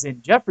Dahmer, as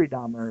in Jeffrey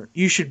Dahmer,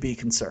 you should be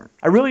concerned.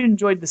 I really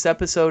enjoyed this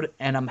episode,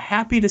 and I'm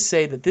happy to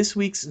say that this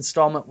week's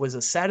installment was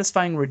a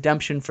satisfying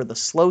redemption for the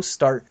slow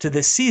start to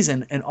this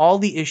season and all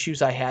the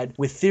issues I had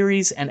with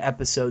theories and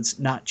episodes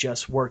not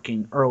just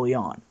working early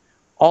on.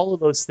 All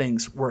of those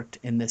things worked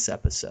in this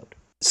episode.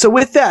 So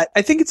with that,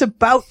 I think it's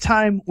about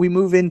time we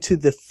move into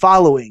the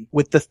following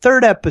with the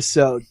third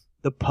episode,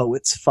 The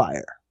Poet's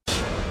Fire.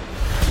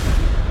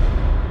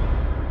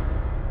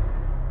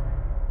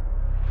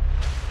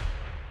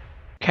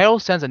 Carol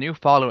sends a new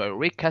follower,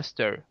 Rick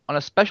Kester, on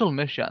a special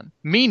mission.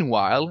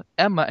 Meanwhile,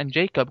 Emma and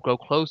Jacob grow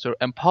closer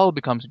and Paul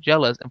becomes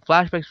jealous and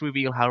flashbacks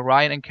reveal how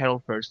Ryan and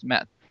Carol first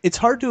met. It's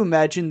hard to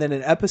imagine that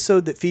an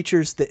episode that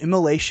features the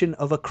immolation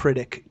of a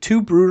critic,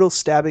 2 brutal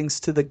stabbings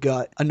to the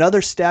gut,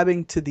 another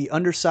stabbing to the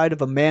underside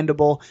of a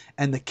mandible,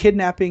 and the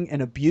kidnapping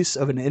and abuse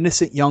of an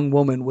innocent young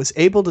woman was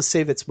able to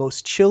save its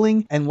most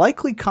chilling and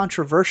likely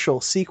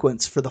controversial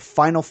sequence for the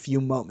final few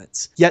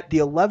moments. Yet the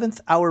 11th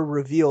hour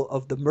reveal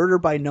of the murder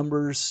by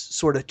numbers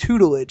sort of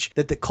tutelage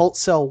that the Cult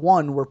Cell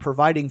 1 were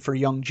providing for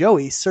young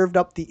Joey served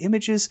up the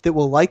images that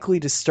will likely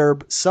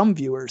disturb some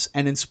viewers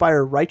and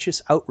inspire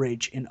righteous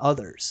outrage in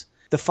others.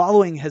 The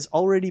following has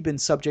already been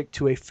subject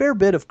to a fair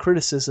bit of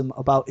criticism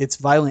about its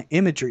violent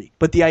imagery,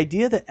 but the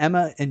idea that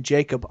Emma and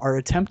Jacob are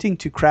attempting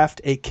to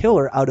craft a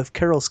killer out of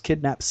Carol's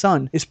kidnapped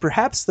son is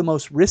perhaps the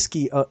most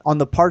risky on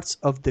the parts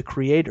of the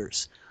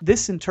creators.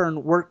 This in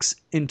turn works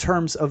in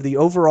terms of the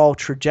overall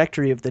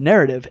trajectory of the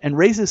narrative and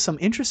raises some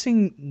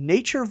interesting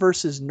nature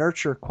versus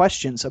nurture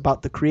questions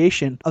about the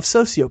creation of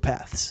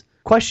sociopaths.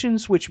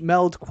 Questions which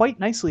meld quite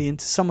nicely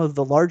into some of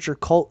the larger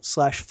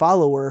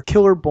cult/follower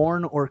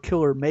killer-born or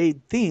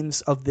killer-made themes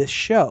of this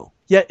show.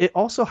 Yet it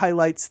also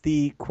highlights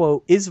the,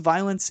 quote, is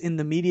violence in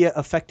the media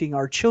affecting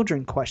our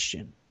children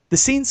question. The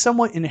scene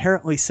somewhat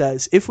inherently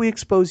says, if we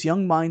expose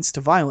young minds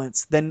to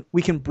violence, then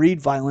we can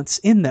breed violence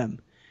in them.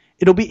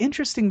 It'll be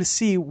interesting to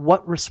see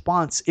what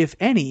response, if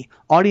any,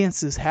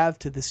 audiences have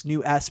to this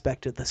new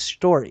aspect of the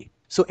story.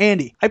 So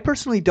Andy, I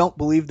personally don't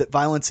believe that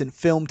violence in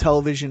film,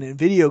 television, and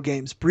video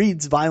games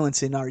breeds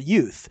violence in our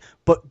youth,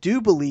 but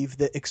do believe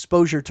that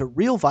exposure to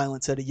real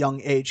violence at a young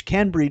age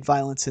can breed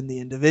violence in the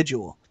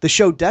individual. The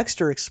show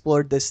Dexter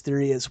explored this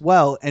theory as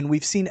well, and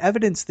we've seen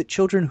evidence that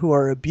children who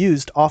are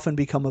abused often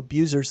become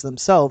abusers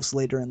themselves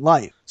later in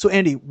life. So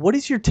Andy, what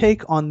is your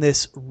take on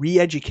this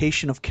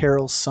re-education of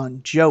Carol's son,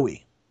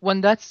 Joey?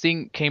 When that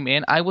scene came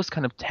in, I was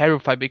kind of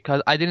terrified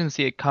because I didn't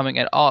see it coming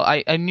at all.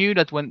 I knew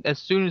that as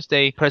soon as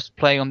they pressed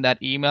play on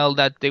that email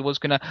that they was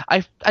gonna,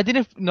 I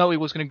didn't know it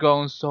was gonna go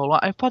on so long.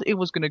 I thought it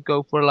was gonna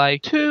go for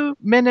like 2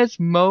 minutes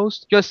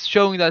most, just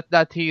showing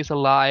that he is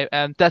alive.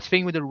 And that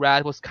thing with the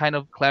rat was kind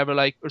of clever,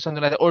 like, or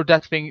something like that, or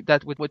that thing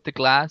that with the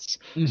glass.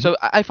 Mm-hmm. So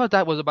I thought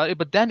that was about it,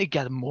 but then it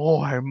got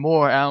more and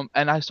more,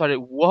 and I started,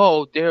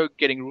 whoa, they're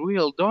getting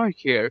real dark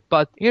here.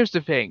 But here's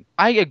the thing,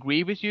 I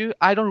agree with you.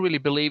 I don't really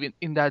believe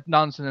in that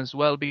nonsense as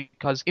well,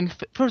 because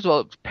first of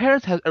all,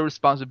 parents have a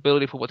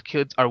responsibility for what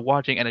kids are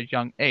watching at a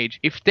young age.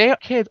 If their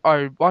kids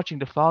are watching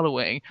the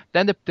following,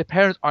 then the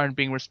parents aren't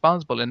being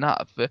responsible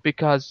enough,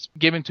 because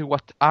given to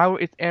what hour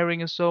it's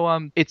airing and so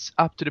on, it's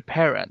up to the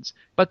parents.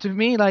 But to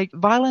me, like,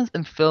 violence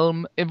in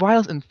film and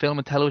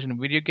television and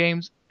video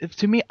games,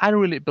 to me, I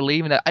don't really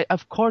believe in that.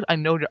 Of course, I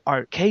know there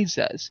are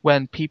cases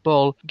when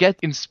people get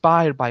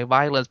inspired by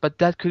violence, but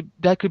that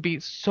could be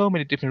so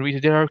many different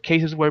reasons. There are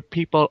cases where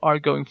people are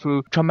going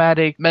through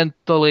traumatic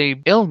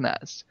mentally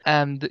illness,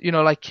 and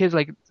like kids,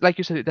 like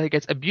you said, that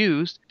gets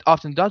abused,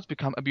 often does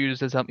become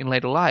abused in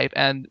later life.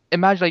 And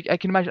I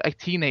can imagine a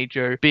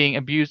teenager being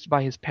abused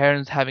by his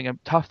parents, having a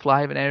tough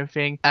life and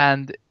everything,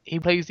 and he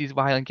plays these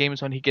violent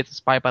games when he gets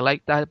inspired by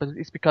like that, but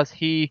it's because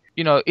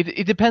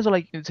it depends on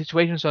the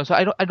situation and so on. So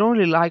I don't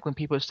really like when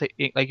people say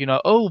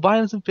oh,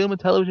 violence in film and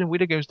television,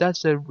 video games,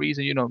 that's the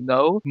reason.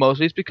 No,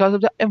 mostly it's because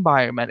of the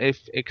environment.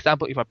 If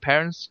our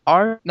parents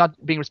are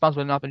not being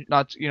responsible enough and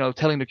not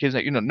telling the kids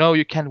that no,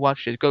 you can't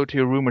watch it, go to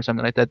your room or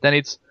something like that, then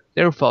it's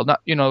their fault.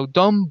 Not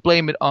don't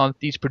blame it on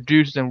these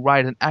producers and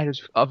writers and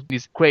actors of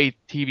these great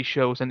TV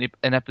shows and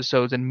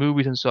episodes and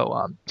movies and so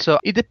on. So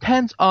it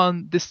depends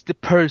on the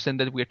person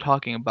that we're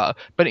talking about.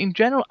 But in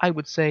general, I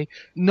would say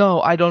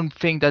no, I don't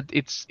think that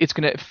it's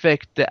going to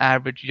affect the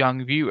average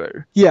young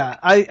viewer. Yeah,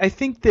 I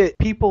think that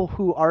people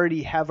who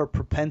already have a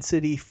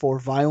propensity for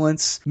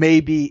violence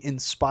may be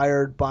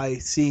inspired by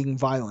seeing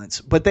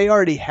violence, but they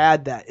already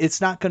had that.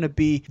 It's not going to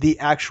be the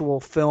actual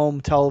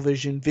film,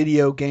 television,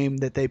 video game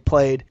that they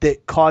played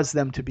that caused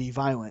them to be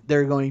violent.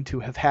 They're going to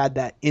have had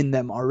that in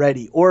them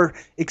already, or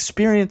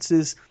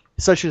experiences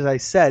such as I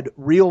said,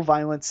 real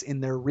violence in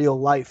their real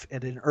life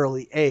at an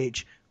early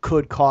age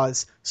could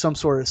cause some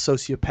sort of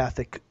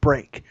sociopathic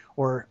break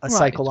or a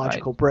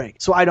psychological break.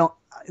 So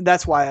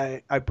that's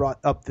why I brought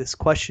up this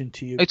question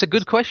to you. It's a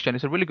good question.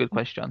 It's a really good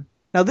question.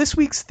 Now, this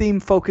week's theme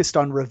focused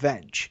on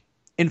revenge.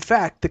 In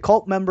fact, the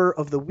cult member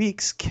of the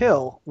week's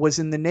kill was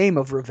in the name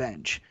of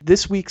revenge.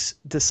 This week's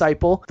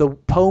disciple, the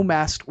Poe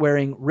mask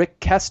wearing Rick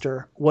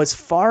Kester, was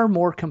far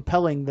more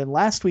compelling than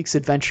last week's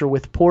adventure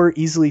with poor,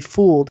 easily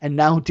fooled, and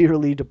now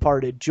dearly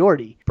departed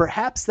Geordie.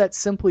 Perhaps that's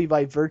simply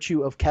by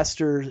virtue of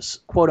Kester's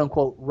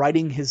quote-unquote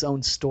writing his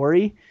own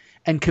story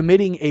and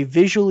committing a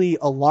visually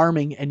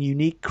alarming and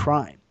unique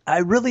crime. I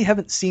really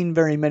haven't seen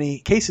very many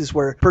cases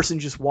where a person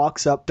just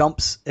walks up,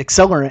 dumps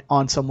accelerant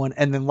on someone,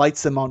 and then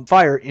lights them on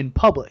fire in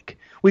public.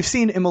 We've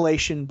seen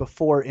immolation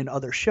before in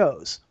other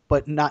shows,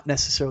 but not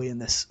necessarily in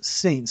this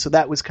scene, so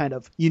that was kind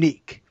of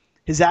unique.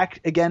 His act,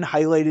 again,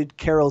 highlighted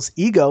Carol's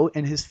ego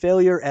and his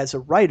failure as a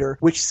writer,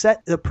 which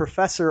set the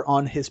professor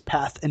on his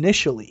path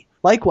initially.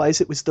 Likewise,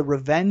 it was the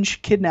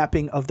revenge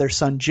kidnapping of their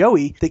son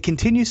Joey that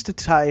continues to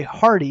tie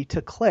Hardy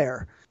to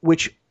Claire,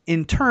 which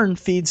in turn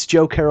feeds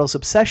Joe Carroll's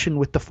obsession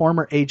with the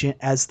former agent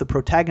as the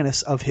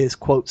protagonist of his,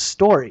 quote,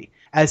 story.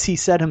 As he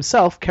said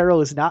himself,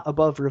 Carroll is not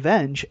above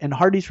revenge, and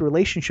Hardy's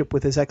relationship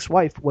with his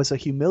ex-wife was a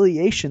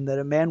humiliation that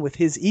a man with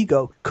his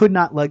ego could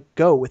not let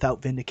go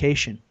without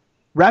vindication.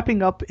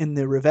 Wrapping up in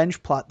the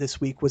revenge plot this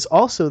week was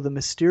also the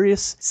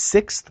mysterious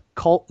sixth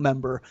cult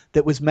member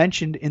that was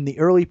mentioned in the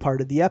early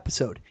part of the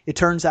episode. It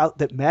turns out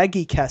that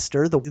Maggie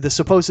Kester, the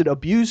supposed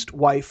abused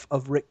wife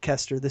of Rick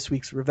Kester, this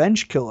week's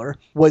revenge killer,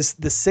 was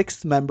the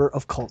sixth member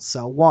of Cult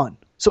Cell 1.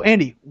 So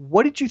Andy,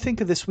 what did you think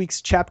of this week's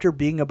chapter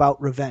being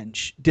about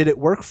revenge? Did it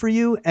work for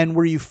you? And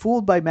were you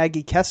fooled by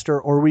Maggie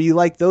Kester, or were you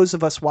like those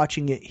of us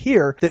watching it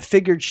here that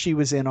figured she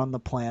was in on the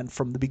plan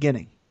from the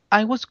beginning?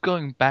 I was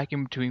going back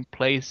in between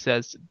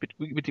places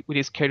with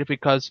his character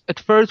because at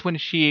first when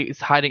she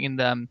is hiding in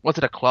the, was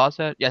it a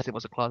closet? Yes, it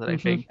was a closet, I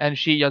think. And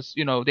she just,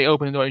 they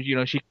open the door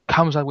and, she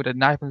comes out with a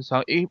knife and so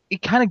on.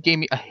 It kind of gave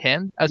me a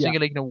hint. I was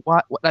thinking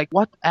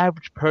what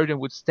average person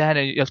would stand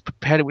and just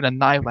prepare it with a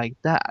knife like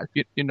that,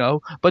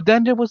 But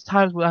then there was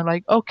times where I'm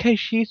like, okay,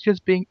 she's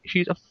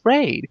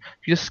afraid.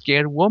 She's a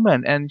scared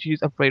woman and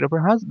she's afraid of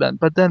her husband.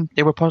 But then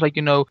there were parts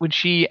when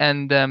she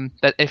and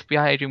that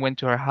FBI agent went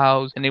to her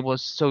house and it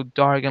was so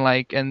dark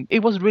and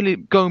it was really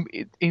going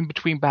in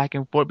between back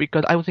and forth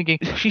because I was thinking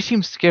she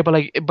seems scared,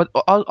 but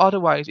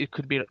otherwise it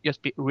could be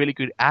just be really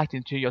good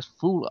acting to just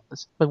fool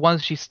us. But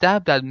once she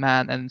stabbed that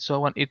man and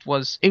so on, it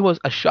was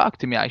a shock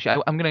to me.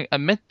 Actually, I'm gonna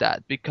admit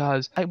that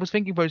because I was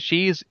thinking first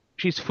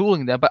she's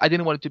fooling them, but I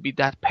didn't want it to be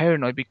that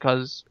paranoid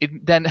because it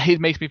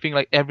makes me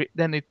think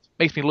it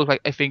makes me look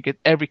like I think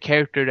every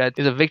character that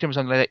is a victim or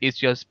something like that is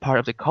just part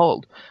of the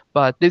cult.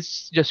 But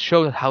this just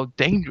shows how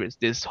dangerous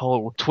this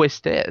whole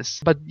twist is.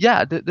 But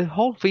yeah, the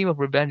whole theme of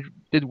revenge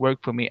did work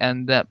for me,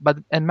 and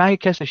Maggie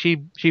Kester,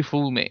 she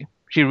fooled me.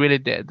 She really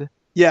did.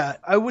 Yeah,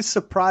 I was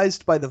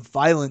surprised by the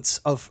violence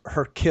of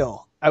her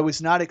kill. I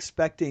was not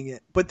expecting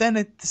it. But then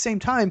at the same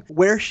time,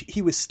 where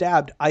he was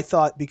stabbed, I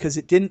thought because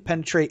it didn't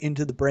penetrate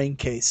into the brain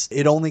case,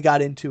 it only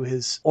got into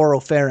his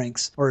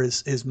oropharynx or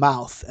his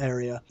mouth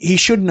area. He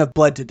shouldn't have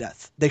bled to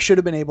death. They should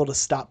have been able to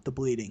stop the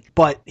bleeding.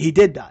 But he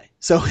did die.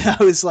 So I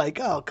was like,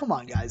 oh, come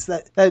on, guys.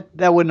 That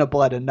wouldn't have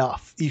bled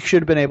enough. You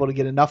should have been able to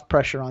get enough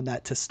pressure on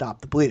that to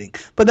stop the bleeding.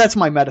 But that's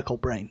my medical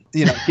brain,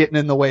 getting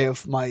in the way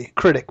of my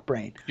critic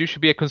brain. You should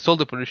be a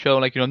consultant for the show.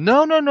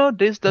 No,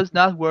 this does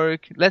not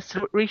work. Let's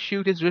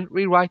reshoot this,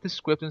 rewrite the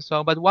script and so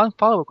on. But one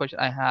follow-up question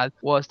I had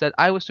was that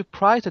I was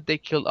surprised that they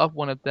killed off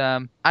one of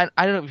them. I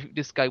don't know if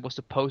this guy was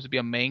supposed to be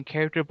a main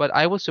character, but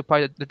I was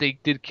surprised that they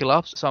did kill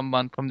off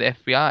someone from the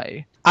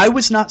FBI. I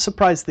was not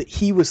surprised that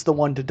he was the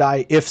one to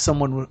die if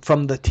someone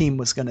from the team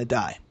was going to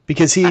die,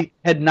 because he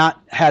had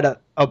not had an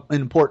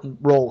important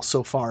role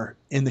so far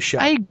in the show.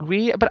 I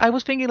agree, but I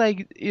was thinking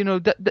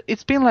that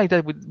it's been like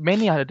that with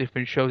many other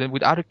different shows and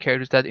with other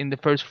characters, that in the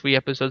first 3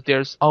 episodes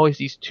there's always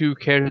these 2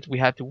 characters we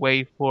have to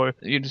wait for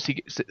to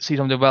see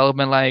some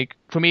development. Like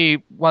for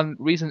me, one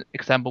recent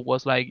example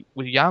was like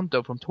with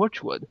Yamto from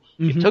Torchwood.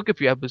 It took a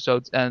few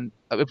episodes and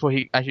before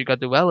he actually got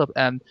developed,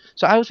 and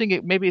so I was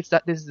thinking maybe this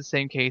is the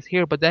same case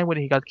here. But then when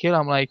he got killed,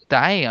 I'm like,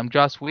 damn,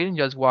 Joss Whedon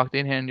just walked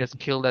in here and just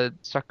killed that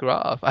sucker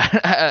off.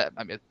 I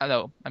mean, I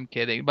know I'm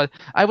kidding, but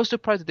I was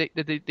surprised that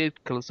they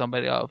did kill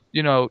somebody off.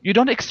 You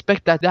don't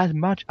expect that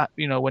much.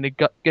 When it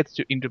gets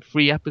into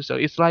 3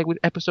 episodes, it's like with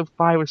episode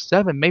 5 or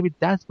 7. Maybe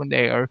that's when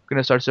they are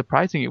gonna start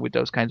surprising you with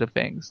those kinds of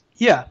things.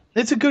 Yeah,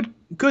 it's a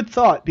good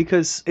thought,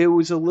 because it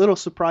was a little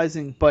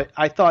surprising, but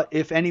I thought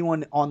if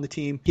anyone on the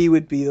team, he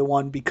would be the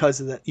one because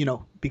of that,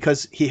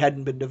 because he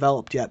hadn't been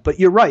developed yet. But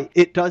you're right,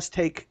 it does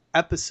take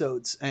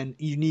episodes and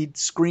you need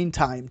screen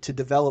time to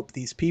develop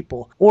these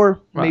people, or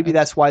maybe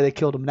that's why they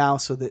killed him now,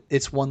 so that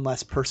it's one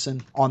less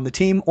person on the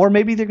team, or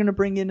maybe they're going to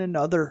bring in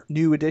another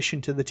new addition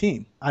to the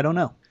team. I don't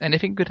know.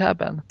 Anything could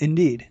happen.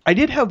 Indeed. I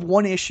did have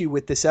one issue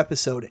with this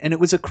episode, and it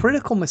was a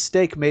critical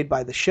mistake made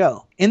by the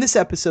show. In this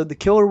episode, the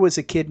killer was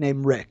a kid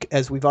named Rick,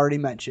 as we've already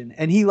mentioned,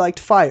 and he liked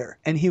fire,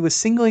 and he was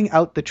singling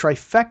out the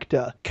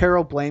trifecta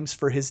Carol blames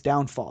for his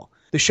downfall.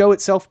 The show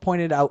itself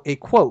pointed out a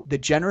quote, "The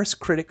generous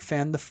critic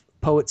fanned the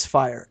poet's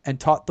fire and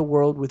taught the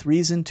world with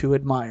reason to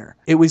admire."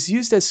 It was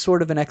used as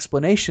sort of an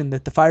explanation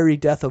that the fiery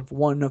death of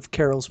one of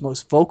Carol's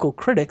most vocal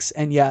critics,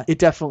 and yeah, it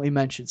definitely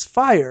mentions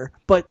fire,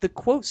 but the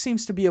quote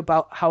seems to be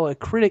about how a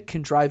critic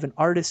can drive an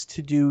artist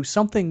to do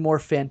something more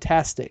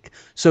fantastic,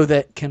 so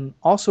that can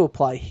also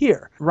apply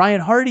here.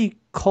 Ryan Hardy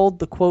culled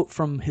the quote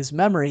from his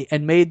memory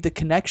and made the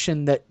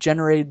connection that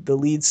generated the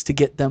leads to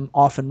get them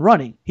off and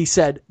running. He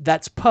said,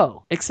 "That's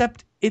Poe,"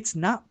 except it's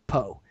not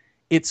Poe.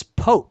 It's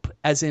Pope,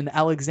 as in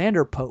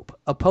Alexander Pope,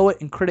 a poet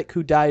and critic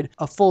who died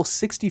a full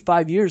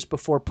 65 years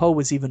before Poe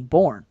was even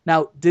born.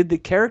 Now, did the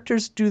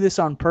characters do this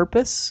on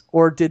purpose,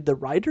 or did the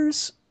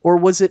writers? Or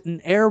was it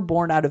an error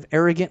born out of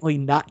arrogantly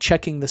not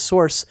checking the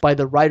source by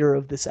the writer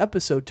of this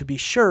episode to be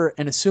sure,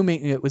 and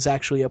assuming it was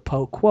actually a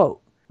Poe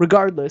quote?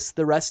 Regardless,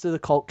 the rest of the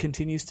cult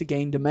continues to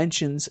gain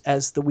dimensions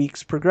as the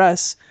weeks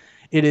progress.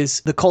 It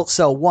is the Cult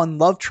Cell 1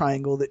 love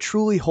triangle that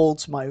truly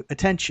holds my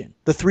attention.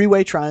 The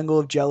 3-way triangle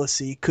of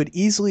jealousy could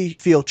easily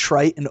feel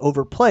trite and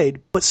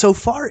overplayed, but so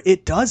far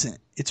it doesn't.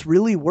 It's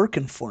really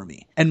working for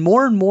me. And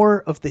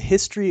more of the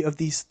history of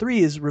these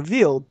 3 is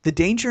revealed. The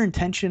danger and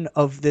tension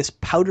of this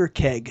powder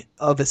keg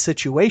of a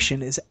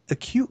situation is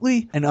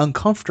acutely and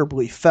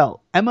uncomfortably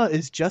felt. Emma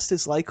is just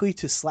as likely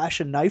to slash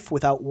a knife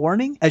without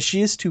warning as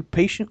she is to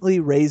patiently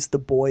raise the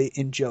boy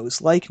in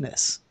Joe's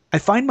likeness. I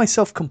find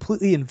myself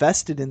completely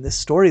invested in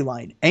this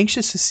storyline,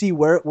 anxious to see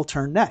where it will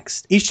turn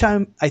next. Each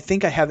time I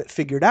think I have it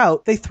figured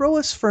out, they throw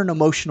us for an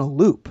emotional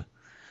loop.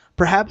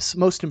 Perhaps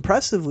most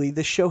impressively,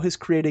 this show has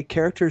created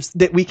characters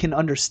that we can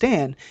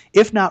understand,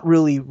 if not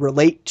really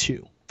relate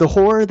to. The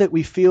horror that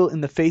we feel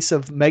in the face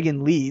of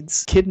Megan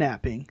Leeds'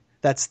 kidnapping,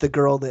 that's the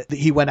girl that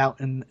he went out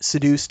and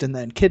seduced and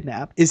then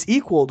kidnapped, is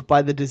equaled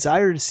by the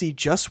desire to see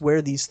just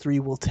where these 3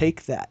 will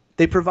take that.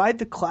 They provide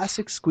the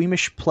classic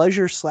squeamish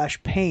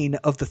pleasure/pain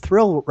of the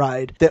thrill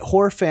ride that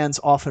horror fans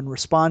often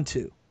respond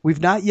to. We've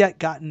not yet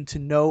gotten to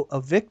know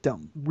a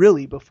victim,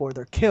 really, before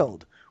they're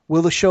killed.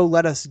 Will the show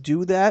let us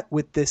do that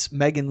with this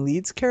Megan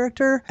Leeds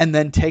character and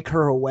then take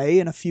her away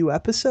in a few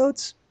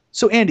episodes?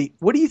 So Andy,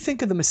 what do you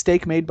think of the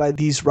mistake made by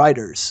these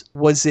writers?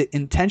 Was it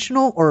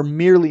intentional or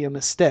merely a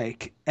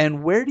mistake?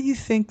 And where do you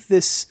think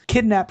this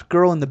kidnapped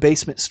girl in the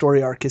basement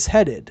story arc is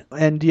headed?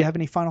 And do you have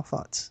any final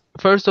thoughts?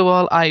 First of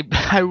all, I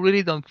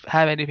really don't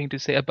have anything to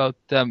say about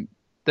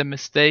the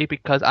mistake,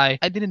 because I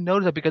didn't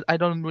notice that, because I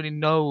don't really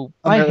know.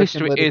 My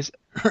history is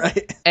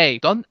right. Hey,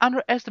 don't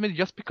underestimate it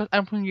just because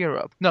I'm from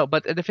Europe. No,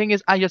 but the thing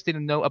is, I just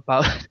didn't know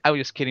about. I was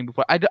just kidding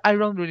before. I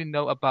don't really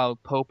know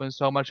about Pope and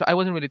so much. So I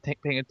wasn't really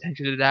paying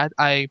attention to that.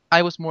 I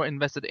was more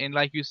invested in,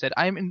 like you said,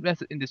 I'm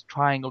invested in this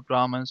triangle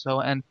drama and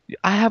so. And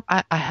I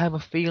have a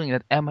feeling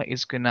that Emma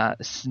is gonna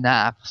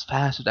snap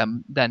faster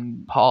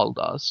than Paul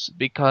does,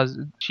 because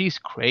she's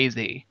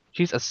crazy.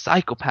 She's a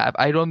psychopath.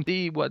 I don't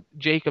see what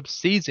Jacob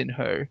sees in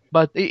her.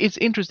 But it's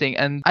interesting,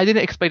 and I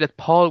didn't expect that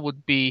Paul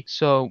would be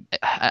so,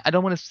 I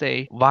don't want to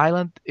say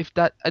violent, if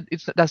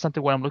that's not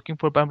the word I'm looking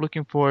for, but I'm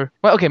looking for,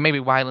 well, okay, maybe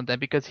violent then,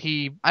 because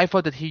I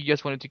thought that he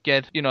just wanted to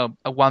get,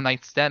 a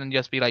one-night stand and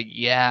just be like,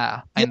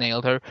 yeah, I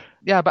nailed her.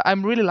 Yeah, but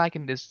I'm really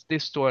liking this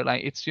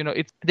storyline. It's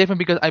it's different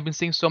because I've been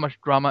seeing so much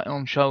drama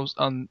on shows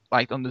on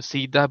the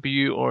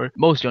CW, or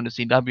mostly on the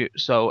CW.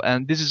 So,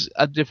 and this is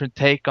a different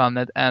take on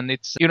it, and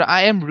it's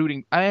I am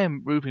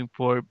rooting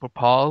for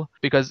Paul,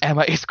 because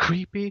Emma is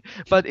creepy.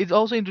 But it's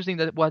also interesting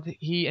that what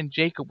he and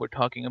Jacob were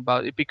talking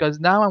about, because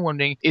now I'm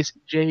wondering, is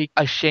Jake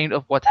ashamed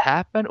of what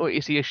happened, or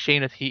is he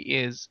ashamed that he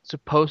is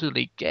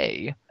supposedly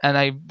gay?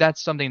 And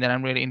that's something that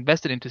I'm really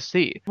invested in to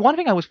see. One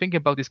thing I was thinking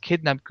about this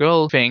kidnapped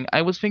girl thing,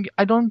 I was thinking,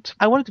 I don't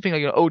I wanted to think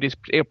like, oh,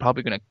 they're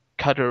probably gonna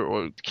cut her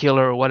or kill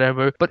her or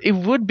whatever. But it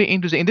would be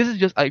interesting. And this is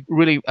just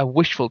really a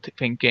wishful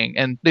thinking.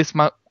 And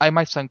I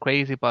might sound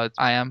crazy, but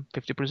I am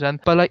 50%.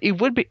 But like, it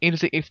would be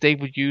interesting if they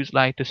would use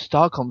like the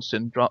Stockholm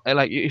syndrome.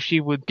 Like if she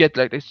would get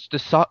like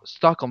the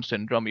Stockholm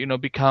syndrome,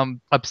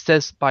 become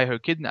obsessed by her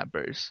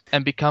kidnappers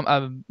and become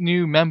a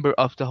new member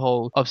of the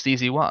whole of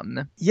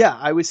CZ1. Yeah,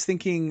 I was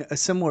thinking a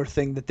similar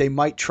thing, that they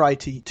might try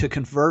to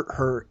convert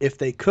her if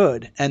they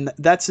could. And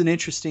that's an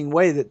interesting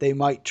way that they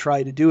might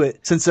try to do it,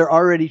 since they're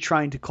already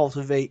trying to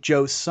cultivate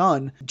Joe's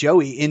son,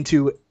 Joey,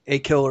 into a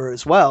killer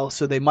as well.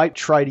 So they might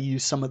try to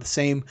use some of the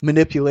same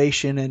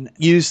manipulation and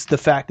use the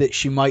fact that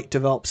she might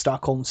develop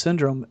Stockholm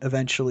syndrome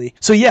eventually.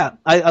 So yeah,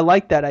 I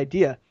like that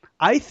idea.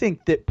 I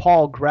think that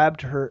Paul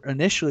grabbed her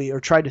initially, or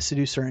tried to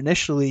seduce her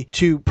initially,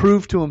 to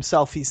prove to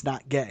himself he's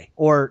not gay,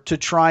 or to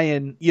try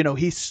and,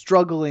 he's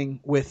struggling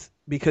with,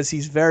 because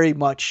he's very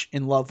much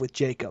in love with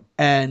Jacob.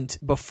 And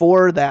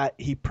before that,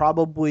 he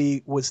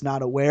probably was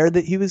not aware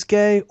that he was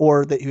gay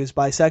or that he was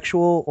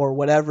bisexual or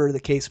whatever the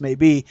case may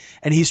be.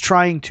 And he's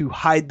trying to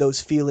hide those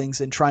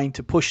feelings and trying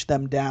to push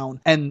them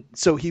down. And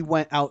so he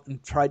went out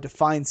and tried to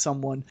find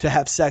someone to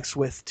have sex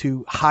with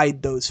to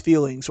hide those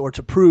feelings, or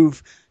to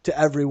prove to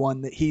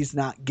everyone that he's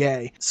not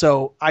gay.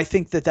 So I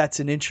think that that's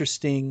an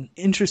interesting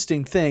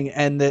thing,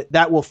 and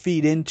that will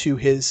feed into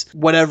his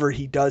whatever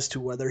he does to,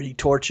 whether he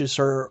tortures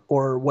her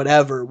or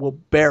whatever, will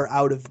bear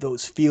out of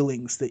those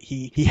feelings that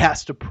he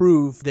has to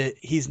prove that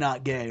he's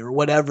not gay, or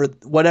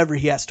whatever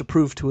he has to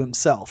prove to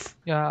himself.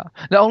 Yeah.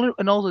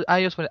 Also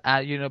I just want to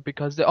add,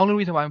 because the only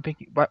reason why I'm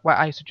thinking, why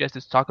I suggest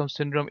the Stockholm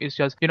syndrome is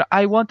just,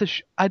 I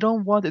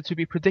don't want it to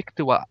be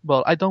predictable.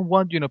 Well, I don't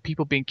want,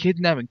 people being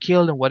kidnapped and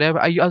killed and whatever.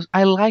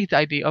 I like the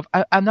idea of,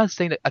 I'm not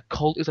saying that a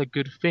cult is a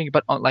good thing,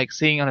 but like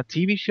seeing on a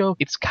TV show,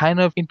 it's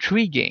kind of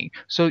intriguing.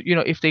 So,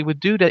 if they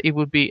would do that, it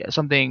would be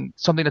something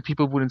that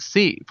people wouldn't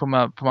see from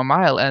a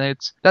mile. And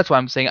that's why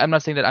I'm saying, I'm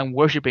not saying that I'm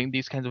worshiping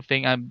these kinds of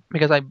things.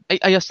 Because I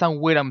just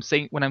sound weird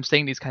when I'm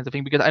saying these kinds of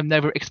things, because I've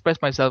never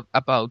expressed myself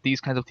about these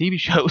kinds of TV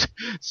shows.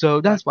 So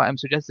that's why I'm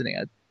suggesting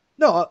it.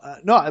 No,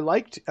 I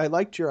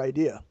liked your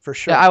idea for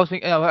sure. Yeah, I was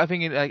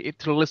thinking like,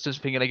 to the listeners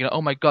thinking like,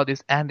 oh my god,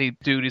 this Andy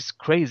dude is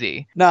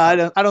crazy. No, I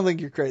don't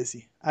think you're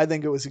crazy. I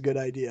think it was a good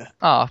idea.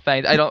 Oh,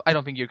 thanks. I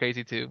don't think you're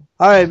crazy too.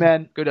 All right,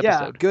 man. Good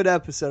episode. Yeah, good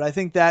episode. I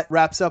think that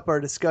wraps up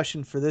our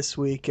discussion for this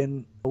week,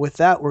 and with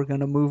that, we're going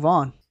to move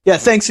on. Yeah,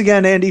 thanks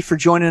again, Andy, for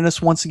joining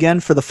us once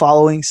again for the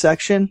following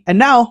section. And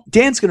now,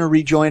 Dan's going to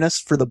rejoin us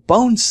for the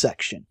Bones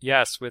section.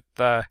 Yes, with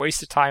the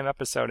Waste of Time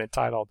episode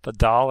entitled The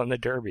Doll and the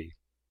Derby.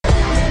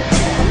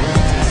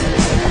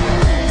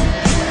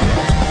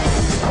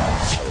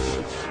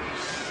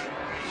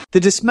 The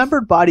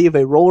dismembered body of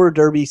a roller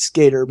derby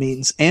skater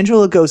means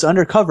Angela goes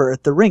undercover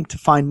at the rink to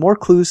find more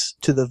clues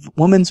to the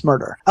woman's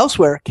murder.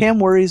 Elsewhere, Cam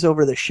worries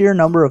over the sheer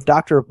number of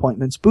doctor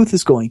appointments Booth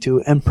is going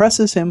to and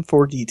presses him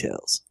for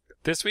details.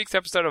 This week's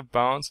episode of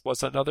Bones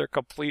was another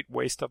complete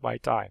waste of my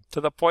time,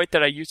 to the point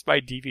that I used my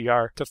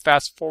DVR to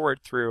fast forward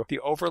through the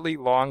overly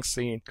long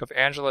scene of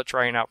Angela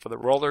trying out for the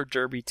roller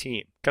derby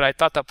team. Because I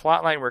thought the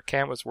plotline where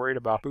Cam was worried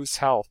about Booth's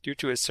health due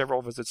to his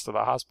several visits to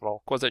the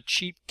hospital was a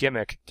cheap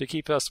gimmick to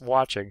keep us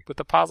watching, with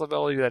the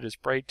possibility that his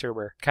brain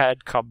tumor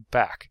had come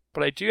back.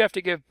 But I do have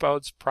to give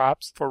Bones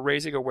props for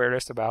raising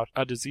awareness about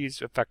a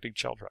disease affecting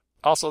children.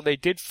 Also, they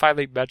did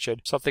finally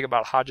mention something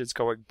about Hodgins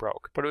going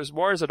broke, but it was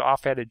more as an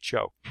offhanded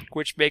joke,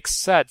 which makes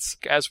sense,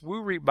 as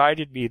Wu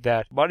reminded me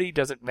that money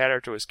doesn't matter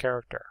to his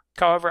character.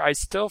 However, I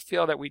still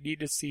feel that we need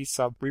to see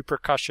some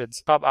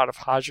repercussions come out of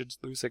Hodgins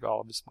losing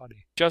all of his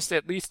money, just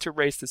at least to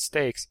raise the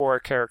stakes for our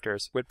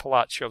characters when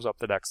Palat shows up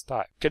the next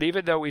time. And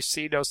even though we've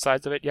seen no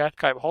signs of it yet,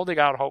 I'm holding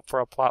out hope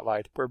for a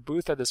plotline where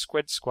Booth and the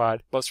Squid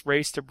Squad must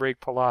race to bring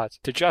Palat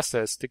to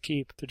justice to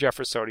keep the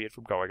Jeffersonian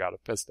from going out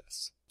of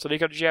business. So,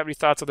 Nico, did you have any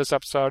thoughts on this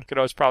episode? I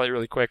know it's probably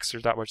really quick, so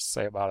there's not much to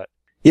say about it.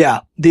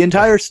 Yeah, the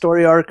entire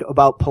story arc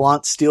about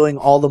Palant stealing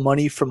all the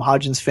money from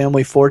Hodgins'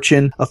 family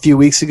fortune a few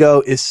weeks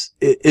ago is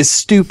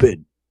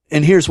stupid.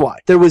 And here's why.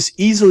 There was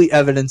easily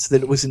evidence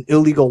that it was an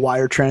illegal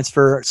wire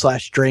transfer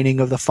 / draining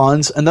of the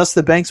funds, and thus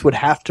the banks would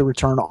have to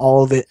return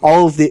all of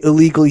the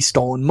illegally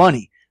stolen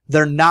money.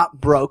 They're not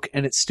broke,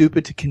 and it's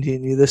stupid to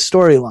continue this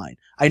storyline.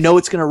 I know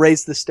it's going to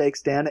raise the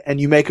stakes, Dan, and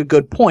you make a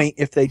good point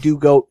if they do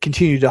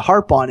continue to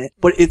harp on it,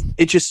 but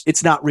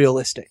it's not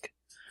realistic.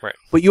 Right.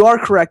 But you are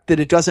correct that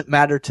it doesn't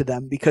matter to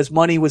them because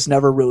money was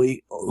never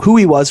really who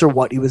he was or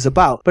what he was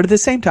about. But at the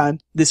same time,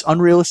 this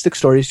unrealistic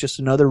story is just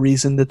another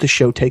reason that the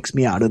show takes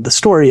me out of the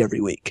story every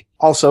week.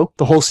 Also,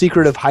 the whole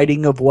secret of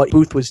hiding of what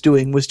Booth was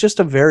doing was just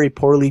a very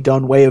poorly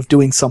done way of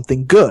doing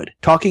something good,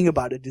 talking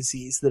about a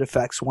disease that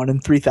affects 1 in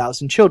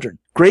 3,000 children.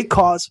 Great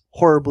cause,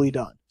 horribly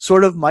done.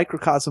 Sort of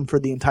microcosm for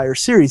the entire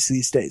series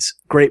these days.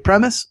 Great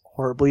premise,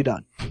 horribly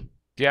done.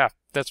 Yeah.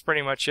 That's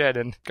pretty much it.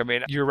 And I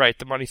mean, you're right.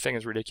 The money thing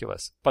is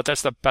ridiculous, but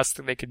that's the best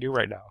thing they can do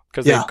right now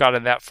because they've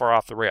gotten that far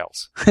off the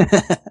rails.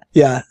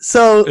 Yeah.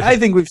 So I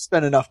think we've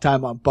spent enough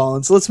time on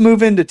Bones. Let's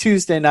move into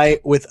Tuesday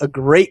night with a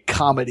great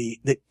comedy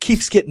that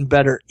keeps getting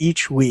better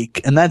each week.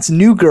 And that's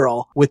New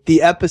Girl with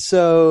the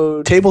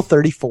episode Table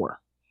 34.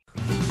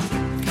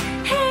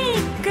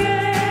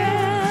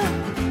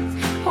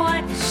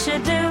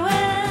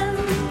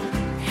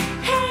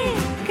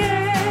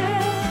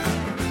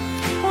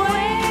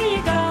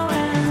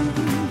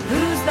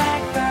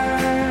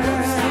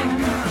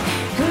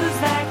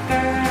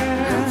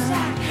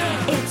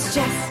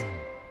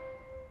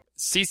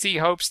 Cece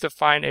hopes to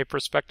find a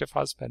prospective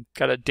husband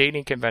at a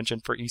dating convention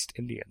for East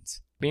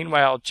Indians.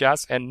 Meanwhile,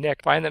 Jess and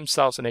Nick find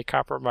themselves in a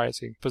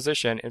compromising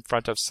position in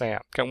front of Sam.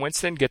 Can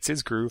Winston gets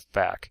his groove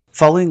back.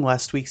 Following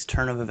last week's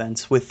turn of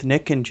events with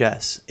Nick and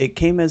Jess, it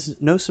came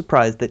as no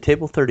surprise that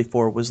Table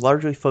 34 was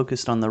largely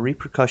focused on the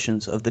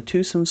repercussions of the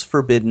twosome's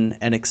forbidden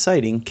and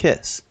exciting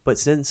kiss. But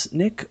since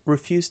Nick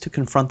refused to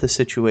confront the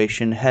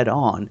situation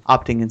head-on,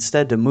 opting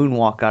instead to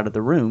moonwalk out of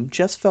the room,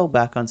 Jess fell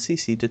back on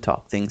Cece to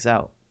talk things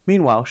out.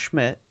 Meanwhile,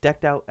 Schmidt,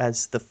 decked out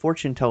as the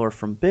fortune teller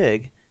from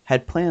Big,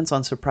 had plans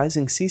on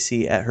surprising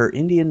Cece at her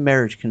Indian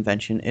marriage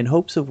convention in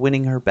hopes of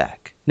winning her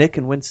back. Nick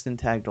and Winston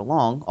tagged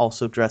along,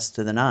 also dressed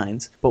to the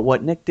nines, but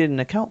what Nick didn't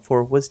account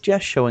for was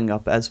Jess showing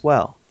up as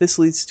well. This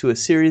leads to a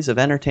series of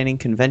entertaining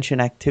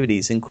convention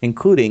activities,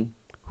 including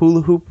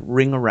hula hoop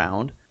ring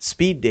around,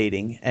 speed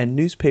dating, and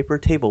newspaper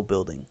table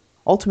building.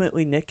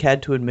 Ultimately, Nick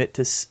had to admit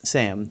to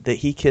Sam that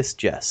he kissed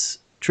Jess.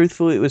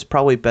 Truthfully, it was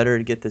probably better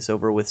to get this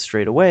over with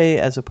straight away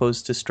as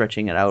opposed to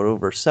stretching it out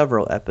over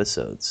several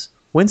episodes.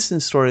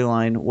 Winston's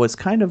storyline was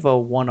kind of a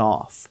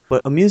one-off,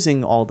 but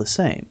amusing all the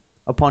same.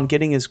 Upon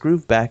getting his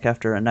groove back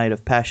after a night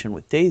of passion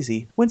with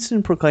Daisy,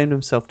 Winston proclaimed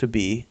himself to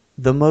be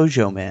the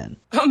Mojo Man.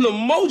 I'm the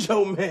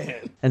Mojo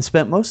Man! And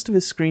spent most of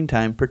his screen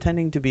time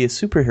pretending to be a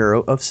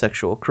superhero of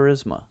sexual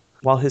charisma.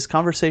 While his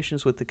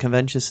conversations with the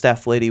convention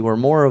staff lady were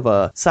more of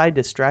a side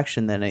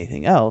distraction than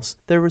anything else,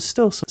 there was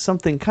still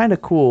something kind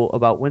of cool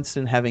about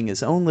Winston having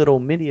his own little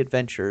mini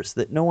adventures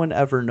that no one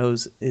ever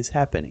knows is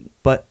happening.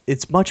 But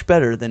it's much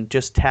better than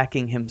just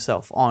tacking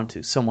himself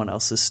onto someone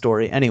else's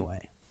story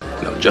anyway.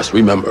 Now just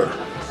remember,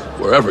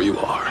 wherever you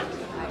are,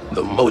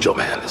 the Mojo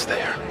Man is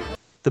there.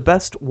 The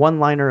best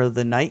one-liner of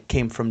the night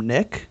came from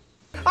Nick.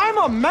 I'm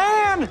a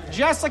man,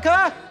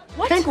 Jessica!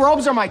 What? Pink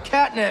robes are my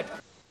catnip.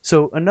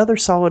 So another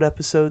solid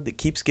episode that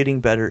keeps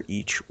getting better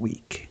each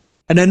week.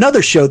 And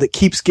another show that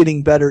keeps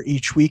getting better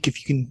each week, if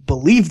you can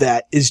believe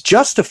that, is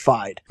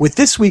Justified, with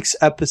this week's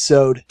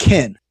episode,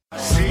 Kin.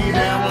 See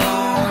them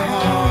long,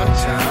 hard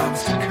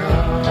times to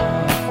come.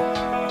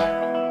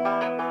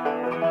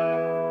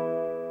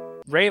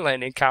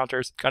 Raylan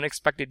encounters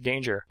unexpected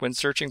danger when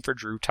searching for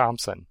Drew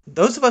Thompson.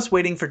 Those of us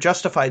waiting for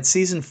Justified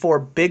Season 4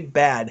 Big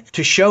Bad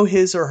to show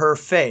his or her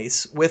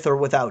face, with or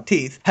without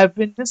teeth, have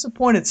been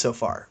disappointed so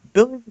far.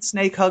 Billy the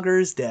Snake Hugger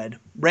is dead.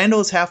 Randall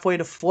is halfway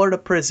to Florida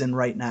prison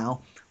right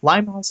now.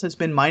 Limehouse has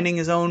been minding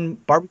his own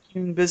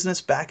barbecuing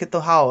business back at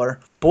the Holler.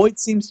 Boyd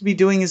seems to be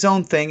doing his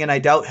own thing, and I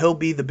doubt he'll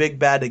be the big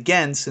bad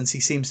again, since he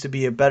seems to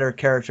be a better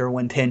character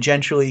when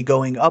tangentially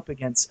going up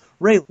against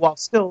Ray while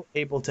still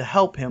able to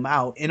help him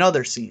out in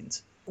other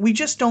scenes. We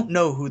just don't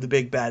know who the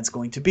big bad's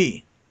going to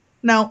be.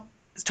 Now,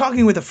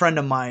 talking with a friend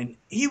of mine,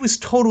 he was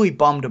totally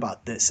bummed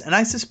about this, and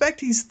I suspect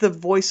he's the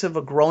voice of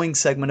a growing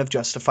segment of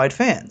Justified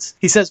fans.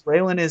 He says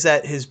Raylan is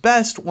at his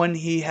best when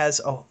he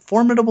has a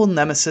formidable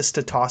nemesis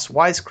to toss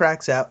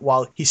wisecracks at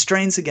while he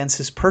strains against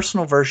his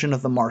personal version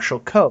of the martial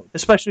code,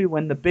 especially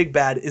when the big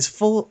bad is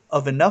full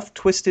of enough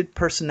twisted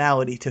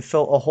personality to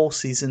fill a whole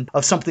season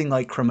of something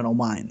like Criminal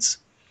Minds.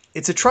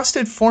 It's a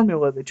trusted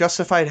formula that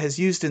Justified has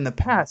used in the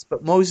past,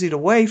 but moseyed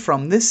away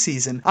from this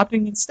season,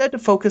 opting instead to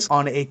focus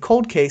on a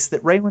cold case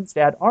that Raylan's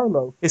dad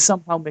Arlo is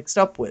somehow mixed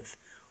up with.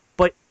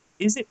 But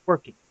is it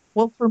working?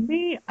 Well, for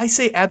me, I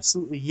say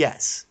absolutely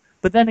yes.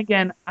 But then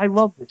again, I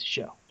love this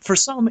show. For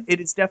some, it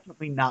is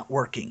definitely not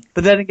working.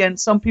 But then again,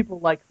 some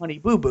people like Honey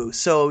Boo Boo,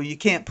 so you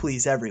can't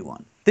please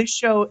everyone. This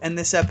show and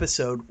this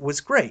episode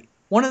was great.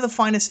 One of the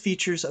finest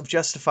features of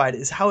Justified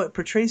is how it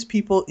portrays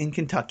people in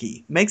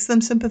Kentucky, makes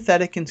them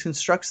sympathetic and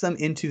constructs them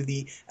into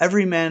the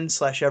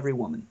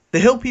everyman/everywoman. The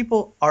Hill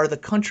people are the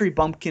country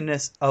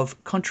bumpkinness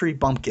of country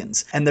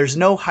bumpkins, and there's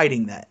no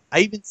hiding that.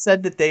 I even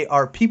said that they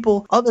are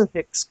people other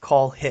Hicks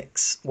call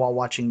Hicks while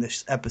watching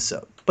this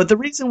episode. But the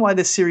reason why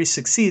this series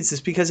succeeds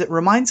is because it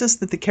reminds us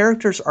that the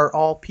characters are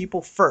all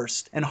people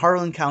first and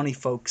Harlan County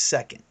folks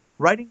second.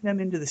 Writing them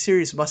into the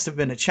series must have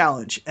been a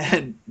challenge,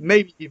 and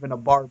maybe even a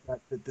bar bet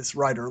that this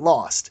writer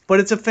lost.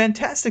 But it's a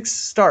fantastic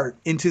start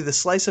into the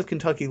slice of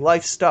Kentucky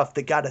life stuff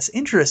that got us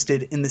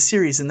interested in the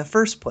series in the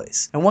first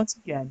place. And once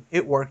again,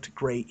 it worked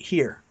great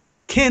here.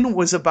 Kin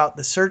was about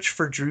the search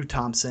for Drew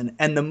Thompson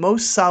and the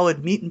most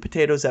solid meat and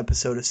potatoes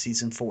episode of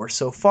Season 4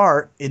 so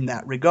far in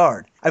that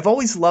regard. I've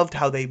always loved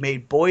how they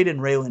made Boyd and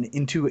Raylan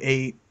into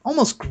a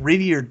almost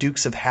grittier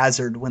Dukes of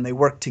Hazzard when they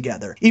work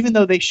together, even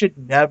though they should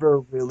never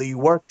really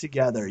work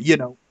together. You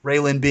know,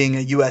 Raylan being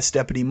a U.S.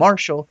 Deputy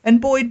Marshal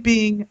and Boyd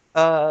being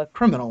a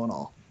criminal and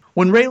all.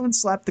 When Raylan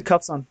slapped the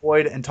cuffs on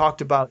Boyd and talked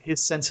about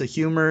his sense of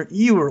humor,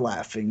 you were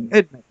laughing.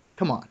 Admit it.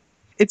 Come on.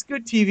 It's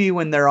good TV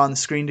when they're on the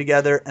screen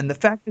together, and the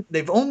fact that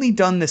they've only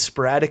done this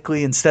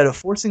sporadically instead of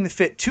forcing the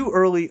fit too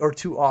early or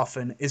too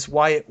often is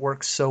why it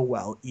works so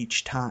well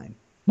each time.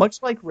 Much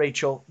like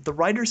Rachel, the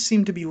writers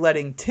seem to be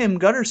letting Tim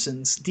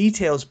Gutterson's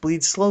details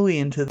bleed slowly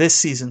into this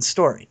season's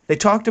story. They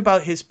talked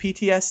about his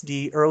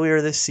PTSD earlier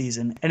this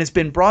season, and it's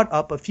been brought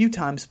up a few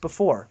times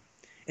before.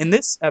 In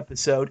this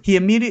episode, he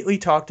immediately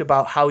talked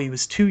about how he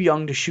was too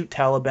young to shoot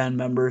Taliban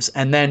members,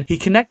 and then he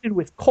connected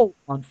with Colt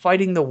on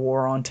fighting the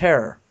war on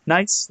terror.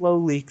 Nice slow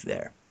leak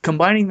there.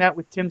 Combining that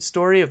with Tim's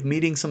story of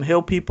meeting some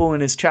hill people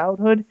in his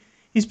childhood,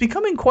 he's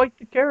becoming quite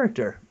the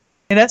character.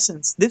 In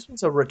essence, this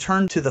was a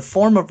return to the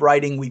form of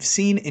writing we've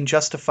seen in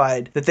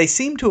Justified that they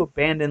seemed to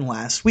abandon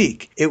last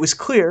week. It was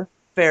clear,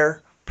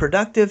 fair,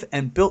 productive,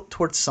 and built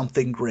towards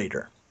something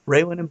greater.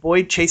 Raylan and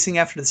Boyd chasing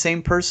after the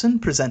same person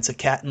presents a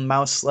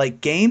cat-and-mouse-like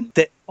game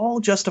that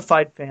all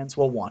Justified fans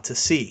will want to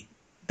see.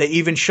 They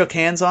even shook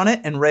hands on it,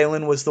 and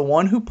Raylan was the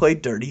one who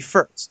played dirty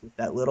first with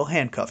that little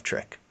handcuff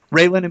trick.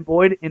 Raylan and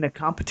Boyd in a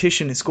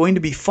competition is going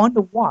to be fun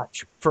to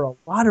watch for a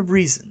lot of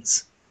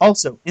reasons.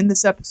 Also, in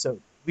this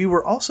episode, we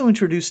were also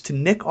introduced to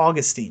Nick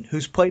Augustine,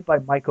 who's played by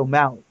Mike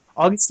O'Malley.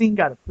 Augustine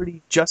got a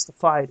pretty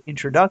justified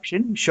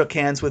introduction. He shook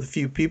hands with a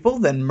few people,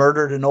 then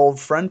murdered an old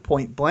friend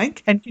point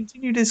blank, and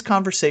continued his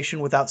conversation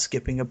without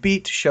skipping a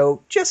beat to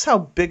show just how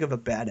big of a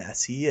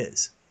badass he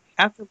is.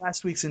 After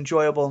last week's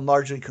enjoyable and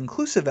largely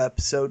conclusive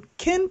episode,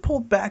 Ken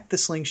pulled back the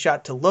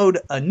slingshot to load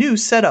a new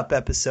setup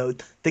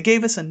episode that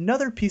gave us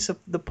another piece of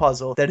the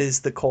puzzle that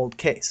is the cold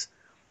case.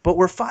 But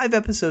we're 5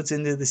 episodes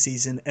into the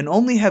season and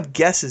only have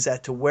guesses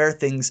as to where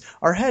things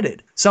are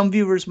headed. Some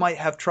viewers might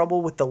have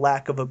trouble with the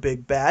lack of a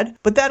big bad,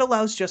 but that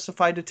allows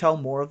Justified to tell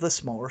more of the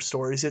smaller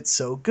stories it's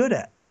so good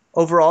at.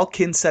 Overall,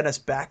 Ken sent us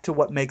back to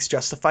what makes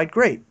Justified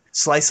great.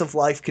 Slice of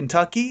life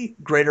Kentucky,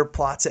 greater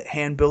plots at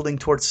hand building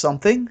towards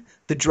something,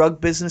 the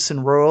drug business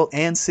in rural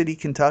and city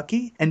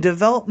Kentucky, and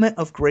development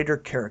of greater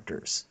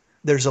characters.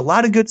 There's a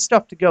lot of good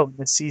stuff to go in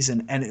this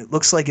season, and it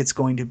looks like it's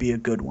going to be a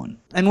good one.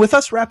 And with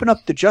us wrapping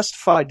up the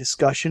Justified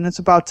discussion, it's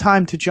about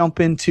time to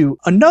jump into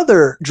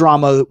another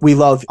drama we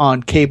love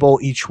on cable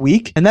each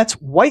week, and that's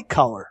White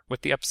Collar.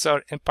 With the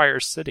episode Empire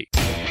City.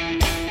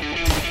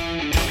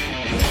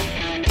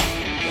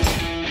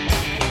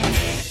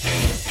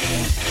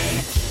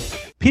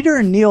 Peter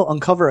and Neil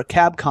uncover a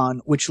cab con,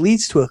 which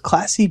leads to a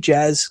classy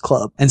jazz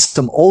club and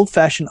some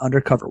old-fashioned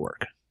undercover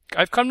work.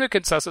 I've come to a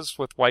consensus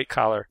with White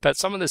Collar that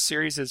some of the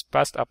series'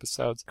 best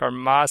episodes are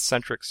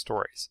Maz-centric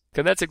stories.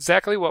 Because that's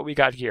exactly what we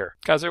got here.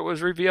 Because it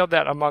was revealed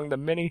that among the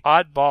many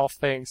oddball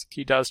things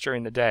he does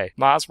during the day,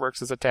 Maz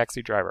works as a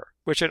taxi driver,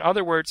 which in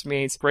other words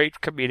means great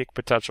comedic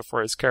potential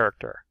for his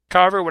character.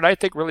 However, what I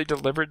think really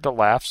delivered the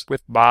laughs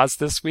with Maz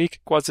this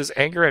week was his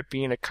anger at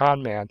being a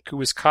con man who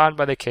was conned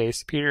by the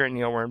case Peter and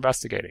Neil were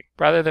investigating,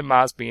 rather than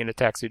Maz being a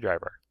taxi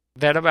driver.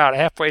 Then about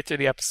halfway through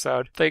the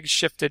episode, things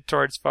shifted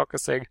towards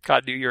focusing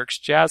on New York's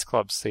jazz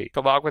club scene,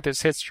 along with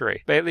his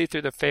history, mainly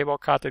through the Fable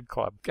Cotton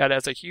Club. And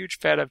as a huge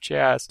fan of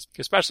jazz,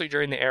 especially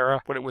during the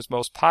era when it was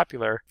most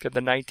popular in the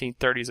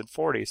 1930s and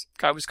 40s,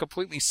 I was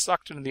completely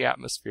sucked into the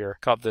atmosphere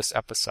of this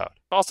episode.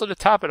 Also, to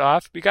top it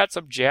off, we got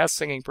some jazz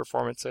singing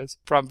performances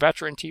from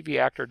veteran TV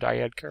actor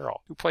Diane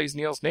Carroll, who plays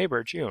Neil's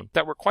neighbor, June,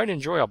 that were quite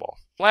enjoyable.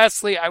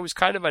 Lastly, I was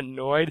kind of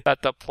annoyed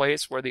that the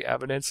place where the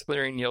evidence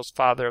clearing Neil's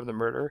father of the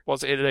murder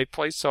was in a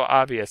place so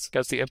obvious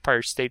as the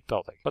Empire State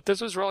Building. But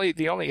this was really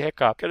the only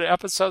hiccup in an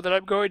episode that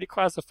I'm going to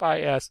classify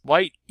as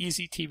light,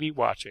 easy TV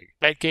watching.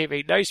 That gave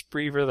a nice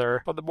breather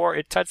there from the more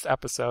intense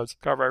episodes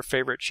of our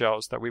favorite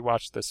shows that we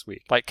watched this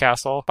week, like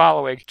Castle,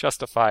 Following,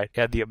 Justified,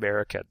 and The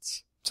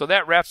Americans. So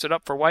that wraps it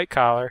up for White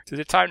Collar. Is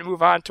it time to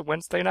move on to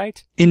Wednesday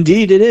night?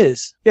 Indeed it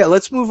is. Yeah,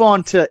 let's move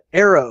on to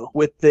Arrow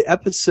with the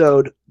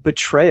episode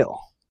Betrayal.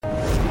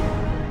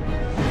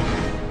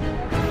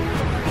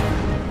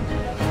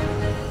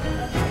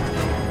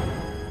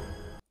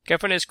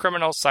 Infamous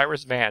criminal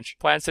Cyrus Vance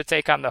plans to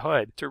take on the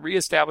Hood to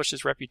re-establish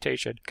his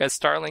reputation as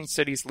Starling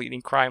City's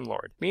leading crime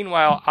lord.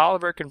 Meanwhile,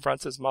 Oliver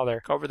confronts his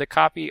mother over the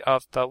copy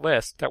of The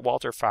List that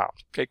Walter found.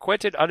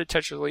 Quentin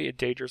unintentionally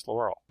endangers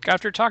Laurel.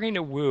 After talking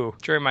to Wu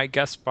during my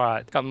guest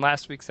spot on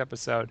last week's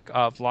episode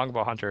of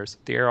Longbow Hunters,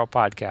 the Arrow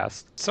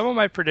podcast, some of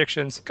my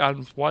predictions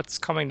on what's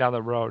coming down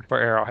the road for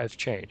Arrow has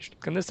changed.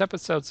 And this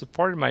episode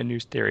supported my new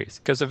theories,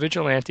 because the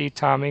vigilante,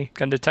 Tommy,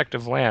 and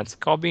Detective Lance,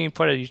 all being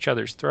put at each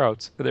other's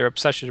throats for their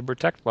obsession to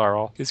protect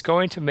Laurel, is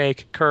going to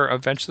make Kerr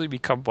eventually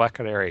become Black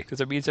Canary,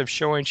 because it means of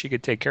showing she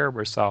could take care of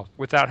herself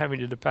without having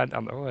to depend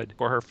on the Hood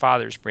for her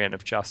father's brand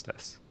of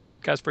justice.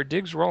 As for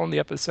Dig's role in the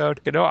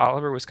episode,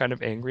 Oliver was kind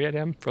of angry at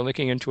him for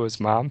looking into his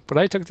mom, but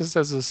I took this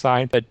as a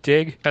sign that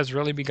Dig has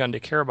really begun to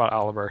care about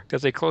Oliver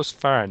as a close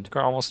friend,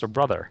 or almost a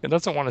brother, and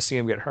doesn't want to see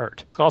him get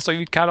hurt. Also,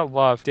 you'd kind of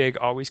love Dig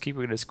always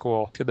keeping his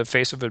cool to the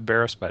face of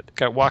embarrassment,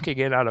 walking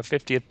in on a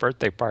 50th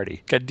birthday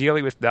party,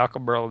 dealing with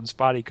Malcolm Merlin's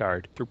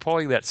bodyguard, through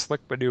pulling that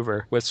slick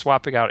maneuver with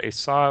swapping out a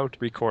sound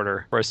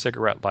recorder for a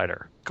cigarette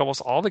lighter.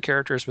 Almost all the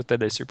characters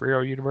within a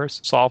superhero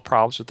universe solve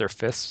problems with their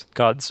fists,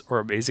 guns, or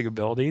amazing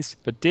abilities,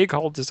 but Dig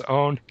holds his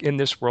own in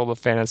this world of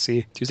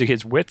fantasy using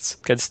his wits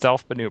and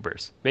stealth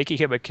maneuvers, making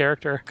him a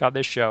character on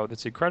this show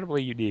that's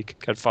incredibly unique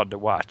and fun to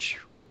watch.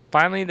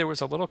 Finally, there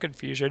was a little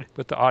confusion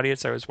with the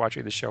audience I was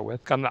watching the show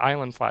with on the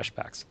island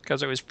flashbacks,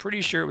 because I was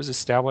pretty sure it was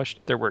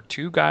established there were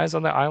 2 guys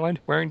on the island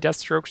wearing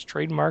Deathstroke's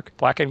trademark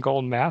black and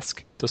gold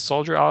mask. The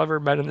soldier Oliver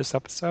met in this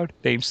episode,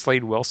 named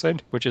Slade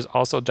Wilson, which is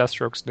also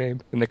Deathstroke's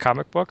name in the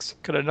comic books,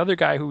 could another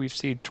guy who we've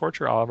seen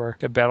torture Oliver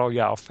and battle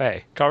Yao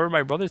Fei. However,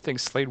 my brother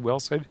thinks Slade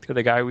Wilson,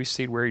 the guy we've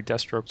seen wearing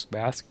Deathstroke's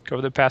mask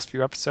over the past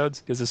few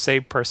episodes, is the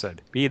same person,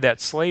 meaning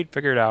that Slade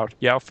figured out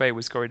Yao Fei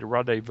was going to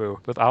rendezvous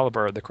with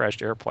Oliver in the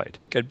crashed airplane,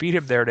 and beat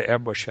him there to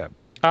ambush him.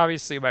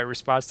 Obviously, my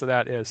response to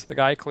that is, the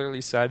guy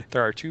clearly said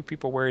there are two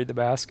people wearing the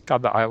mask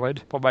on the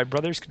island, but my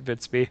brothers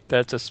convinced me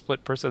that it's a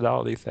split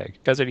personality thing.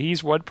 Because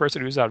he's one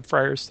person who's on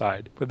Fryer's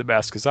side when the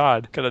mask is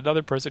on, and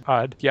another person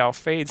on Yao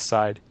Fei's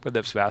side when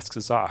the mask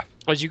is off.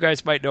 As you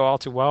guys might know all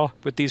too well,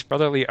 with these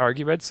brotherly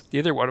arguments,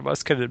 neither one of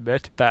us can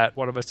admit that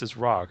one of us is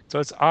wrong. So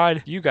it's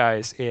on you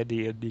guys,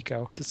 Andy and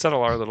Nico, to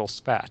settle our little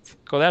spat.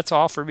 So that's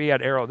all for me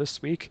on Arrow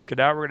this week. And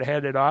now we're going to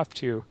hand it off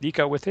to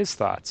Nico with his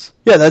thoughts.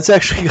 Yeah, that's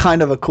actually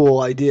kind of a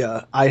cool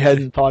idea. I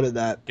hadn't thought of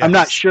that. Yes. I'm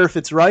not sure if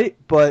it's right,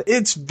 but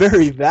it's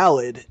very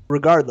valid.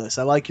 Regardless,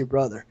 I like your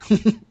brother.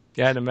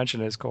 Yeah, to mention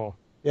it is cool.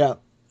 Yeah.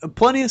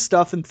 Plenty of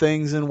stuff and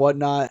things and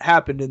whatnot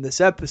happened in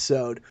this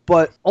episode,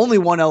 but only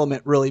one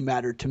element really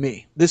mattered to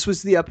me. This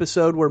was the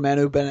episode where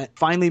Manu Bennett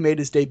finally made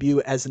his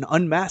debut as an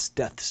unmasked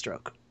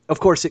Deathstroke.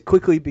 Of course, it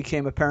quickly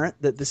became apparent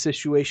that the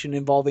situation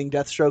involving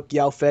Deathstroke,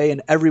 Yao Fei,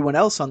 and everyone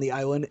else on the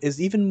island is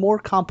even more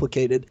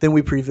complicated than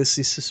we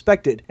previously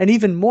suspected. And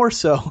even more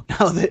so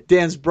now that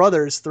Dan's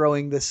brother is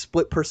throwing this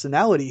split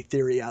personality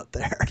theory out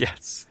there.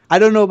 Yes. I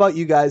don't know about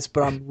you guys,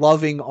 but I'm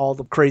loving all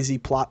the crazy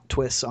plot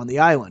twists on the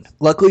island.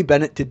 Luckily,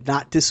 Bennett did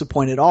not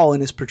disappoint at all in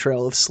his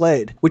portrayal of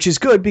Slade, which is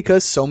good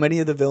because so many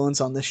of the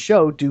villains on this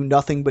show do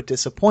nothing but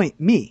disappoint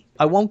me.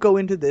 I won't go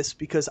into this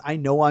because I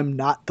know I'm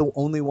not the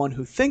only one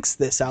who thinks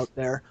this out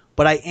there,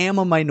 but I am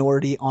a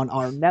minority on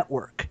our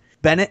network.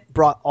 Bennett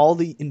brought all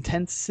the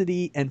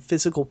intensity and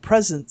physical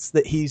presence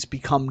that he's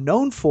become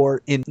known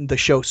for in the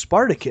show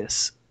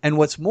Spartacus. And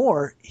what's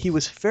more, he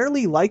was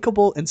fairly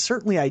likable and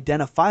certainly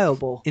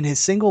identifiable in his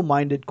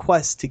single-minded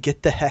quest to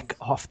get the heck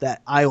off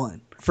that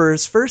island. For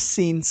his first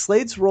scene,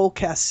 Slade's role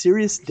cast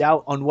serious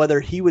doubt on whether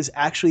he was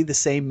actually the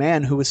same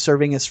man who was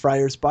serving as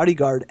Fryer's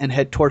bodyguard and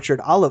had tortured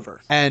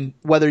Oliver. And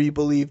whether you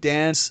believe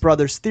Dan's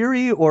brother's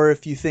theory or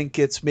if you think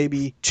it's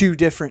maybe two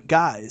different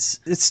guys,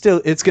 it's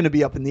going to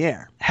be up in the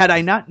air. Had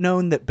I not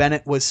known that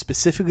Bennett was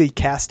specifically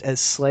cast as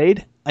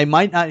Slade, I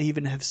might not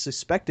even have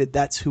suspected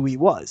that's who he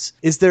was.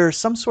 Is there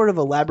some sort of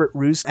elaborate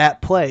ruse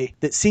at play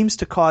that seems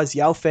to cause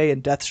Yao Fei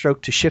and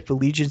Deathstroke to shift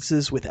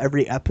allegiances with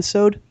every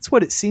episode? It's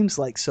what it seems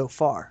like so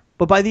far.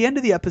 But by the end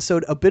of the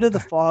episode, a bit of the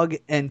fog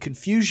and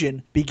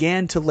confusion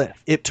began to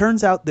lift. It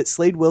turns out that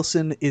Slade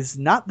Wilson is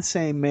not the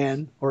same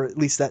man, or at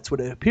least that's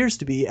what it appears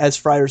to be, as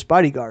Fryer's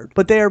bodyguard.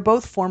 But they are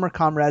both former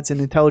comrades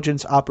and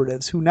intelligence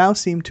operatives who now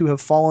seem to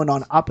have fallen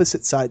on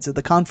opposite sides of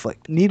the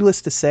conflict.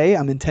 Needless to say,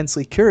 I'm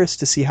intensely curious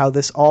to see how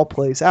this all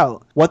plays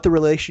out, what the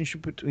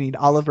relationship between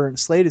Oliver and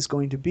Slade is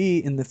going to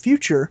be in the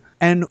future,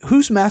 and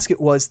whose mask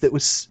it was that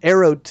was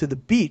arrowed to the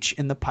beach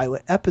in the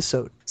pilot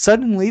episode.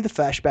 Suddenly, the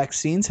flashback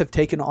scenes have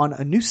taken on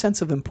a new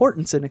sense of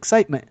importance and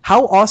excitement.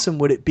 How awesome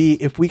would it be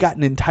if we got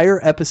an entire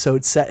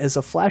episode set as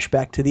a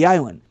flashback to the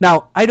island?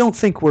 Now, I don't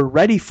think we're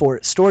ready for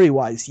it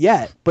story-wise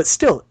yet, but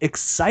still,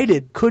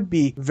 excited could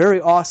be very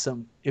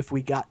awesome if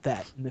we got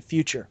that in the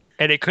future.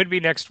 And it could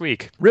be next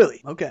week.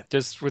 Really? Okay.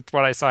 Just with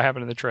what I saw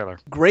happen in the trailer.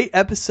 Great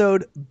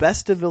episode.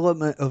 Best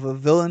development of a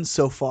villain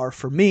so far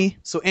for me.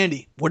 So,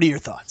 Andy, what are your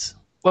thoughts?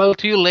 Well,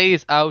 to you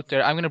ladies out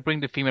there, I'm going to bring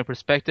the female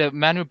perspective.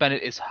 Manu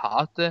Bennett is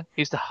hot.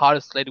 He's the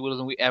hottest Slade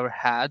Wilson we ever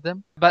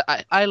had. But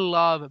I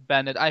love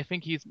Bennett. I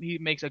think he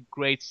makes a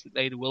great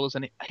Slade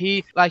Wilson.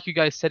 He, like you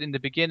guys said in the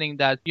beginning,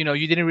 that, you know,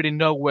 you didn't really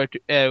know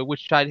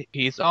which side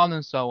he's on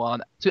and so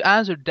on. To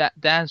answer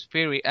Dan's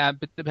theory,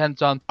 it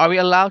depends on, are we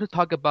allowed to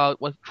talk about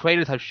what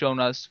trailers have shown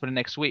us for the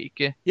next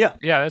week? Yeah,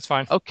 that's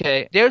fine.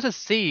 Okay, there's a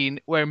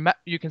scene where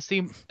you can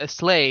see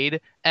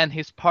Slade and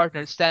his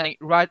partner standing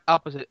right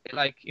opposite,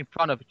 like in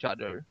front of each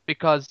other.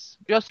 Because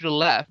just to the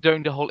left,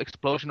 during the whole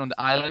explosion on the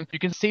island, you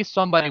can see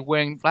somebody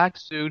wearing black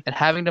suit and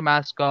having the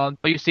mask on,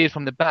 but you see it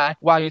from the back,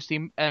 while you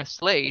see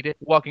Slade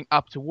walking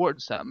up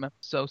towards them.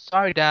 So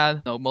sorry,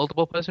 Dad, no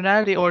multiple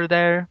personality order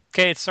there.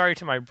 Okay, sorry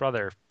to my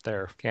brother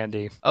there,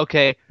 Candy.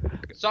 Okay.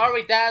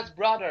 Sorry, Dad's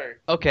brother.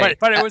 Okay.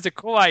 But it was a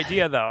cool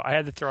idea, though. I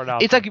had to throw it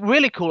out. It's a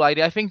really cool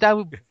idea. I think that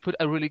would put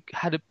a really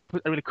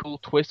cool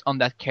twist on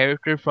that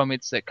character from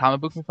its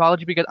comic book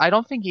mythology, because I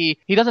don't think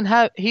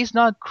he's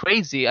not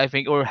crazy, I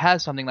think, or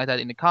has something like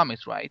that in the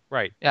comics, right?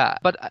 Right. Yeah.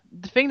 But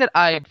the thing that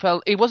I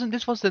felt,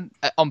 this wasn't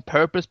on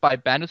purpose by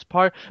Bennett's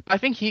part, but I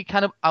think he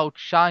kind of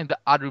outshined the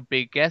other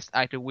big guest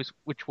actor, which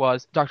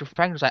was Dr.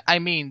 Frankenstein. I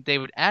mean,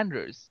 David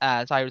Anders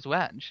as Cyrus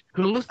Venge,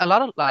 who looks a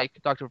lot of like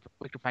Dr.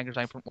 Victor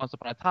Frankenstein from Once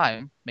Upon a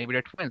Time. Maybe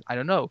they're twins, I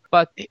don't know.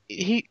 But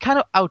he kind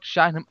of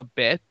outshined him a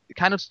bit.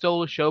 kind of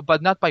stole the show,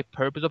 but not by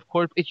purpose, of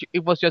course.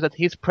 It was just that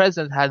his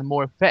presence had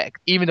more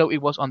effect, even though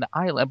it was on the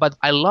island. But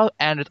I love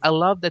Anders. I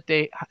love that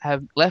they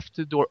have left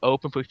the door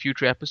open for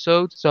future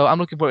episodes. So I'm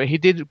looking forward. He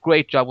did a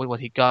great job with what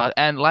he got.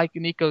 And like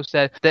Nico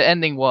said, the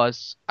ending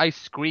was, I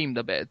screamed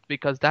a bit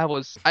because that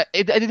was, I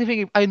didn't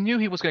think, I knew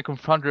he was going to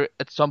confront her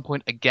at some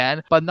point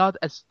again, but not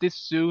as this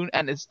soon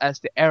and as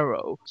the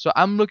arrow. So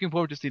I'm looking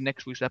forward to see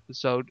next week's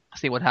episode,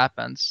 see what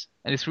happens.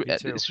 And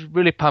it's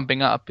really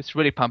pumping up. It's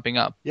really pumping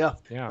up. Yeah.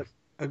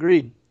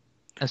 Agreed.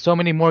 And so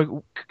many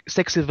more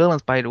sexy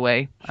villains, by the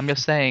way. I'm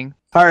just saying.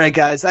 All right,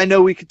 guys. I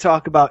know we could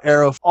talk about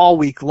Arrow all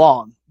week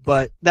long,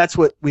 but that's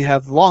what we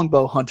have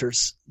Longbow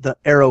Hunters, the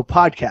Arrow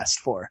podcast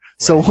for.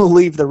 So we'll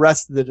leave the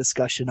rest of the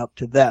discussion up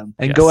to them.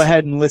 And go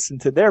ahead and listen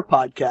to their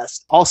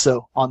podcast,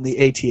 also on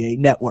the ATA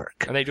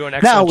network. And they do an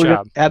excellent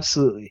job.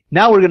 Absolutely.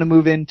 Now we're going to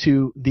move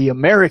into The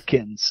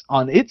Americans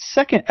on its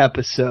second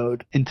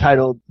episode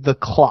entitled The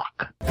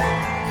Clock.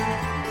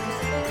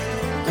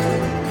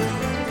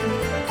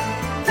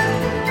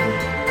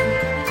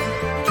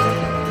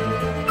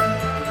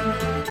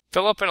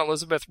 Philip and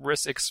Elizabeth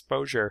risk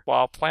exposure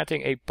while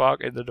planting a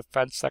bug in the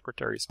defense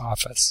secretary's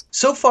office.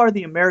 So far,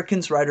 the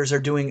Americans writers are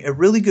doing a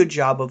really good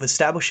job of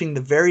establishing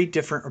the very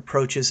different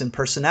approaches and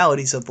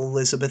personalities of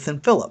Elizabeth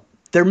and Philip.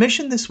 Their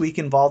mission this week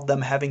involved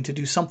them having to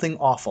do something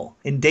awful,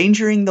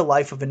 endangering the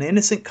life of an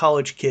innocent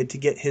college kid to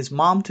get his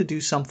mom to do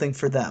something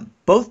for them.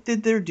 Both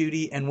did their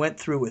duty and went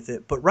through with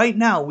it, but right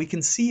now we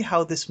can see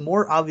how this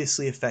more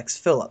obviously affects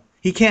Philip.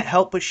 He can't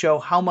help but show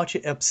how much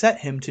it upset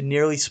him to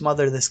nearly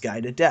smother this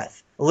guy to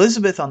death.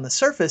 Elizabeth on the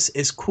surface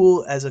is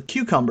cool as a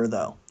cucumber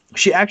though.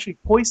 She actually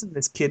poisoned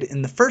this kid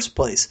in the first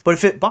place, but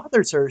if it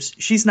bothers her,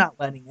 she's not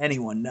letting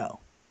anyone know.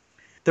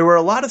 There were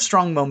a lot of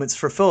strong moments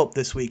for Philip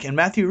this week, and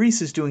Matthew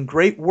Rhys is doing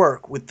great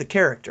work with the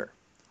character.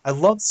 I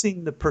love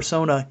seeing the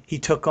persona he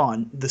took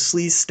on, the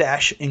sleaze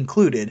stash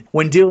included,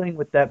 when dealing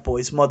with that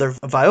boy's mother,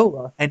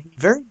 Viola, and he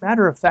very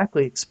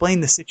matter-of-factly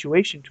explained the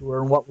situation to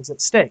her and what was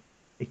at stake.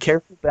 A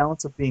careful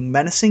balance of being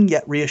menacing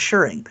yet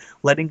reassuring,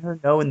 letting her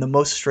know in the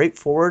most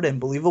straightforward and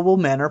believable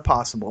manner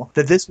possible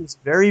that this was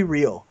very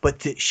real,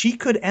 but that she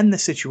could end the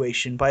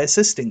situation by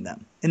assisting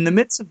them. In the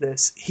midst of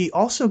this, he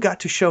also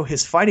got to show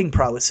his fighting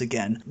prowess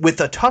again,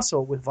 with a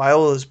tussle with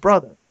Viola's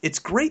brother. It's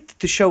great that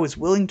the show is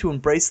willing to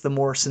embrace the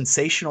more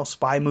sensational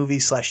spy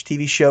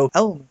movie/TV show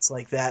elements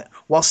like that,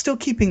 while still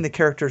keeping the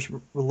characters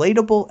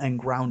relatable and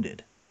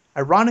grounded.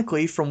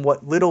 Ironically, from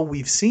what little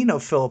we've seen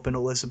of Philip and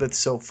Elizabeth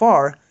so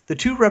far, the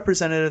two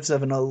representatives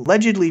of an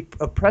allegedly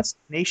oppressed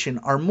nation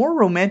are more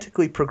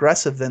romantically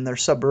progressive than their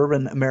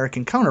suburban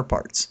American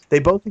counterparts. They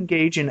both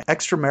engage in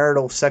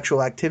extramarital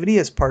sexual activity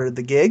as part of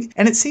the gig,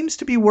 and it seems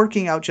to be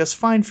working out just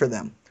fine for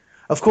them.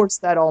 Of course,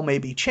 that all may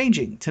be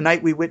changing.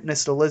 Tonight we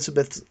witnessed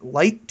Elizabeth's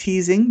light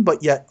teasing,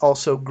 but yet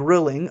also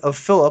grilling of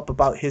Philip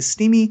about his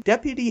steamy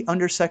Deputy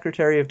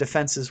Undersecretary of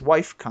Defense's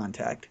wife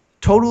contact.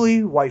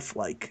 Totally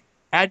wife-like.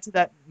 Add to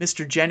that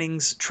Mr.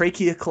 Jennings'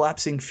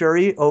 trachea-collapsing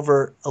fury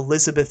over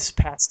Elizabeth's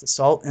past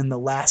assault in the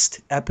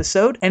last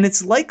episode, and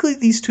it's likely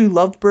these two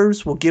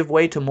lovebirds will give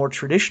way to more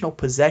traditional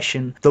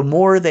possession the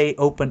more they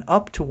open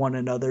up to one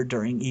another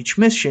during each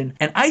mission,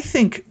 and I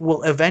think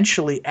will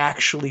eventually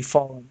actually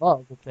fall in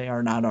love if they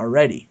are not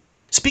already.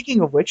 Speaking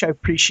of which, I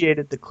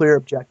appreciated the clear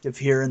objective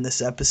here in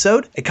this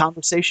episode. A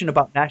conversation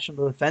about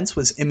national defense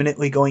was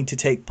imminently going to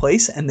take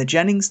place, and the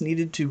Jennings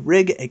needed to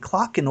rig a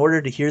clock in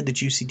order to hear the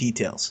juicy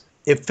details.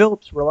 If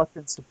Philip's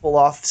reluctance to pull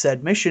off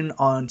said mission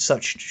on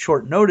such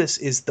short notice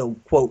is the,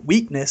 quote,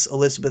 weakness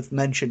Elizabeth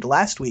mentioned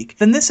last week,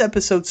 then this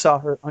episode saw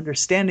her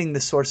understanding the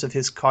source of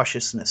his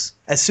cautiousness.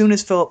 As soon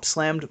as Philip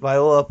slammed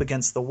Viola up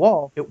against the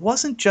wall, it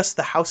wasn't just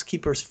the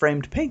housekeeper's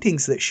framed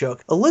paintings that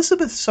shook.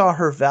 Elizabeth saw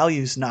her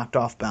values knocked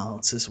off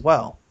balance as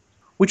well.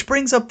 Which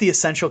brings up the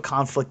essential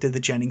conflict of the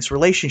Jennings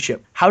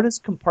relationship. How does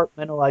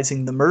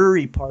compartmentalizing the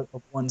murdery part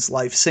of one's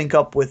life sync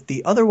up with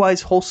the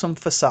otherwise wholesome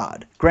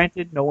facade?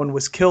 Granted, no one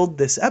was killed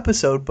this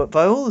episode, but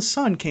Viola's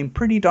son came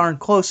pretty darn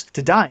close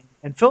to dying,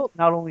 and Philip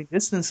not only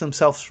distanced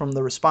himself from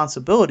the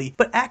responsibility,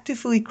 but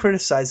actively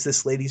criticized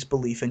this lady's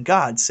belief in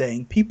God,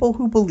 saying people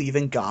who believe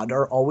in God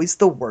are always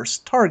the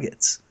worst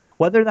targets.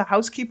 Whether the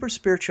housekeeper's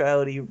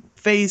spirituality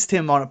fazed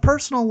him on a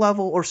personal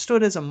level or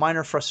stood as a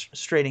minor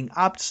frustrating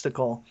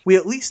obstacle, we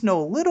at least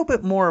know a little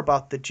bit more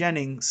about the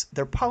Jennings,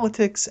 their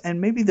politics,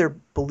 and maybe their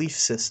belief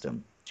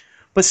system.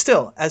 But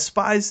still, as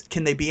spies,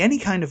 can they be any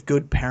kind of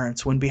good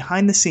parents when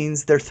behind the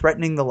scenes they're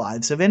threatening the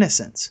lives of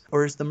innocents?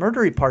 Or is the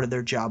murdery part of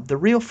their job the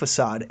real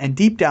facade, and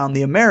deep down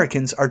the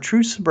Americans are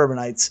true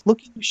suburbanites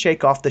looking to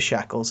shake off the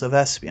shackles of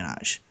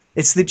espionage?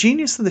 It's the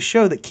genius of the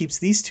show that keeps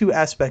these two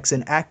aspects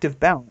in active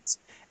balance,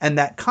 and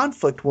that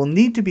conflict will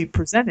need to be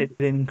presented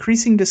in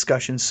increasing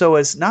discussion so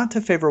as not to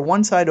favor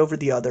one side over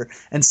the other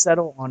and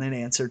settle on an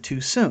answer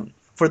too soon.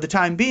 For the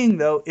time being,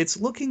 though,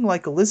 it's looking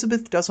like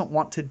Elizabeth doesn't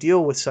want to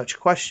deal with such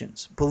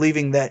questions,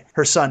 believing that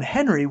her son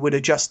Henry would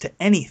adjust to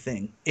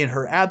anything in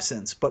her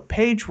absence, but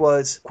Paige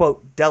was,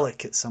 quote,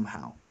 delicate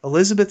somehow.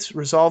 Elizabeth's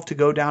resolve to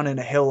go down in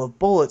a hail of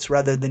bullets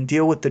rather than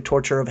deal with the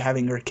torture of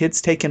having her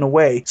kids taken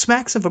away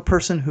smacks of a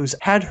person who's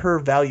had her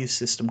value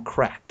system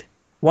cracked.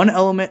 One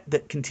element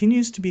that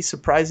continues to be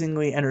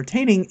surprisingly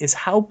entertaining is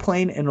how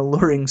plain and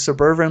alluring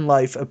suburban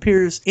life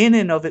appears in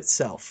and of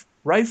itself.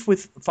 Rife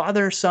with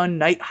father-son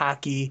night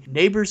hockey,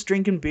 neighbors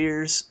drinking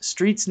beers,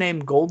 streets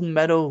named Golden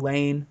Meadow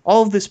Lane,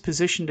 all of this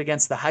positioned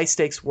against the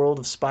high-stakes world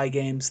of spy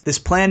games, this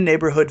planned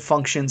neighborhood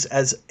functions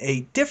as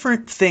a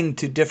different thing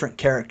to different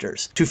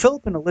characters. To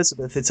Philip and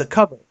Elizabeth, it's a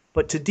cover.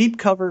 But to deep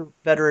cover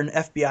veteran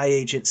FBI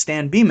agent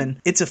Stan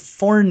Beeman, it's a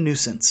foreign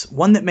nuisance,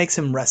 one that makes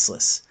him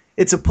restless.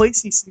 It's a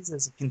place he sees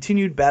as a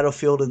continued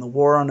battlefield in the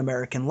war on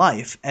American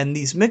life, and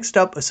these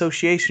mixed-up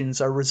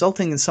associations are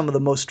resulting in some of the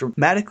most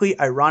dramatically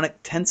ironic,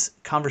 tense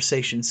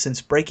conversations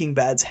since Breaking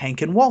Bad's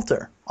Hank and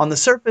Walter. On the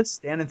surface,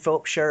 Dan and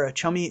Philip share a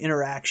chummy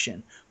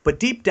interaction, but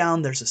deep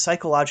down there's a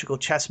psychological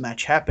chess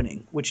match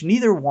happening, which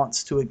neither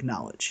wants to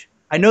acknowledge.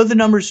 I know the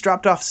numbers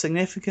dropped off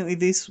significantly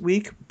this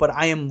week, but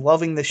I am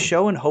loving this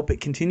show and hope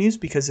it continues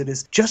because it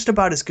is just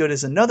about as good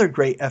as another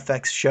great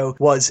FX show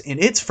was in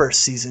its first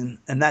season,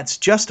 and that's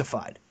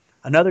Justified.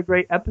 Another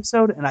great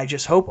episode, and I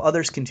just hope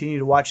others continue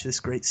to watch this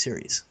great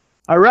series.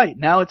 All right,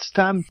 now it's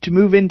time to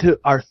move into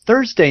our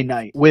Thursday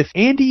night with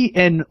Andy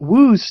and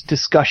Woo's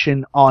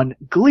discussion on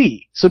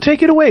Glee. So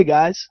take it away,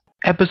 guys.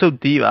 Episode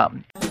Diva.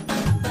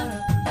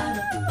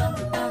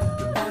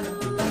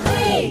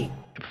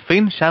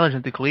 Finn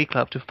challenges the Glee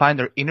Club to find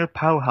their inner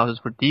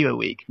powerhouses for Diva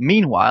Week.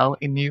 Meanwhile,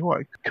 in New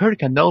York, Kurt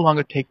can no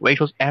longer take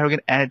Rachel's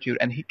arrogant attitude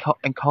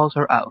and calls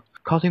her out,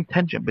 causing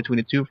tension between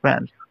the two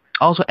friends.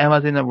 Also,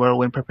 Emma's in a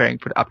whirlwind preparing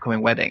for the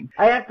upcoming wedding.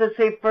 I have to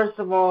say, first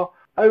of all,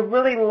 I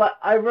really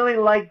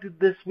liked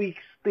this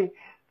week's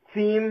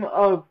theme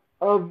of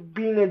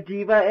being a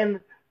diva, and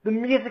the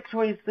music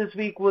choice this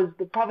week was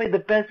probably the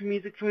best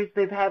music choice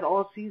they've had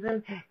all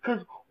season.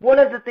 Because one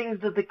of the things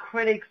that the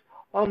critics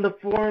on the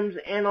forums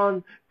and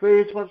on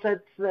various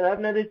websites that I've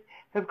noticed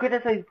have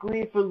criticized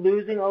Glee for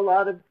losing a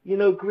lot of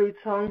great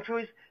song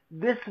choice.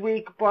 This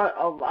week brought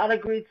a lot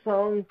of great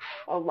songs,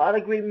 a lot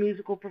of great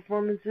musical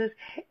performances,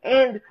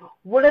 and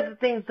one of the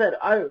things that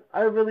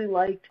I really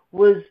liked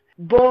was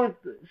both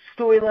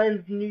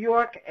storylines. New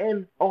York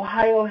and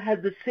Ohio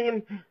had the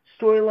same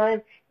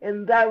storyline,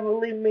 and that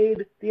really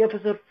made the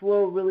episode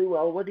flow really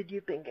well. What did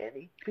you think,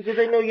 Andy? Because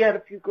I know you had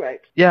a few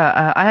gripes.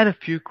 Yeah, I had a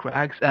few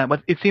cracks,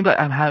 but it seems like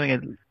I'm having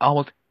it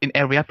almost in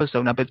every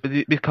episode now, but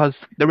because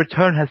the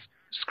return has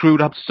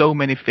screwed up so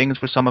many things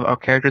for some of our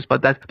characters,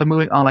 but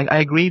moving on, I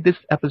agree this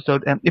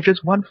episode, and if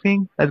there's one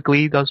thing that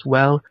Glee does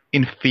well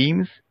in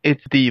themes,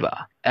 it's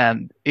diva,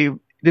 and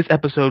this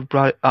episode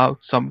brought out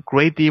some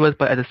great divas,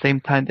 but at the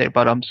same time they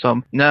brought up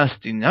some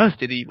nasty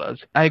divas.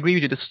 I agree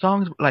with you, the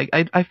songs,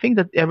 I think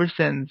that ever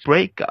since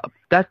Breakup,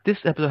 that this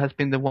episode has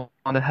been the one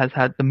that has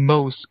had the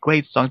most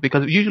great songs,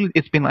 because usually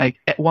it's been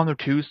one or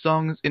two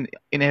songs in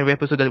every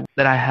episode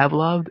that I have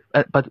loved,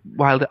 but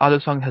while the other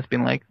song has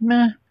been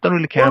meh, don't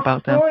really care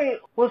about them.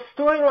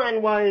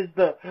 Storyline-wise,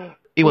 the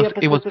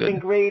episodes have been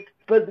great,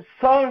 but the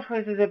song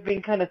choices have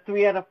been kind of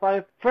 3 out of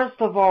 5.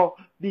 First of all,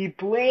 the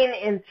Blaine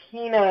and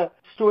Tina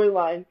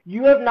storyline.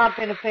 You have not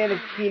been a fan of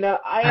Tina.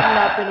 I have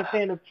not been a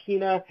fan of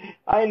Tina.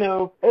 I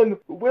know. And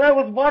when I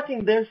was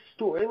watching their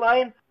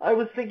storyline, I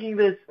was thinking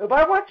this. Am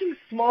I watching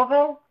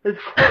Smallville?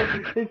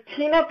 Has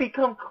Tina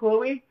become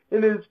Chloe?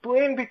 And has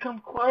Blaine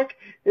become Clark?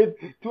 And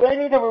do I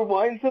need to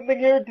rewind something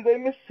here? Did I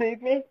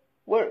missave me?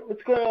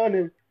 What's going on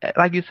here?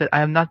 Like you said, I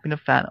have not been a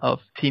fan of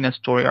Tina's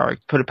story arc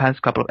for the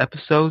past couple of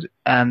episodes,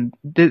 and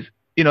this,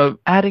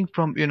 adding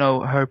from,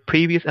 her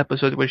previous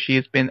episodes where she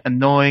has been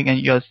annoying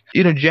and just,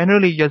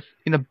 generally just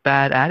in a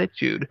bad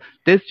attitude,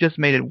 this just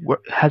made it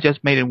has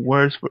just made it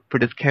worse for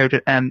this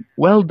character. And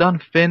well done,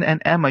 Finn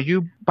and Emma.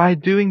 By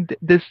doing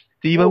this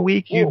Diva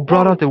Week, you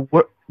brought out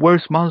the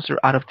worst monster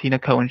out of Tina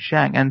Cohen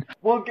Shang. And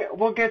we'll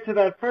get to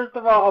that. First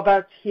of all,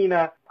 about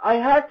Tina, I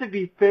have to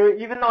be fair,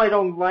 even though I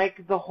don't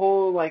like the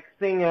whole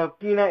thing of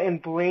Tina and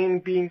Blaine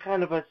being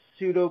kind of a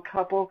pseudo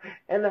couple,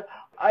 and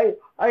I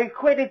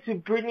equate it to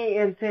Brittany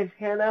and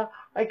Santana.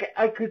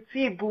 I could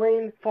see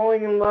Blaine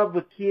falling in love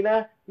with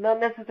Tina, not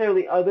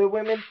necessarily other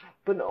women,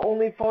 but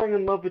only falling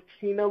in love with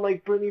Tina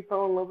like Brittany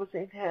fell in love with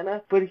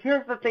Santana. But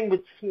here's the thing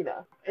with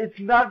Tina. It's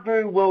not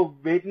very well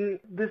written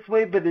this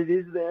way, but it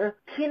is there.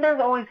 Tina's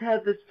always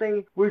had this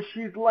thing where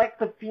she's like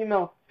the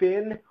female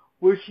Finn,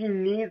 where she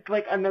needs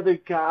another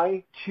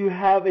guy to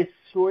have a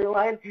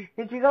storyline,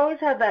 and she's always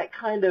had that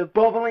kind of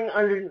bubbling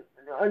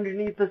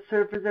underneath the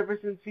surface ever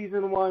since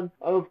season 1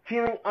 of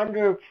feeling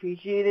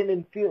underappreciated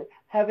and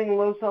having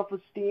low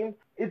self-esteem.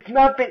 It's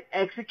not been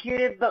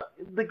executed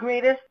the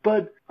greatest,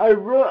 but I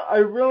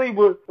really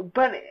would.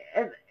 But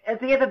at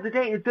the end of the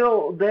day, it's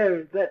still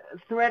there. That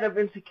threat of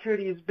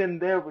insecurity has been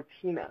there with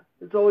Tina.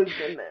 It's always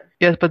been there.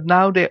 Yes, but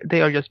now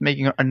they are just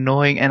making her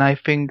annoying, and I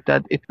think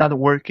that it's not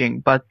working.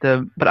 But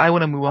I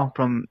want to move on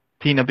from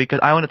Tina, because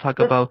I want to talk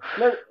about...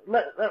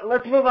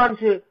 Let's move on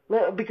to,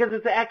 because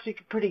it's actually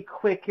pretty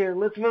quick here,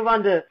 let's move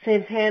on to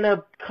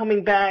Santana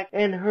coming back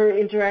and her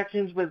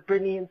interactions with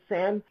Brittany and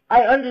Sam.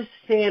 I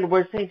understand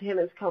where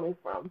Santana is coming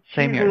from.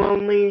 Same She's here.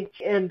 lonely,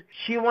 and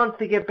she wants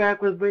to get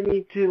back with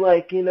Brittany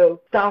to,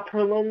 stop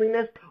her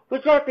loneliness,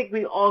 which I think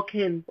we all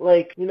can,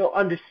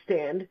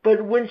 understand.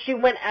 But when she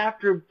went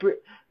after,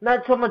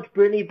 not so much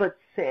Brittany, but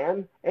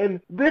Sam, and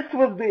this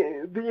was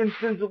the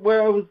instance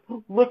where I was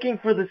looking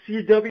for the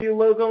CW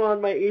logo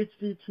on my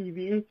HD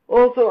TV.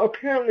 Also,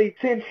 apparently,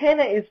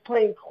 Santana is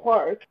playing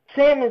Clark,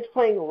 Sam is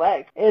playing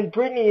Lex, and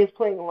Brittany is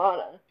playing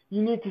Lana.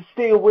 You need to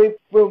stay away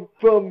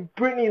from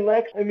Brittany,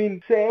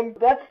 Sam.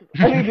 I'm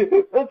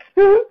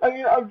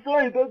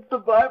sorry, that's the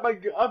vibe I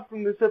got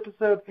from this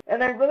episode.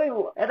 And I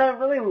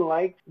really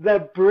liked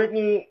that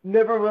Brittany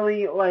never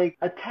really,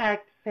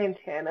 attacked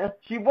Santana.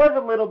 She was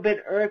a little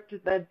bit irked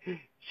that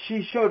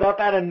she showed up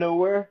out of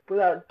nowhere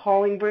without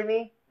calling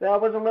Brittany. That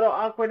was a little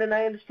awkward, and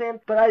I understand.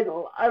 But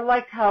I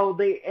liked how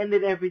they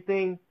ended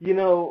everything,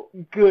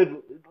 good,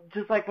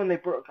 just like when they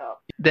broke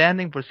up. The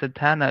ending for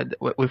Santana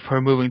with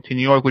her moving to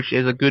New York, which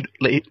is a good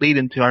lead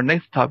into our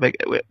next topic.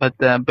 But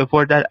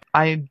before that,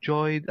 I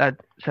enjoyed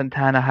that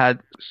Santana had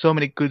so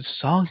many good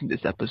songs in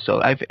this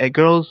episode.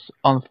 Girls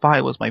on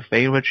Fire was my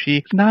favorite.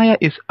 Naya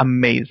is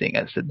amazing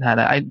as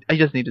Santana. I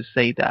just need to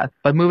say that.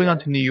 But moving on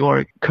to New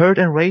York, Kurt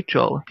and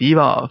Rachel,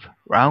 Diva of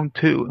Round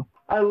 2.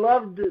 I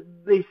loved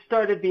they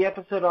started the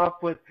episode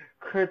off with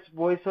Kurt's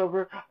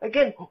voiceover.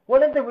 Again,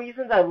 one of the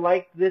reasons I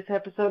liked this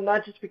episode,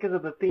 not just because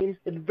of the themes,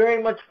 it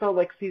very much felt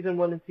like Season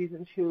 1 and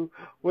Season 2,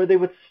 where they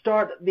would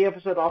start the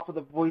episode off with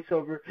a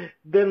voiceover,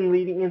 then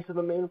leading into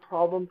the main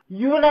problem.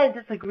 You and I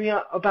disagree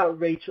about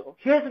Rachel.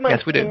 Here's my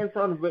stance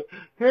on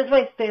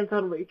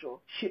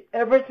Rachel.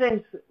 Ever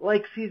since,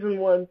 Season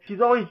 1, she's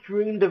always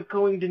dreamed of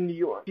going to New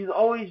York. She's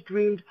always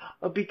dreamed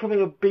of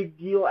becoming a big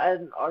deal at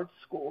an art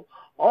school.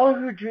 All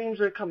her dreams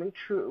are coming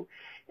true.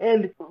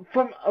 And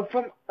from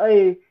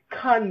a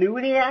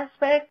continuity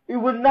aspect, it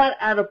was not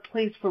out of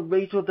place for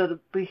Rachel to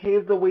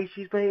behave the way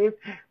she's behaved.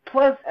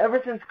 Plus,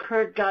 ever since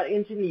Kurt got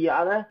into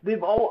Niata,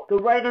 the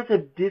writers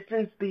have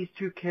distanced these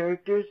two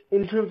characters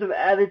in terms of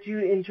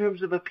attitude, in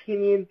terms of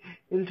opinion,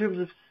 in terms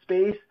of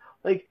space.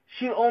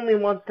 She only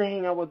wants to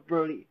hang out with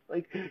Brody.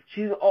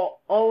 She's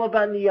all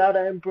about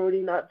Niata and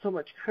Brody, not so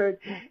much Kurt.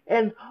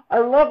 And I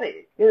love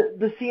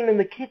the scene in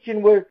the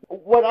kitchen where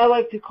what I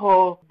like to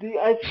call the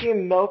ice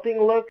cream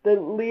melting look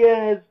that Leah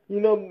has,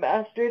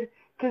 mastered.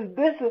 Because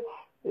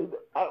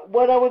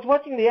when I was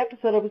watching the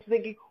episode, I was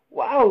thinking,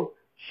 wow,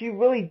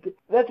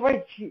 that's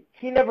right,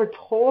 he never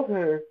told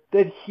her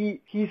that he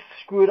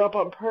screwed up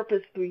on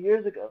purpose 3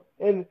 years ago.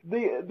 And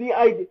the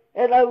idea,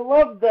 and I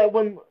love that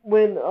when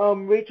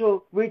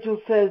Rachel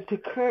says to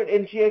Kurt,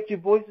 and she actually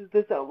voices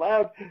this out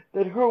loud,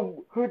 that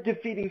her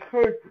defeating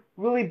Kurt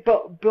really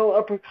built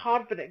up her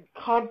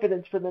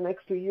confidence for the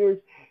next 3 years.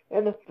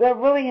 And that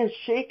really has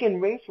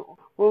shaken Rachel.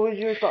 What was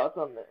your thoughts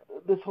on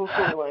this whole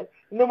storyline?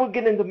 And then we'll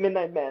get into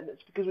Midnight Madness,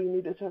 because we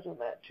need to touch on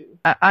that too.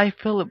 I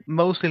feel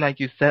mostly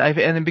like you said,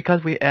 and because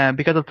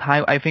of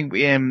time, I think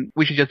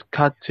we should just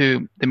cut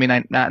to the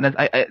Midnight Madness.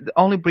 The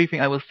only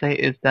briefing I will say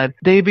is that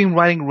they've been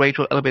writing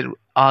Rachel a little bit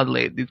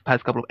oddly these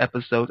past couple of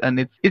episodes, and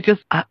it's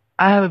just I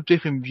have a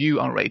different view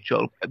on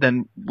Rachel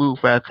than Wu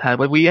Fats had,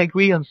 but we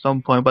agree on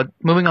some point. But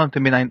moving on to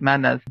Midnight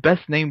Madness,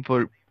 best name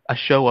for a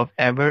show of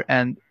ever,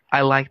 and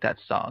I like that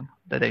song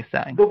that they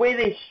sang. The way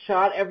they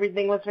shot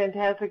everything was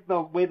fantastic. The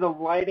way the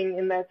lighting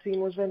in that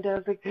scene was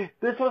fantastic.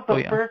 This was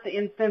the first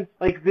instance,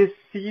 this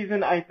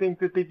season, I think,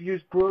 that they've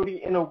used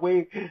Brody in a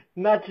way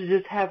not to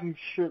just have him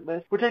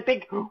shirtless, which I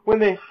think when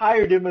they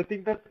hired him, I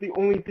think that's the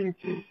only thing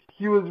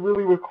he was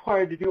really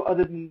required to do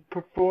other than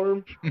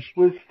perform,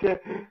 was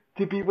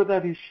to be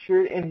without his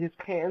shirt and his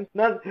pants.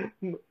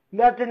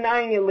 Not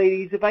denying it,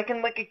 ladies. If I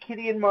can lick a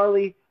Kitty and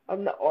Marley,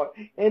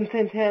 and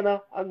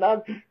Santana, I'm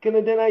not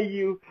gonna deny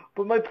you,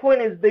 but my point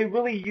is they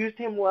really used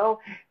him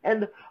well,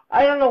 and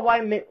I don't know why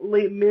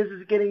Les Mis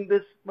is getting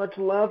this much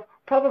love,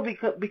 probably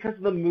because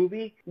of the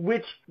movie,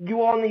 which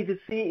you all need to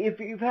see.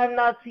 If you have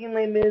not seen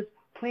Les Mis,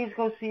 please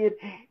go see it,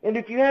 and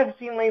if you have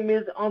seen Les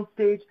Mis on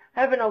stage,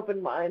 have an open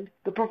mind.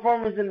 The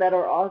performances in that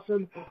are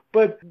awesome,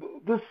 but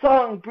the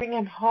song Bring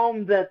Him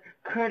Home that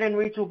Kurt and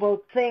Rachel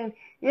both sing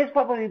is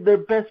probably their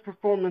best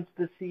performance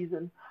this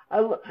season.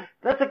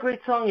 That's a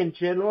great song in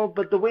general,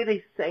 but the way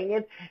they sang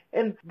it,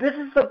 and this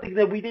is something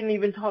that we didn't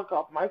even talk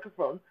off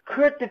microphone.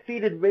 Kurt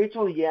defeated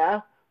Rachel, yeah,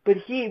 but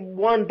he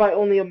won by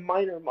only a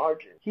minor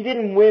margin. He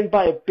didn't win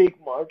by a big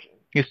margin.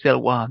 He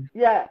still won.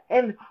 Yeah,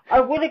 and I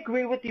would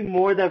agree with you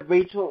more that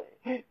Rachel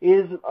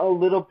is a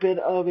little bit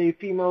of a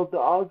female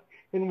dog,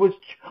 and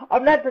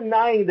I'm not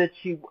denying that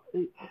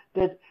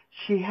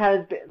she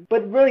has been,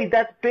 but really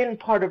that's been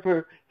part of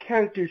her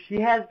character.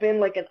 She has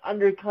been an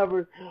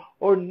undercover,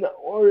 or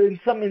in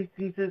some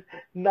instances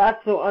not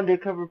so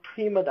undercover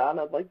prima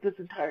donna this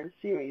entire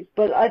series.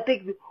 But I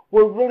think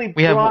we're really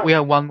we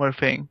have one more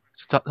thing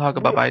to talk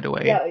about, by the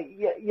way.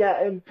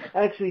 Yeah, and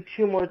actually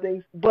two more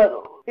things. But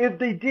if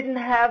they didn't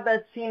have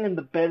that scene in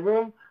the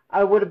bedroom,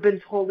 I would have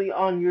been totally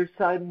on your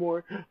side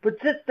more. But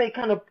since they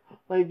kind of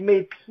like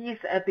made peace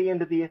at the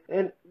end of the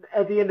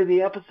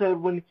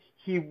episode when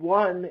he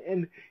won,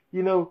 and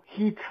you know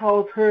he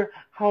tells her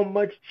how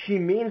much she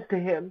means to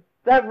him,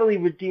 that really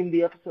redeemed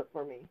the episode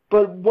for me.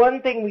 But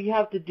one thing we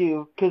have to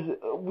do, because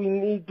we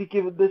need to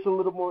give this a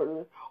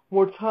little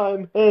more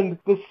time, and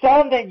the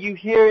sound that you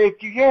hear,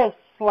 if you hear a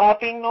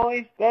slapping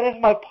noise, that is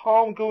my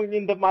palm going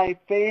into my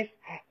face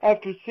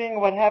after seeing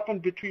what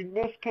happened between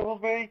Miss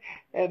Pillsbury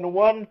and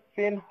one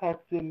Finn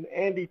Hudson.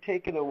 Andy,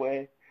 take it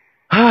away.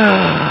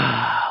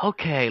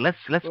 Okay, let's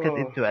get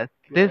into it.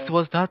 This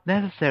was not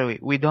necessary.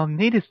 We don't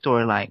need a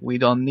storyline. We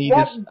don't need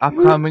this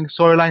upcoming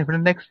storyline for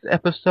the next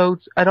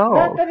episodes at all.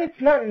 Not that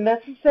it's not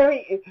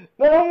necessary.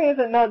 Not only is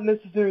it not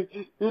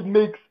necessary, it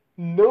makes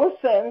no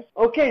sense.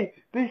 Okay,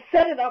 they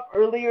set it up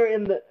earlier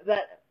in the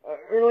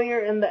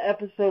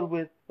episode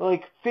with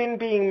like Finn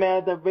being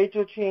mad that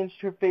Rachel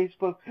changed her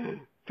Facebook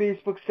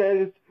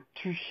status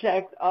to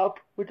shacked up,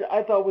 which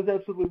I thought was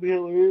absolutely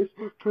hilarious.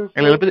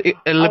 A little bit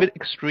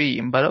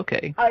extreme, but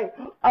okay. I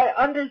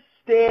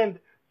understand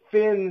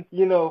Finn's,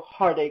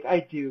 heartache. I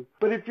do.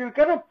 But if you're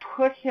gonna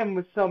put him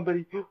with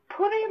somebody that,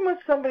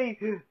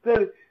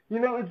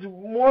 it's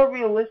more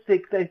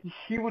realistic that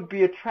he would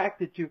be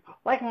attracted to,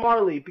 like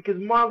Marley, because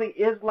Marley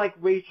is like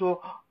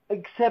Rachel,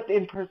 except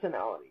in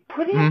personality.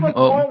 Put him with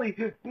Marley.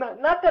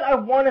 Not that I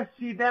want to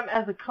see them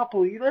as a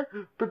couple either,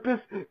 but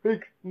this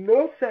makes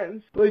no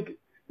sense. Like,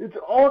 it's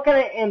all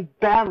going to end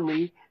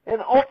badly,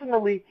 and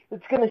ultimately,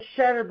 it's going to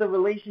shatter the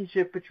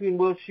relationship between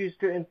Will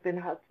Schuester and Finn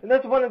Hudson. And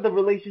that's one of the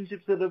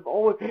relationships that has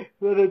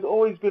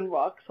always been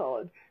rock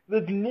solid.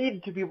 That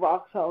needed to be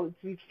rock solid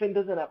since Finn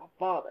doesn't have a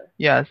father.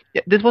 Yes.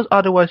 Yeah, this was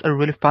otherwise a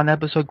really fun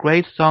episode.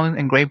 Great songs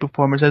and great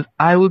performances.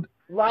 I would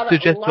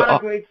suggest a lot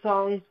of great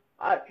songs.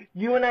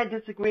 You and I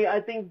disagree.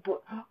 I think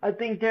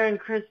Darren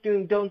Criss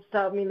doing "Don't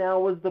Stop Me Now"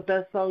 was the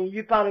best song.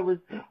 You thought it was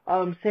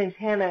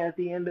Santana at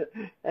the end of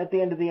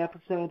the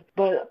episode.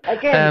 But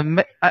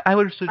again, I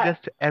would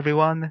suggest to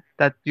everyone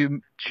that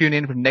you tune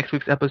in for next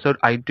week's episode.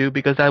 I do,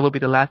 because that will be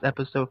the last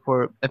episode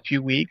for a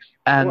few weeks.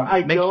 And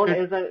I don't,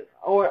 as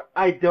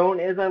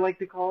I like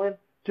to call it.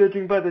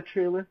 Judging by the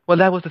trailer. Well,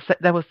 that was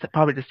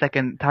probably the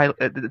second title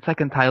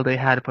they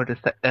had for the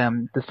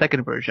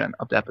second version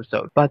of the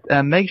episode. But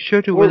make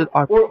sure to visit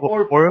our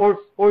forum.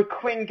 Or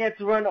Quinn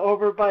gets run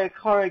over by a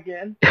car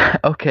again.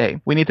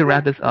 Okay, we need to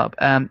wrap this up.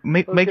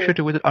 Make sure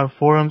to visit our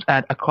forums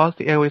at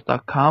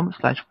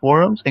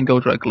acrosstheairwaves.com/forums and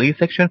go to our Glee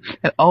section.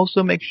 And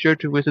also make sure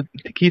to visit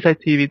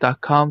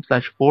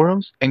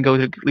keysidetv.com/forums and go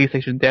to the Glee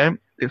section there.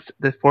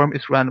 This forum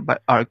is run by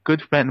our good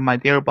friend and my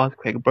dear boss,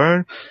 Craig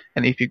Byrne.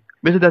 And if you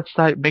visit that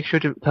site, make sure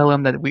to tell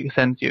him that we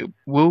sent you.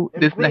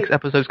 This next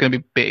episode is going to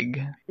be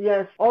big.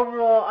 Yes.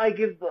 Overall, I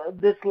give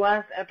this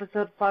last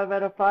episode 5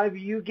 out of 5.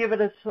 You give it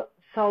a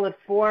solid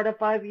 4 out of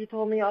 5, you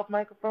told me off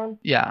microphone?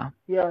 Yeah.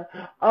 Yeah.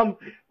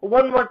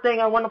 One more thing,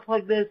 I want to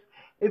plug this.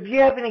 If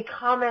you have any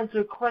comments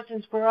or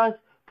questions for us,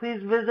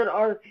 please go to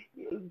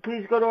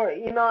our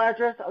email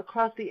address,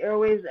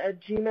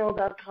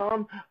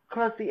 acrosstheairwaves@gmail.com,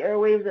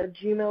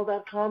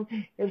 acrosstheairwaves@gmail.com,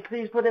 and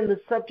please put in the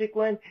subject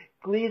line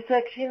Glee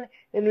section,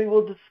 and we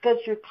will discuss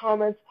your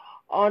comments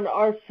on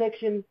our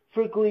section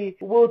for Glee.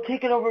 We'll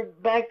take it over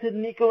back to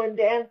Nico and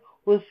Dan.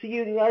 We'll see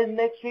you guys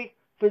next week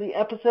for the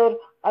episode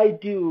I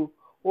Do,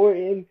 or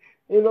in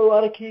a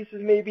lot of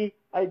cases maybe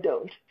I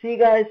don't. See you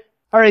guys.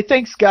 All right,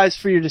 thanks guys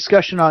for your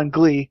discussion on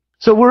Glee.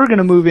 So we're going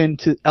to move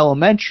into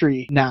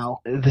Elementary now,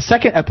 the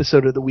second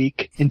episode of the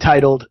week,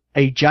 entitled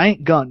A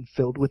Giant Gun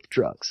Filled with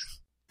Drugs.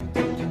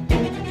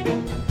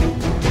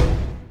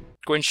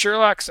 When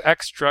Sherlock's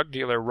ex-drug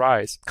dealer,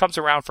 Rise, comes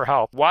around for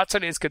help,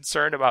 Watson is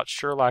concerned about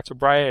Sherlock's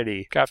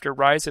sobriety after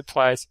Rise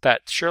implies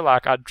that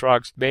Sherlock on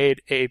drugs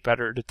made a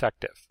better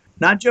detective.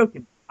 Not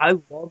joking. I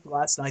loved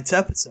last night's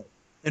episode.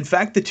 In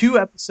fact, the 2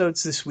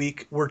 episodes this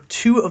week were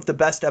 2 of the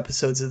best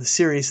episodes of the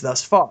series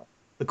thus far.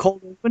 The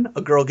cold open,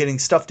 a girl getting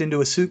stuffed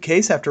into a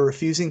suitcase after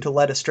refusing to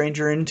let a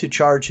stranger in to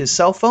charge his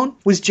cell phone,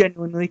 was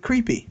genuinely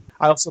creepy.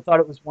 I also thought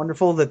it was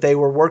wonderful that they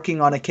were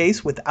working on a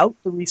case without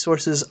the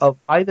resources of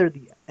either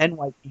the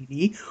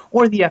NYPD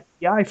or the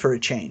FBI for a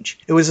change.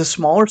 It was a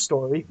smaller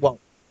story, well,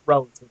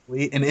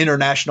 relatively. An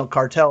international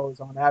cartel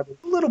is on average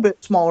a little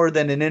bit smaller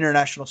than an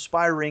international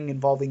spy ring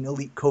involving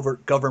elite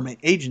covert government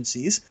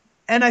agencies.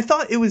 And I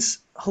thought it was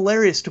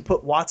hilarious to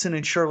put Watson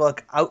and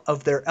Sherlock out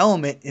of their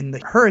element in the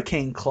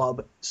Hurricane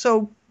Club.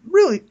 So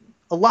really,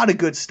 a lot of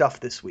good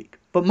stuff this week.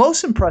 But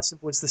most impressive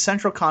was the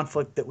central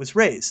conflict that was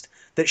raised,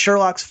 that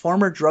Sherlock's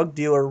former drug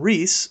dealer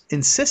Reese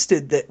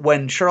insisted that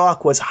when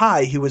Sherlock was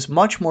high, he was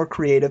much more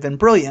creative and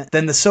brilliant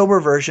than the sober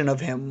version of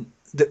him,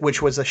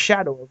 which was a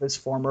shadow of his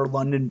former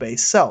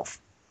London-based self.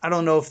 I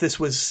don't know if this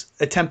was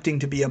attempting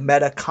to be a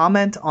meta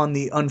comment on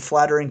the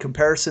unflattering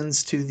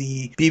comparisons to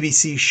the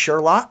BBC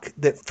Sherlock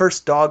that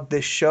first dogged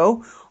this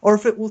show, or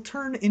if it will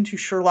turn into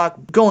Sherlock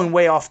going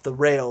way off the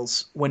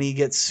rails when he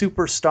gets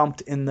super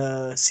stumped in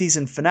the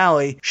season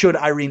finale should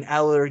Irene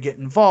Adler get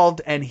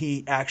involved and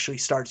he actually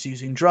starts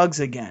using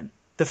drugs again.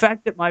 The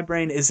fact that my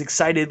brain is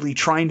excitedly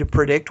trying to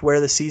predict where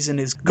the season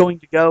is going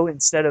to go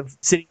instead of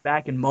sitting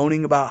back and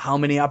moaning about how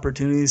many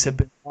opportunities have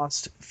been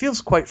lost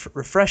feels quite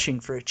refreshing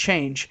for a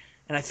change,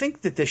 and I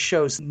think that this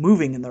show's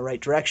moving in the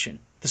right direction.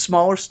 The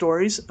smaller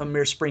stories, a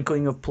mere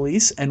sprinkling of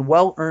police, and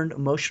well-earned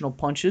emotional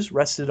punches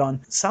rested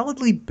on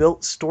solidly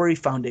built story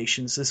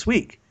foundations this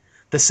week.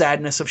 The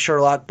sadness of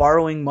Sherlock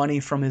borrowing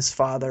money from his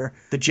father,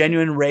 the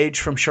genuine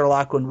rage from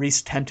Sherlock when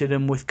Reese tempted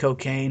him with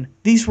cocaine,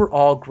 these were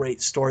all great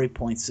story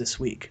points this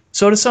week.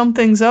 So to sum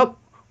things up,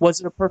 was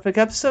it a perfect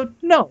episode?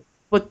 No.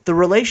 But the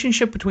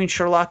relationship between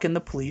Sherlock and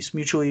the police,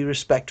 mutually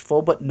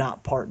respectful but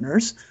not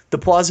partners, the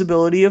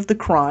plausibility of the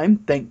crime,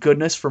 thank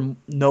goodness for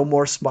no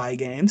more spy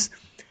games,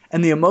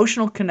 and the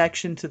emotional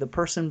connection to the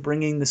person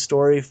bringing the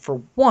story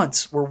for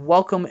once were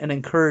welcome and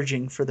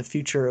encouraging for the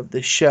future of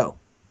this show.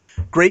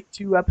 Great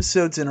 2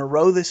 episodes in a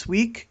row this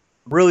week.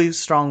 Really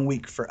strong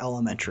week for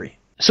Elementary.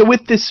 So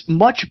with this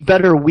much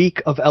better week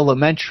of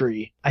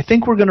Elementary, I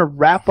think we're going to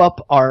wrap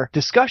up our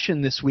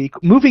discussion this week,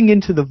 moving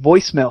into the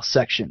voicemail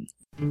section.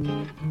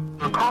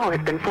 Your call has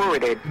been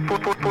forwarded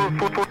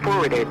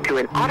to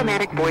an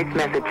automatic voice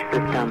message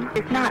system.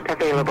 Is not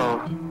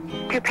available.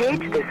 To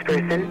page this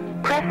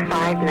person, press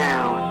 5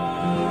 now.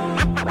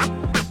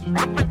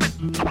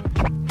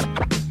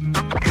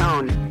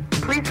 Tone.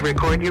 Please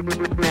record your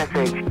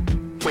message.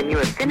 When you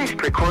have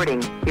finished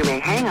recording, you may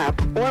hang up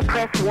or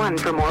press 1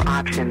 for more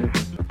options.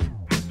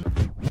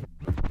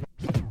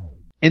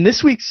 In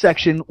this week's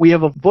section, we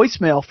have a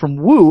voicemail from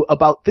Wu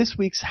about this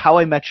week's How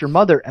I Met Your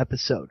Mother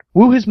episode.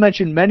 Wu has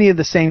mentioned many of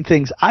the same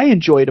things I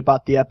enjoyed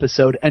about the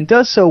episode and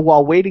does so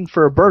while waiting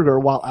for a burger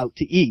while out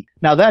to eat.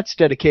 Now that's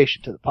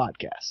dedication to the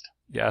podcast.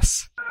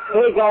 Yes.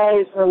 Hey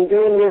guys, I'm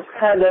doing this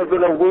kind of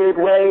in a weird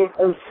way.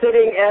 I'm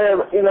sitting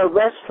in a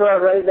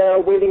restaurant right now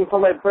waiting for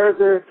my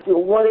burger,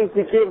 wanting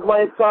to give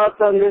my thoughts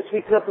on this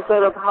week's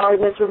episode of How I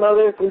Met Your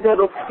Mother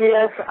entitled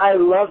P.S. I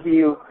Love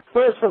You.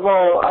 First of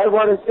all, I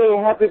want to say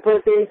happy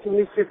birthday to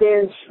Mr.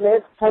 Dan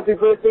Schmidt. Happy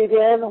birthday,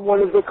 Dan,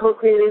 one of the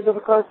co-creators of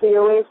Across the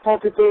Airwaves.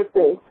 Happy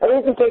birthday. I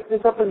need to break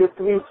this up into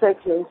 3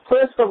 sections.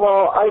 First of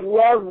all, I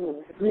love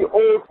the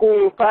old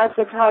school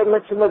classic How I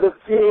Met Your Mother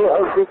feel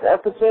of this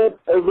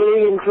episode. I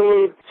really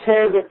enjoyed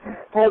Ted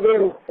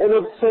having an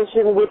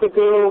obsession with a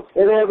girl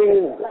and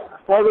having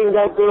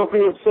that girl be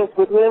obsessed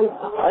with him.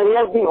 I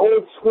love the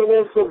old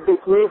schoolness of the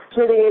group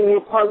sitting in the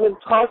apartment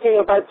talking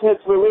about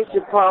Ted's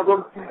relationship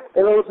problem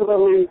and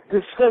ultimately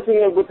discussing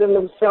it within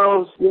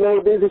themselves. You know,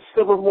 they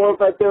discover more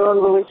about their own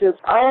relationships.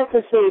 I have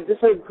to say, this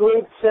is a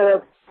great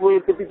setup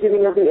with the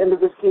beginning of the end of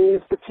the series,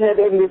 the Ted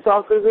and the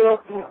soccer girl.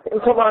 And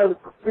come on,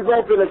 we've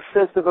all been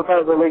obsessive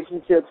about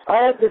relationships.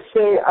 I have to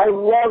say, I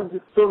loved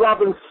the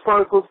Robin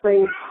Sparkles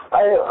thing.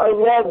 I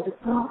loved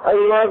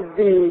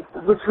the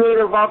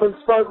betrayal of Robin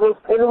Sparkles.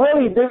 And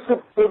really, this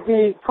would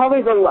be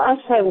probably the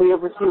last time we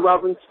ever see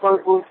Robin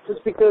Sparkles,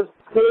 just because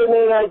Dan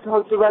and I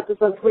talked about this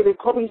on Twitter.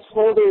 Kobe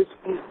Smulders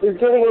is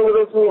getting a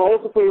little too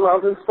old to play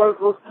Robin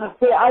Sparkles.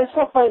 But I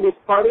still find it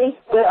funny,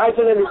 but I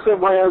can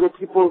understand why other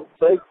people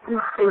think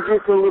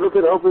it's a little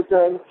bit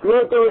overdone.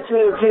 Loved the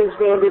return of James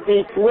Van Der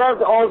Beek.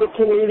 Loved all the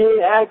Canadian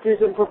actors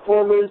and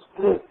performers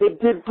that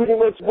did pretty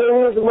much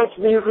very much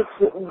music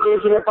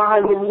version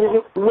behind the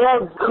music.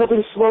 Loved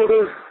Kobe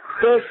Smulders.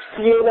 Best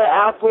Fiona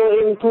Apple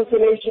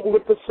impersonation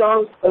with the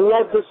song. I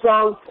love the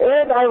song.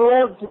 And I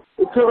loved,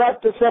 to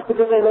wrap this up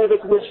because I know the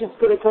commission's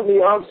going to cut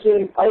me off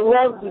soon, I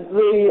loved the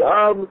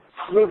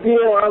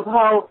reveal of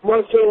how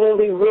Marshall and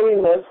Lily really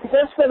met.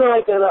 That's been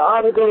like an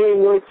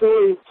ongoing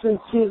story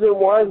since season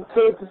 1.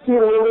 So to see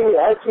Lily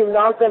actually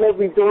knock on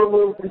every door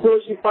move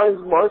until she finds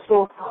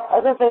Marshall,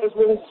 I thought that was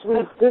really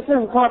sweet. This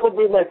is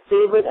probably my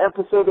favorite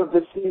episode of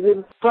the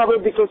season,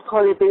 probably because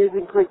Carly Bays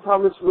and Craig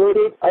Thomas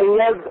wrote it. I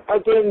loved,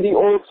 again, the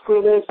old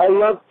schoolness. I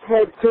love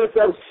Ted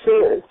Kurtz's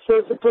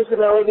sense of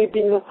personality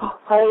being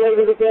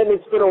highlighted again.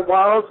 It's been a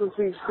while since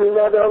we've seen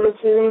that on the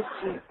series.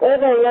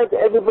 And I loved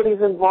everybody's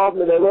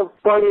involvement. I loved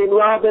Barney and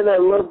Robin. I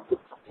loved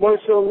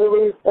Marshall and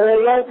Lily. And I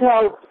liked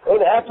how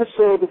an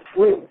episode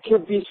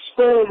could be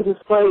spanned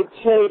by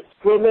Ted's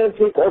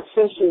romantic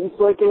obsessions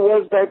like it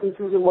was back in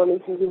season 1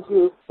 and season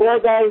 2. Well,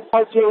 guys,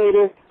 talk to you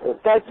later.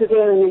 Back to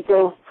Dan and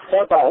Nico.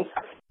 Bye-bye.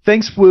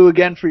 Thanks, Wu,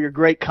 again for your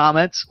great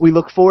comments. We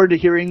look forward to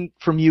hearing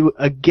from you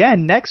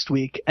again next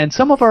week and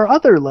some of our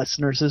other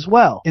listeners as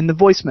well in the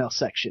voicemail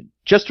section.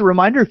 Just a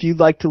reminder, if you'd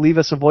like to leave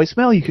us a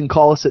voicemail, you can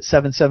call us at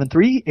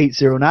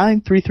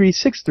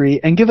 773-809-3363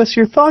 and give us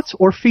your thoughts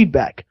or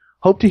feedback.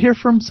 Hope to hear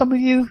from some of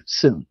you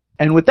soon.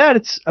 And with that,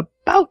 it's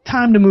about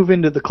time to move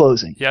into the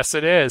closing. Yes,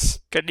 it is.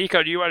 Good,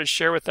 Nico, do you want to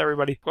share with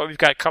everybody what we've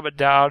got coming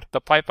down the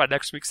pipe on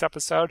next week's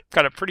episode?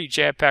 Got a pretty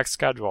jam-packed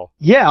schedule.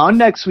 Yeah, on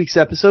next week's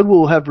episode,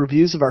 we'll have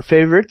reviews of our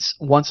favorites,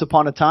 Once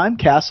Upon a Time,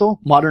 Castle,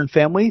 Modern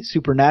Family,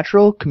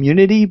 Supernatural,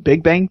 Community,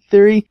 Big Bang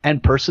Theory,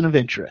 and Person of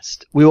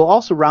Interest. We will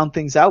also round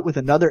things out with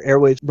another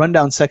Airwaves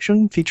Rundown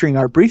section featuring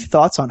our brief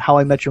thoughts on How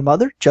I Met Your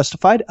Mother,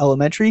 Justified,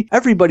 Elementary,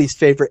 everybody's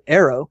favorite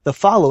Arrow, The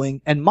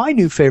Following, and my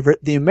new favorite,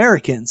 The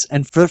Americans,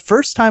 and for the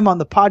first time on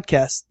the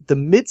podcast, the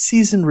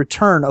mid-season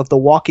return of The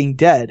Walking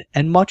Dead,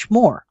 and much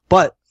more.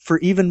 But For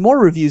even more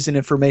reviews and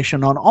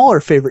information on all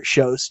our favorite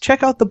shows,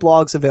 check out the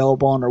blogs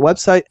available on our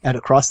website at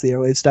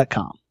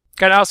acrosstheairwaves.com.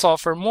 And also,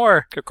 for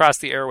more Across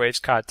the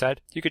Airwaves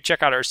content, you can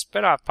check out our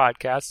spin-off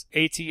podcast,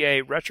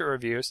 ATA Retro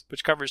Reviews,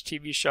 which covers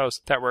TV shows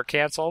that were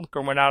canceled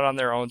or went out on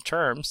their own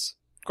terms.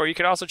 Or you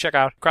can also check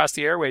out Across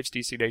the Airwaves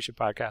DC Nation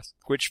podcast,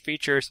 which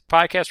features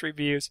podcast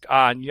reviews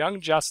on Young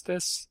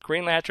Justice,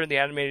 Green Lantern the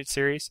Animated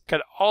Series,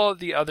 and all of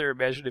the other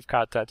imaginative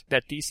content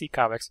that DC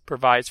Comics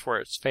provides for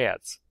its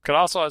fans.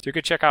 You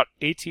can check out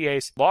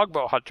ATA's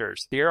Longbow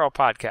Hunters, the Arrow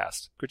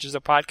podcast, which is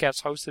a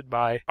podcast hosted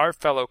by our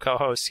fellow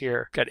co-hosts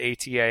here at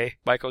ATA,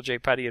 Michael J.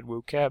 Petty and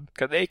Woo Kim.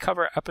 They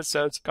cover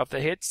episodes of the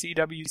hit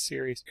CW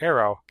series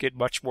Arrow in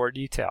much more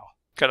detail.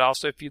 And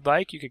also, if you'd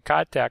like, you can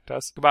contact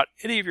us about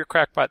any of your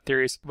crackpot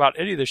theories about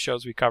any of the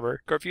shows we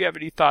cover. Or if you have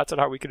any thoughts on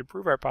how we can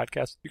improve our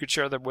podcast, you can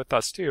share them with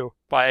us too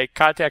by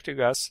contacting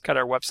us at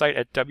our website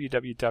at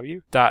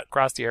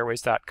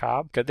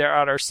www.acrosstheairwaves.com. And there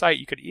on our site,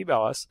 you can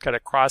email us at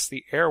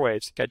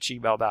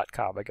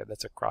acrosstheairwaves@gmail.com. Again,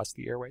 that's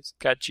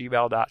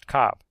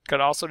acrosstheairwaves@gmail.com.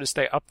 And also to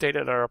stay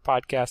updated on our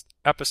podcast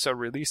episode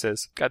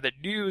releases and the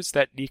news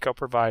that Nico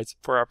provides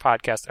for our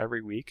podcast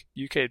every week,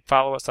 you can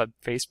follow us on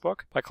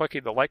Facebook by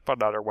clicking the like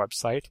button on our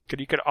website. And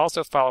you can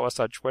also follow us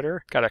on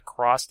Twitter at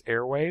Across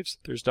Airwaves.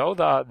 There's no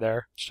the on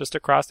there. It's just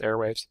Across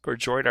Airwaves. Or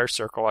join our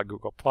circle on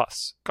Google+.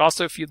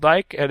 Also, if you'd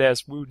like, and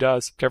as Woo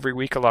does every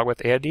week along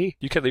with Andy,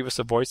 you can leave us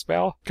a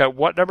voicemail.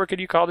 What number can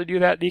you call to do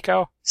that,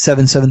 Nico?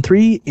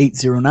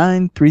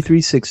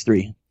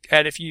 773-809-3363.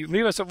 And if you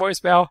leave us a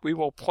voicemail, we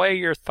will play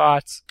your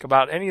thoughts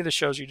about any of the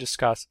shows you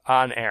discuss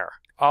on air.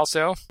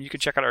 Also, you can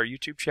check out our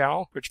YouTube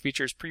channel, which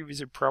features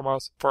previews and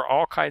promos for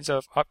all kinds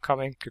of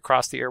upcoming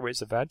Across the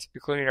Airwaves events,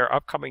 including our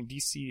upcoming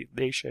DC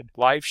Nation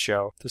live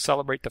show to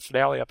celebrate the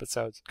finale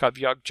episodes of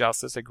Young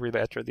Justice and Green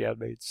Lantern the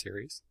Animated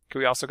Series.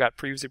 We also got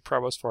previews and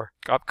promos for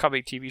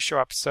upcoming TV show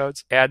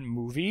episodes and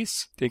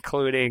movies,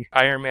 including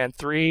Iron Man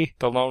 3,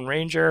 The Lone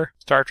Ranger,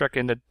 Star Trek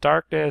Into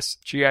Darkness,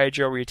 G.I.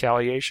 Joe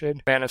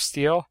Retaliation, Man of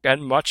Steel,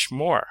 and much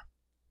more.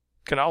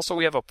 And also,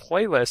 we have a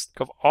playlist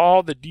of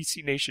all the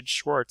DC Nation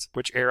shorts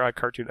which air on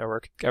Cartoon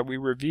Network that we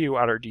review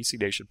on our DC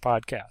Nation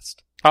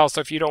podcast.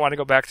 Also, if you don't want to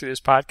go back through this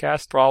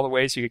podcast, for all the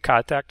ways you can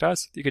contact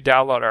us, you can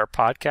download our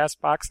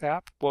Podcast Box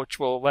app, which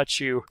will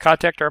let you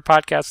contact our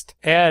podcast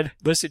and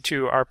listen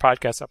to our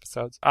podcast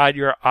episodes on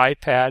your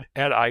iPad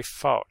and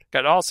iPhone.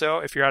 And also,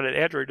 if you're on an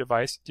Android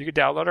device, you can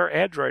download our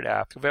Android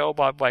app,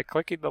 available by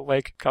clicking the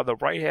link on the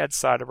right-hand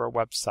side of our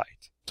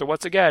website. So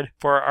once again,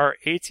 for our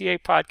ATA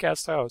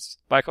podcast hosts,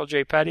 Michael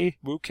J. Petty,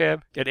 Woo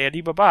Kim, and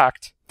Andy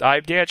Babakht,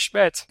 I'm Dan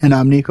Schmidt. And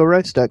I'm Nico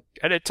Reichstedt.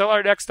 And until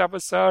our next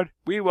episode,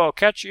 we will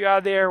catch you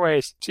on the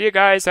airways. See you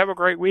guys. Have a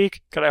great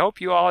week. And I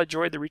hope you all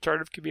enjoyed the return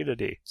of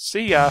Community.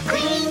 See ya.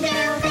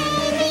 Greendale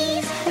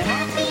Babies, they're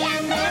happy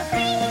and they're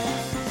free.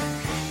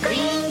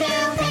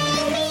 Greendale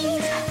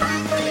Babies,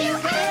 fun for you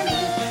and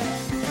me.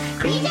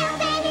 Greendale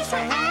Babies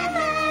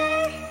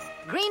forever.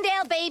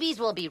 Greendale Babies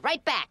will be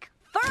right back.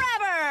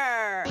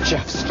 Forever!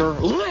 Jeffster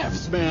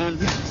lives, man.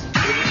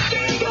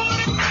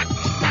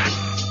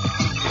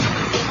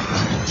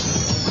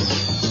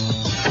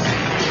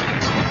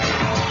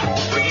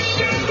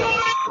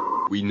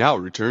 We now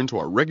return to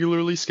our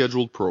regularly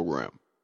scheduled program.